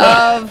this?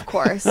 Of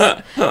course.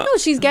 No,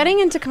 she's getting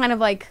into kind of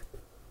like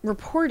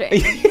reporting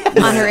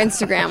on her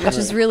Instagram, which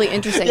is really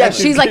interesting. Yeah, like,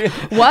 she's like,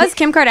 was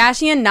Kim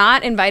Kardashian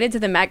not invited to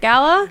the Met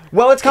Gala?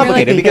 Well, it's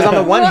complicated because on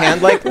the one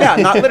hand, like, not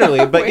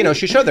literally, but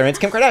she showed there and it's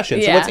Kim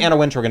Kardashian. So Yeah. what's Anna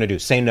Wintour going to do?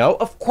 Say no?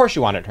 Of course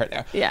you wanted her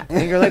there. Yeah.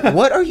 And you're like,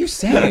 what are you I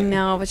saying?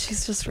 know, but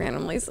she's just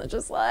randomly so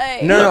just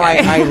like No,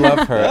 I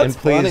love her. And That's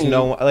please, funny.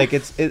 no, like,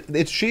 it's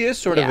she is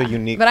sort of a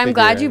unique But I'm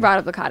glad figure. you brought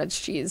up the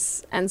cottage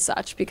cheese and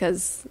such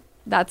because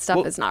that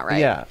stuff is not right.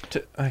 Yeah.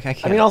 I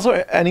can't. I mean, also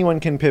anyone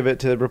can pivot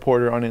to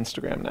reporter on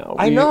Instagram now.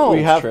 I know.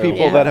 We have True.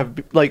 people that have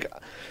like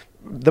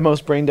the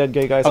most brain dead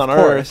gay guys Of on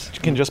course.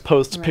 earth can just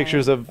post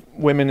pictures of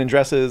women in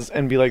dresses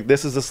and be like,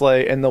 "This is a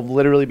sleigh," and they'll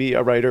literally be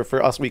a writer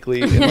for Us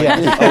Weekly. And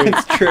like,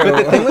 it's true.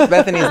 But the thing with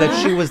Bethany is that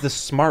she was the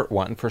smart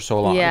one for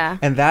so long. Yeah.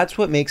 And that's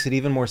what makes it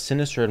even more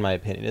sinister, in my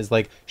opinion, is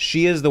like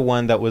she is the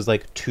one that was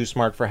like too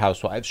smart for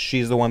Housewives.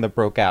 She's the one that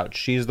broke out.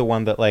 She's the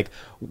one that like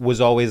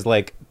was always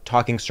like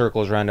talking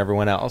circles around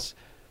everyone else.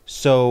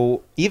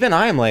 So even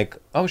I'm like,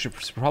 oh,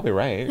 she's probably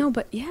right. No,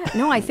 but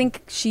I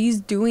think she's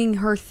doing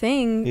her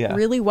thing Yeah.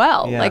 really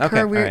well. Yeah, like okay,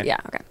 her weird, all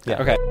right. okay.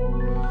 Yeah.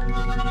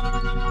 Okay.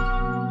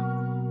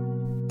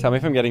 Tell me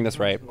if I'm getting this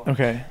right.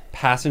 okay.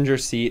 Passenger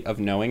seat of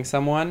knowing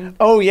someone.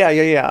 Oh yeah.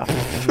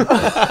 Is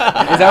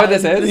that what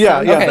this is?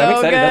 Yeah, yeah. Okay, I'm So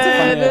excited. That's a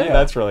fun good. idea.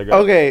 That's really good.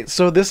 Okay,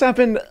 so this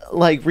happened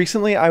like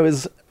recently. I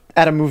was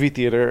at a movie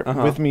theater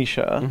with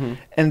Misha,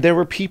 and there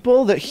were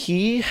people that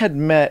he had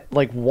met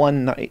like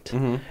one night,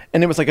 and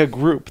it was like a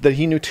group that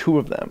he knew two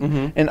of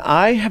them, and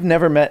I have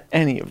never met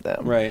any of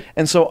them. Right.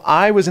 And so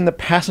I was in the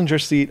passenger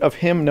seat of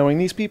him knowing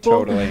these people.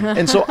 Totally.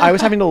 And so I was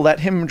having to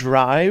let him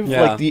drive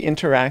Yeah. like the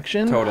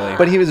interaction. Totally.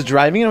 But he was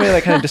driving in a way that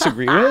I kind of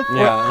disagree with.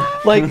 Yeah.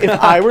 Like if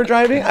I were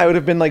driving, I would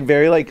have been like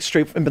very like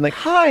straight and been like,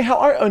 "Hi, how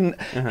are?" And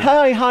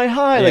hi, like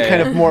Yeah,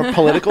 kind yeah. of more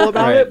political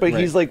about Right, it. But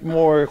right. he's like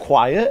more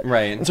quiet.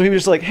 Right. And so he was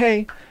just like,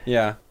 "Hey,"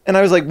 Yeah. and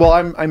I was like, "Well,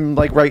 I'm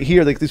like right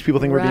here. Like these people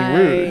think we're being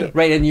rude."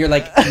 Right, and you're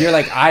like,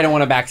 I don't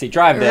want to backseat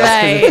drive this because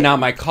Right. it's not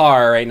my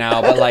car right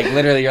now. But like,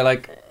 literally, you're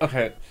like,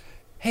 okay,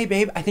 hey,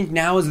 babe, I think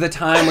now is the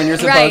time when you're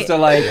supposed Right. to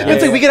like. Yeah,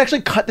 it's like we could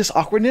actually cut this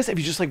awkwardness if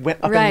you just like went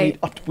up Right.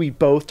 and we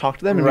both talked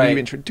to them and Right. you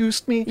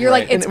introduced me. You're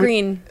like, Right. it's And it was-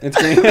 green. It's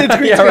green. It's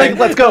green. Yeah, It's right. like,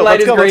 let's go. The light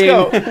Let's is go. green.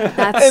 Let's go.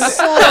 That's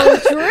so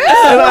true.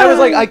 And I was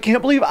like, I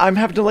can't believe I'm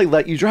having to like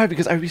let you drive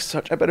because I'd be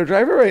such a better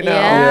driver right now.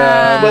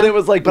 Yeah. But it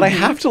was like, but I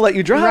have to let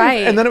you drive.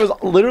 Right. And then it was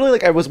literally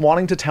like I was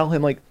wanting to tell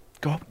him like,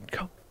 go.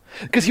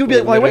 Because he would be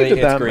like, well, I waved at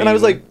Literally, it's them. And I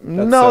was like, green.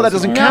 That's no, so that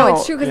doesn't smart. No, count.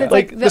 it's true, 'cause it's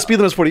like like the the- speed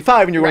limit is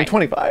 45 and you're going Right.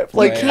 25.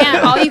 Like, Right.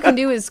 Can't. All you can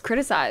do is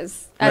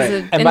criticize as Right.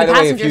 a, And in by the the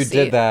way, if passenger you seat.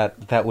 did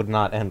that, that would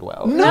not end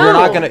well. No.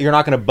 You're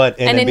not gonna butt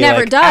in And it be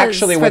never like, does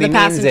actually for what the he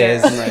means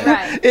is passenger.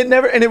 Right. it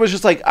never, and it was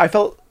just like, I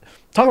felt,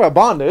 talk about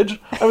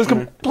bondage. I was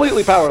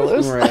completely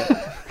powerless. Right.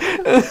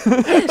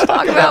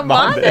 Talk about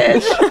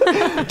bondage.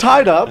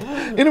 Tied up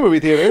in a movie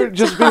theater,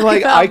 just being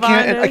like, about I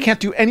can't bondage.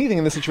 do anything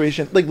in this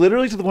situation. Like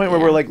literally to the point where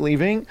we're like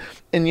leaving,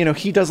 and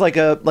he does like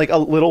a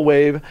little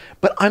wave,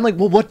 but I'm like,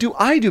 well, what do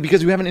I do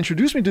because you haven't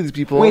introduced me to these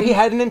people? Wait, he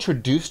hadn't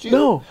introduced you?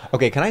 No.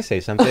 Okay, can I say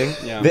something?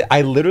 Yeah.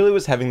 I literally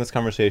was having this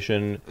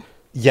conversation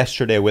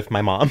yesterday with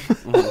my mom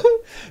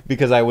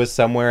because I was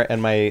somewhere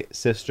and my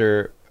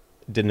sister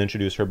didn't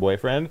introduce her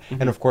boyfriend.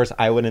 And of course,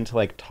 I went into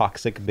like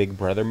toxic big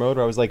brother mode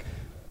where I was like,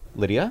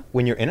 Lydia,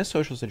 when you're in a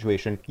social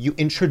situation, you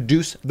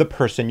introduce the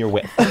person you're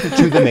with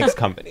to the mixed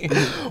company.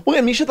 Well,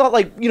 and Misha thought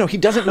like, he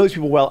doesn't know these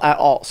people well at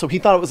all. So he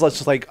thought it was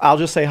just like, I'll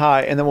just say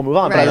hi and then we'll move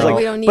on. But I Right. was like,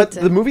 We don't need but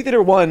to. the movie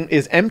theater one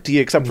is empty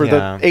except for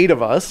Yeah. the 8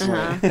 of us.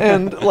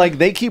 And like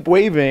they keep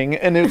waving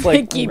and it's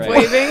like, Keep Right.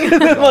 waving.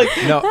 and then, like,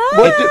 No.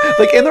 what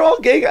like, and they're all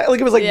gay guys. Like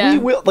it was like, Yeah. we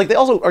will, like they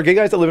also are gay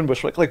guys that live in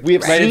Bushwick. Like we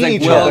have Right. seen It's like,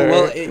 each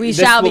other. We this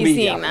shall will be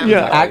seeing them.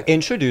 Yeah.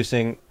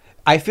 Introducing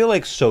I feel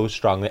like so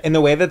strongly in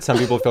the way that some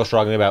people feel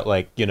strongly about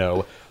like, you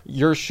know,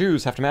 your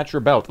shoes have to match your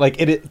belt. Like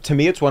it to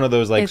me, it's one of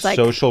those like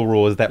social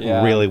rules that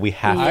really we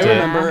have to. I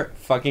remember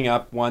fucking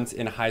up once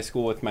in high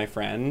school with my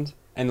friend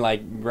and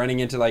like running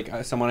into like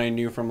someone I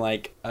knew from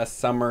like a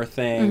summer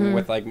thing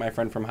with like my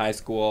friend from high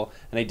school,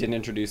 and I didn't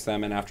introduce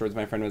them, and afterwards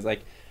my friend was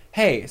like,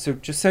 "Hey, so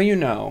just so you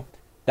know,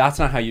 that's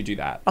not how you do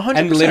that." 100%.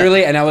 And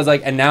literally, and I was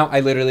like, and now I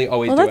literally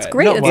always do it. Well, that's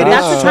great. No, It's- wow.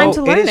 That's the time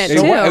to learn it,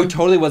 too. It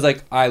totally was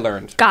like, I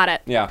learned. Got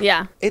it. Yeah.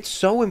 Yeah. It's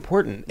so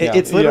important. Yeah.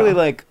 It's literally Yeah.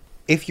 like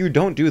if you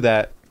don't do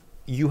that,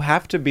 you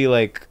have to be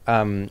like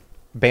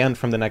banned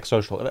from the next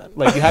social event.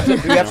 Like you have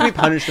to be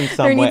punished in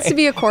some There way. needs to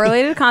be a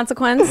correlated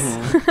consequence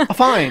A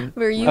fine.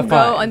 where you A go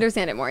fine.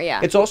 understand it more.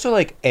 Yeah. It's also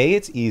like A,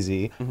 it's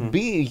easy.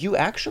 B, you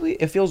actually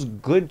it feels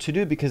good to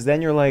do because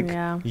then you're like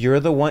you're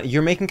the one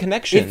you're making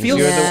connections. It feels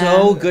You're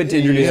so good to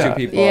introduce Yeah. two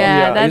people.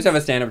 Yeah, I used to have that's-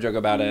 a stand-up joke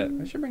about it.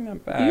 I should bring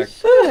that back. Which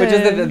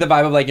is the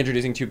vibe of like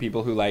introducing two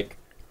people who like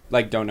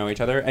don't know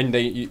each other, and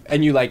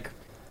you like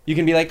you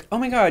can be like, oh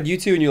my god, you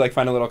two, and you like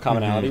find a little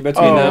commonality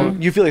between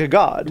them. You feel like a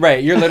god.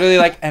 Right, you're literally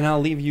like, and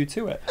I'll leave you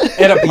to it.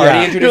 At a party,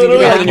 Yeah. introducing You're people,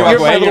 literally and you like, walk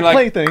away, my and you're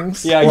little like,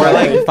 playthings. yeah, or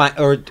exactly. like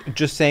or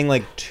just saying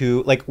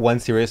like one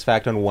serious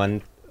fact on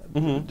one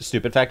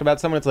stupid fact about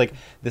someone. It's like,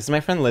 this is my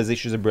friend Lizzie,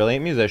 she's a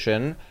brilliant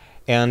musician,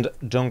 and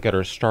don't get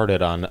her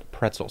started on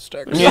pretzel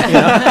sticks. You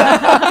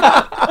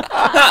know?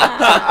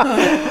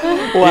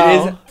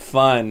 Wow. It is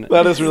fun.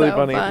 That is really So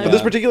funny. fun. But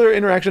this Yeah. particular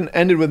interaction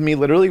ended with me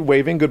literally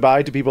waving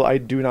goodbye to people I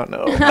do not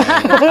know.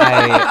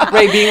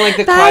 Right, being like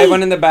the Bye. quiet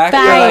one in the back.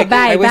 Bye, You're like, bye,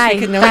 I wish bye, we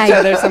could know bye. each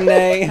other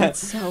someday. That's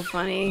so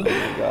funny. Oh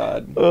my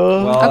god.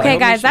 Well, I Okay, hope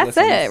guys, she that's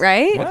listens. it,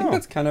 right? I think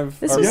that's kind of.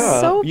 This our- was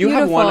so You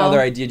have one beautiful.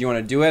 other idea. Do you want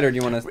to do it, or do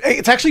you want to?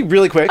 It's actually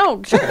really quick.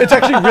 Oh, sure. It's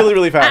actually really,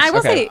 really fast. I will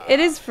Okay. say it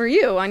is for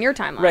you on your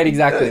timeline. Right,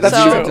 exactly. That's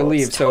That's true. have to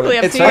leave. It's totally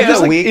up It's to like you.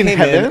 that we in came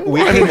heaven? in,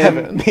 we In came in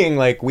heaven. being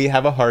like, we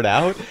have a hard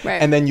out,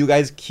 Right. and then you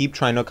guys keep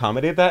trying to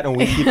accommodate that, and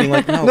we keep being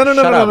like, no, No, no,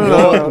 no, shut no, up, no,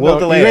 no, we'll no.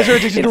 delay You guys it. are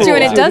addicted to It's true,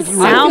 and it rules. does I'm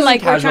sound feeling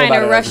like we're casual trying to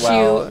about it rush as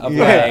well, you. of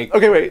Okay, like-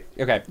 okay, wait.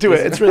 Okay. Do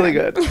it. It's really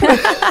good.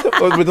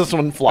 With this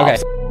one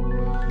flops. Okay.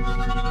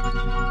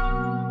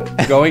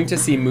 Going to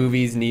see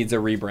movies needs a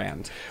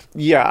rebrand.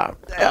 Yeah.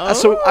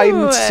 So I'm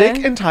Oh.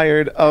 sick and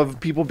tired of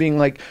people being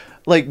like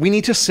we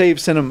need to save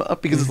cinema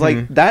because it's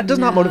like that does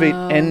not motivate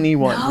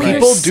anyone. No,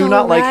 People you're do so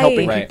not like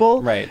helping right.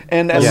 people. Right.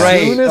 And as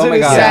Right. soon as Oh it my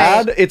is God.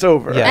 sad, it's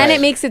over. Yeah. And it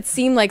makes it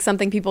seem like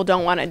something people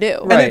don't want to do.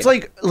 And Right. it's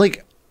like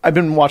I've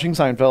been watching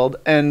Seinfeld,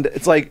 and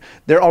it's like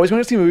they're always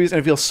going to see movies, and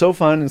it feels so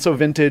fun and so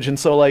vintage, and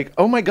so like,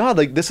 oh my god,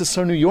 like this is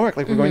so New York.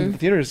 Like we're going to the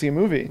theater to see a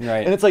movie,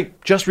 Right. and it's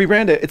like just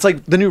rebrand it. It's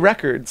like the new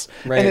records,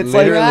 Right, and it's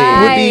literally. like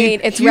would be Right.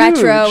 It's huge.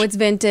 retro. It's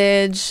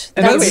vintage.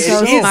 And By the way, That's it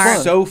so is smart.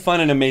 so fun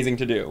and amazing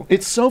to do.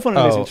 It's so fun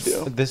and amazing to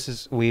do. This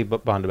is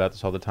bond about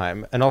this all the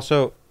time, and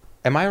also,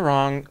 am I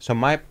wrong? So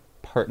my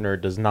partner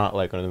does not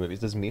like going to the movies.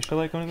 Does Misha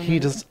like going to the He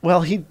movies? does well.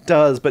 He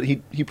does, but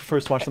he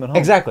prefers to watch them at home.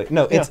 Exactly.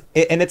 No,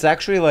 and it's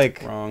actually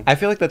like Wrong. I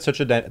feel like that's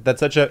such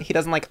a he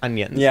doesn't like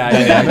onions. Yeah,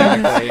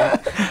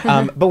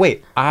 exactly. But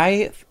wait,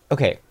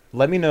 okay.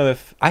 Let me know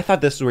if I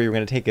thought this is where you were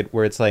going to take it,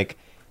 where it's like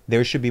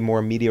there should be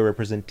more media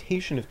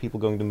representation of people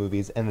going to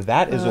movies, and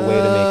that is a way to make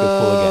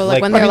it cool again.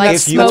 Like when they're like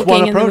if you- that's one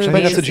smoking in the approach. I think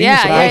movies. that's a genius yeah,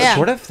 approach. yeah, yeah. I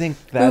sort of think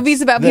that's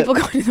Movies about the- people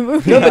going to the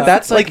movies. No, but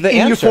that's like the in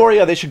answer.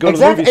 Euphoria, they should go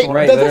Exactly. to the movies.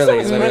 Right, That's literally,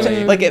 what I'm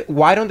saying. literally. Like,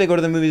 why don't they go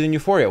to the movies in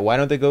Euphoria? Why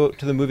don't they go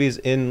to the movies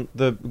in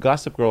the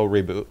Gossip Girl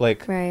reboot?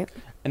 Like, Right.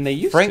 And they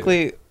used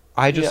frankly,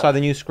 I just Yeah. saw the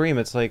new Scream.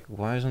 It's like,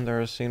 why isn't there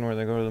a scene where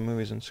they go to the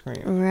movies and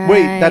Scream? Right.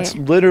 Wait, that's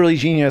literally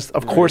genius.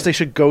 Of course, they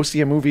should go see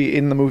a movie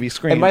in the movie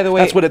screen. And by the way,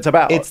 that's what it's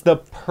about. It's the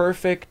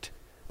perfect.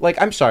 Like,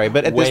 I'm sorry,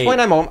 but at this Wait. point,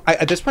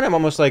 at this point, I'm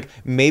almost like,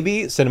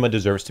 maybe cinema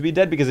deserves to be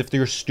dead, because if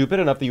you're stupid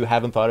enough that you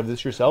haven't thought of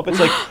this yourself,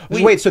 it's like,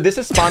 wait, so this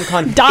is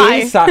SpawnCon Die.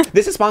 inside.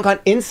 This is SpawnCon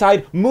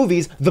inside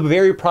movies, the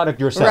very product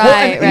you're selling.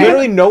 Right, And right.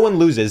 literally, no one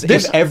loses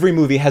This- if every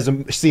movie has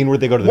a scene where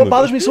they go to the What movie.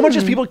 bothers me so much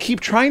is people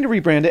keep trying to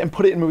rebrand it and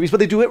put it in movies, but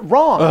they do it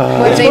wrong.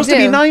 What It's do supposed they to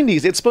be do?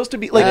 90s. It's supposed to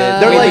be like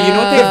they're Wait, like but you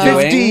know what the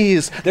they're doing?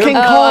 50s, They're- King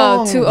Oh,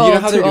 Kong. too You old. know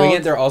how they're too doing old.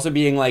 it? They're also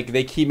being like,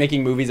 they keep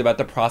making movies about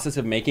the process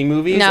of making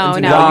movies. No, and so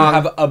no. now Wrong. you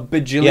have a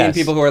bajillion Yes.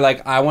 people who are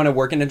like, I want to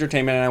work in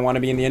entertainment and I want to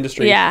be in the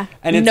industry. Yeah.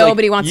 And it's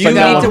Nobody like, wants you to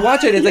know. need to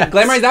watch it. It's like,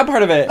 glamorize that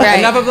part of it. Right.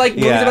 Enough of like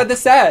movies Yeah. about the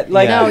set.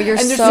 Like, No, you're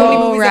and there's so many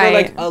movies that are right.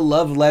 like a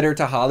love letter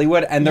to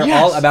Hollywood, and they're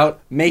Yes. all about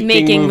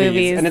making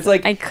movies. And it's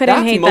like, I couldn't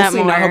that's hate that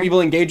mostly not how more.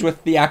 people engage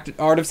with the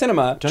art of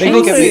cinema. Don't They you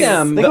go think see it's-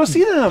 them. They go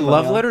see them.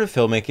 Love letter to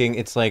filmmaking.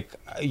 It's like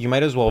you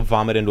might as well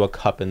vomit into a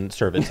cup and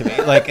serve it to me.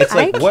 Like, it's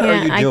like, what are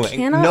you doing? I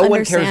cannot No one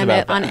cares understand about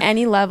it that. on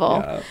any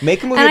level.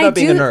 Make a movie And I about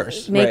being a do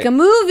nurse. Make Right. a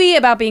movie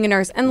about being a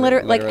nurse, and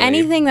literally, like literally.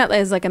 anything that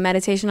is like a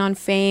meditation on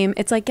fame.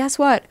 It's like, guess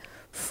what?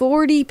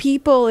 40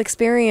 people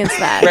experience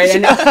that. Right,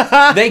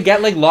 and they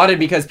get like lauded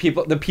because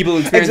the people who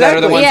experience that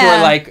are the ones who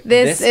are like,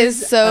 this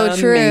is so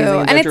true.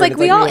 And it's like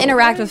we all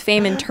interact with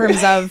fame in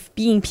terms of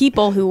being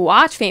people who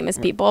watch famous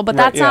people, but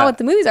that's not what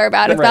the movies are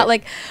about. It's about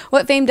like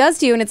what fame does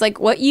to you, and it's like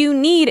what you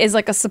need is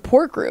like a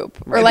support group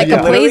or like a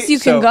place you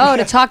can go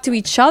to talk to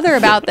each other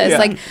about this.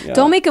 Like,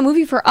 don't make a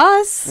movie for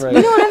us. Right.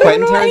 We don't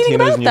Quentin know anything Tarantino's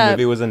about new that.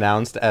 movie was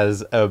announced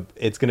as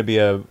it's going to be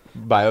a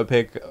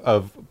biopic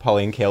of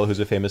Pauline Kael, who's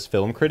a famous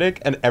film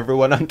critic, and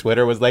everyone on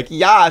Twitter was like,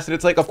 yes, and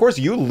it's like, of course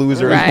you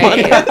losers want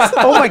this.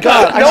 Oh my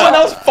god! No one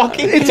else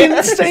fucking It's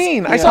cares.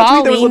 insane. I saw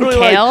a tweet that was Pauline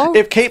literally Kael? like,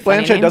 if Kate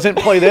Funny Blanchett name. doesn't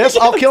play this,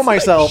 I'll kill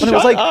myself. And it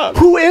was like,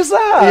 who is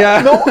that?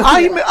 Yeah. No,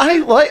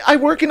 I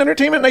work in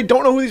entertainment and I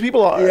don't know who these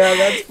people are. Yeah,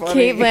 that's funny.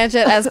 Kate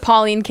Blanchett as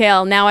Pauline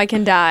Kael. Now I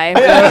can die.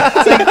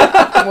 It's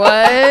like,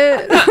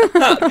 what?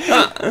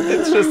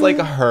 It's just like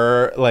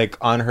her, like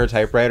on her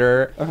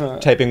typewriter,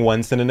 typing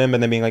one synonym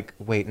and then being like,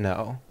 wait,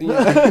 no.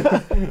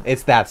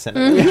 It's that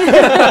synonym.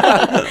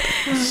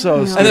 So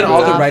And then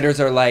all the Stop. writers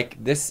are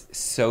like, this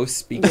so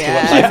speaks to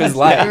Yeah. what life is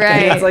like.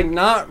 Right. And it's like,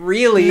 not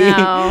really.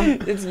 No.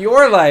 It's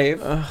your life.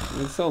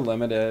 It's so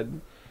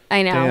limited.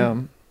 I know.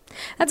 Damn.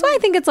 That's why I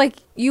think it's like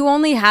you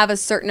only have a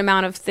certain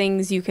amount of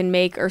things you can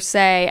make or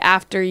say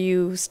after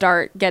you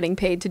start getting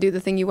paid to do the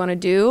thing you want to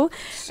do.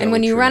 So and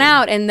when you true. run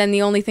out and then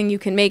the only thing you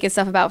can make is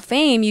stuff about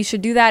fame, you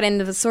should do that in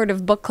the sort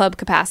of book club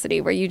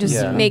capacity where you just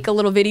Yeah. make a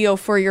little video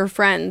for your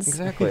friends.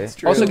 Exactly.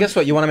 true. Also, guess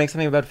what? You want to make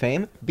something about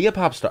fame? Be a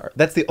pop star.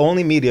 That's the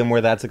only medium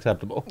where that's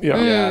acceptable. Yeah.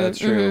 Yeah, that's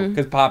true.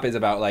 Because pop is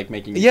about like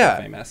making you Yeah.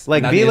 famous. Like,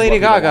 And that be is what Lady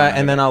people Gaga, want.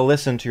 and then I'll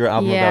listen to your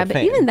album Yeah, about but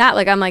fame. even that,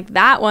 like, I'm like,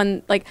 that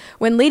one, like,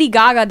 when Lady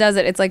Gaga does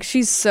it, it's like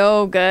she's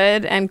so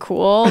good and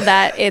cool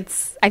that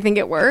I think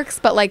it works.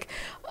 But like,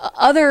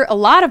 a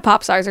lot of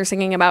pop stars are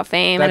singing about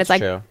fame, That's and it's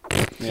like,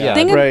 true. Yeah.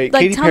 think of, Right.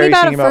 like, Katy tell me Perry about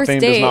a singing about first fame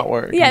does date. not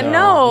work. Yeah,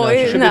 No,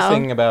 she should be no.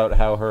 singing about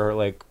how her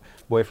like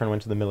boyfriend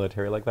went to the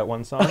military, like that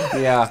one song.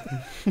 Yeah.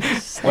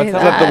 Say Is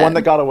that the one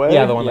that got away?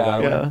 Yeah, the one that Yeah. got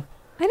away. Yeah.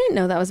 I didn't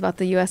know that was about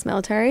the U.S.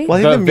 military. Well,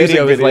 I The think the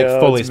video music is like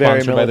fully it's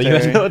very sponsored by the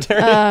U.S.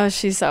 military. Oh,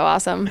 she's so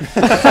awesome.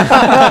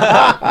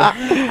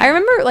 I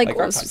remember like Like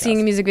our seeing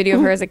a podcast. music video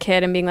of her as a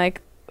kid and being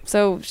like,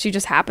 so she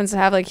just happens to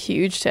have like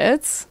huge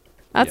tits.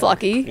 That's Yeah.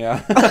 lucky.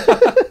 Yeah.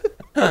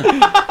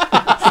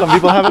 Some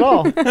people have it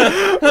all.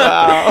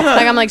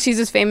 Like I'm like, she's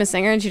this famous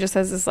singer and she just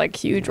has this like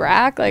huge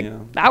rack. Like Yeah.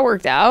 that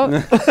worked out.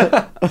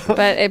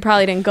 But it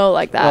probably didn't go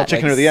like that. Well,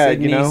 chicken or the egg,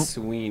 Sydney you know?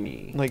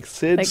 Sweeney. Like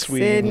Sid like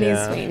Sweeney, Sydney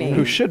Yeah. Sweeney.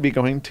 who should be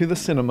going to the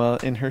cinema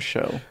in her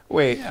show.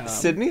 Wait,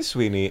 Sydney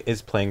Sweeney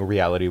is playing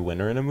reality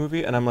winner in a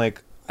movie, and I'm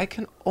like, I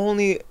can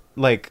only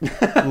like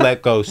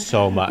let go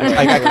so much.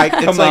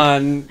 It's Come like,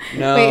 on.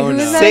 No, Wait, who's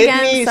no. that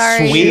Sydney again?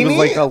 Sorry. Sweeney? She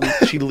was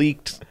like she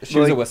leaked. She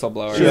was a like,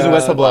 whistleblower. She was a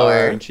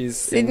whistleblower. And she's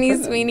in Sydney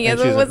prison. Sweeney And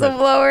as a she's in prison.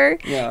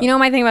 whistleblower. Yeah. You know,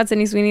 my thing about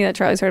Sydney Sweeney that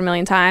Charlie's heard a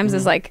million times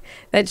is like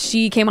that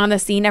she came on the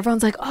scene.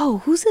 Everyone's like, oh,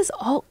 who's this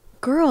alt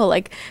girl?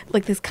 Like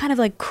this kind of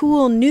like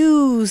cool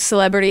news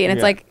celebrity. And it's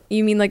Yeah. like,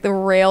 you mean like the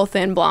rail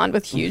thin blonde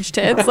with huge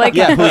tits? Like,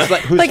 Yeah, who's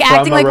like from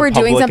acting a like we're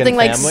doing Republican something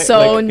like family.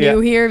 so Like, new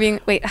yeah. here. Being,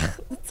 wait,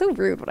 that's so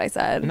rude what I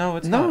said. No,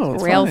 it's No, not.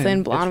 it's Rail fine.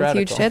 thin blonde It's with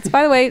huge radical. tits.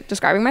 By the way,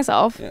 describing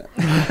myself. Yeah.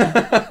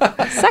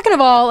 Second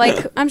of all,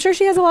 like I'm sure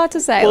she has a lot to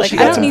say. Well, like she I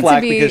got don't some need to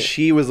flack be. because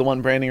she was the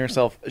one branding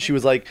herself. She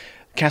was like,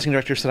 casting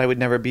director said I would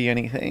never be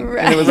anything.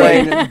 Right. And it was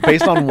like,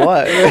 based on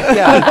what?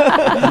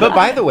 Yeah. But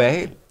by the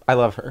way, I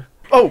love her.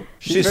 Oh,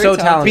 She's very so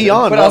talented.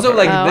 Beyond But love also, her.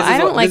 like, Oh, this I is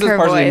don't what, like this is her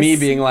partially me voice.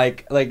 being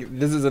like,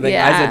 this is the thing I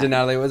Yeah. said to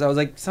Natalie was, I was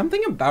like,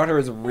 something about her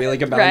is really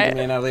compelling Right. to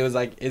me. And Natalie was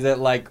like, is it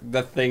like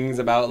the things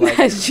about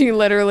like, She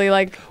literally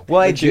like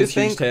Well, I Like, she do has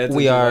huge think tits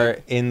we and she's are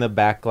like- in the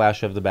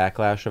backlash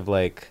of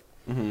like,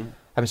 Mm-hmm.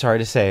 I'm sorry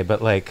to say,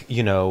 but like,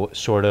 you know,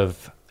 sort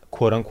of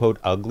quote unquote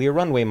ugly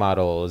runway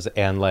models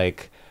and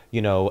like,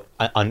 you know,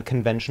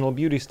 unconventional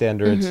beauty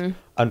standards. Mm-hmm.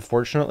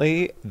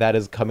 Unfortunately, that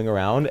is coming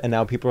around. And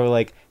now people are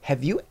like,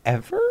 have you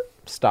ever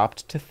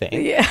stopped to think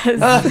yes.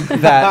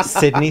 that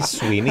Sydney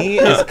Sweeney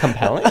is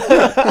compelling?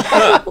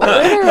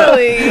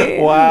 Literally.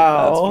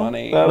 wow. That's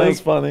funny. That Like- is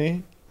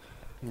funny.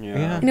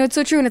 yeah. You know, it's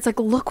so true. And it's like,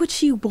 look what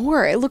she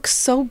wore. It looks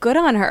so good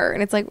on her.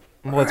 And it's like,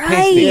 Well, it's right.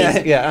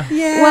 pasty. Yeah.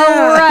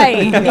 Well,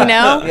 right. You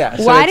know? Yeah,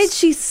 so Why it's- did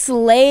she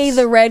slay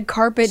the red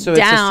carpet So it's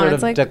a down? sort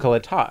of like,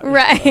 décolletage.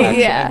 Right,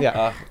 actually.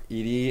 yeah.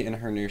 Edie in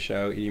her new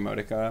show, Edie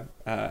Modica,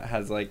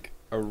 has like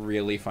a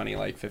really funny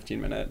like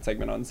 15-minute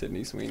segment on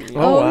Sydney Sweeney.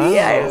 Oh, wow.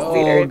 yeah, I've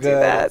seen her do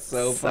good. that.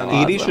 So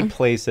funny. Edie awesome. should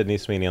play Sydney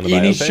Sweeney on the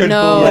Edie biopic. should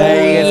No,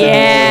 play it.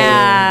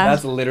 yeah.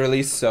 That's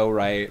literally so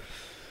right.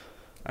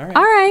 All right.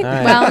 All right. All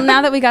right. Well,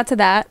 now that we got to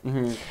that,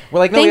 We're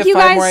like, no, we thank have you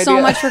 5 more guys so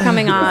ideas. much for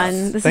coming on.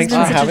 This Thanks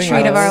has for been such a having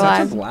treat of us. our Such a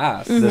lives.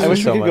 blast. This I wish was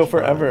we so could much go fun.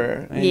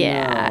 forever. I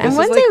Yeah. know. And This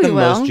one is day like we the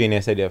will. most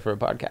genius idea for a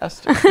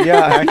podcast. Yeah,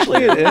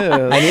 actually it is.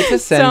 I need to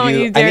send Don't you.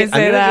 you dare I'm say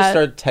gonna just that.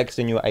 start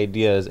texting you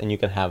ideas, and you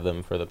can have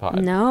them for the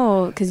pod.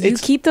 No, because you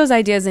It's- keep those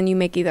ideas and you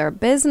make either a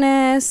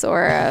business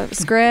or a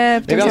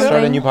script Maybe or I'll start a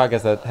something. new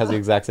podcast that has the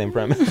exact same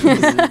premise.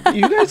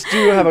 You guys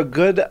do have a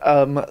good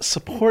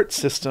support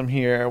system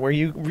here where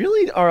you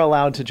really are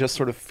allowed to just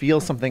sort of feel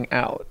something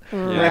out.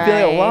 And I feel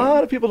like a Right.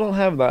 lot of people don't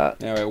have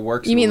that. No, it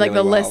works. You mean like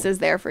really the well. list is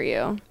there for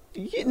you?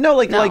 No,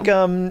 like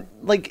No.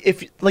 like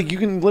if like you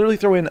can literally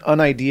throw in an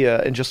idea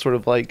and just sort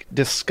of like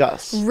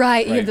discuss.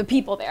 Right. You Right. have the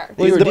people there.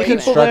 Well, you're the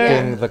people there-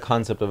 deconstructing the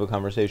concept of a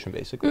conversation,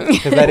 basically,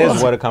 because that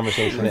is what a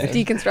conversation is.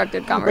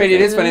 Deconstructed conversation. Right,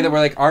 it is funny that we're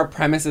like, our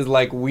premise is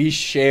like we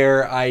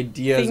share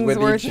ideas Things with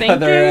we're each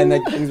other and the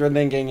thinking. things we're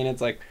thinking, and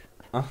it's like,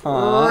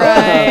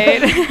 Right.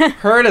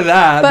 heard of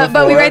that.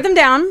 but we before. write them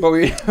down. But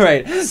we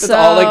right. That's So-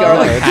 all like our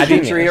like It's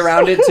pageantry genius.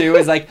 around it too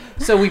is like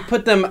so we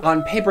put them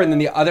on paper and then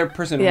the other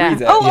person Yeah.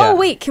 reads it. Oh, Yeah.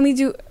 wait. Can we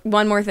do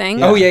one more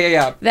thing? Oh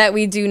yeah. That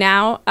we do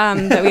now,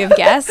 that we have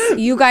guests.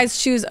 You guys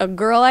choose a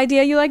girl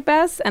idea you like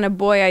best and a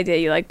boy idea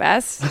you like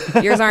best.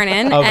 Yours aren't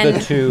in. Of and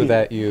the two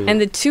that you... and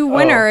the two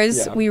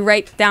winners, yeah. we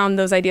write down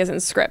those ideas in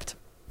script.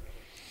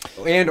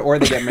 And or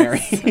they get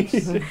married.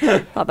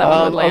 Thought that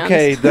one would land.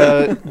 Okay,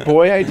 the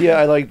boy idea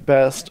I liked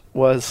best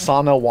was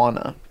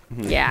Sanawana.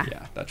 Yeah.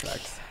 Yeah, that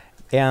tracks.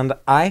 And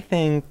I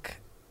think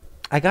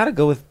I gotta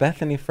go with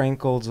Bethany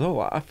Frankel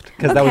Zoloft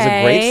because that was a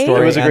great Okay.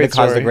 story. It was a and great it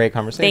caused a story. great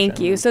conversation. Thank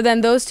you. So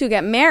then those two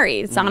get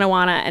married,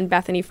 Sanawana and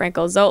Bethany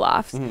Frankel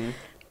Zoloft.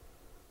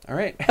 All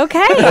right.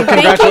 Okay.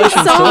 Thank you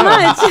so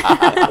much.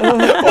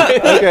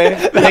 Okay,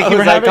 thank you for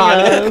was having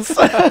iconic. us.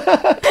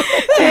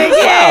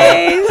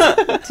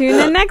 Okay. Tune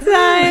in next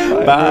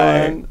time.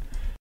 Bye.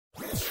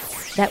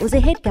 That was a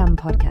headgum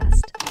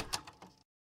podcast.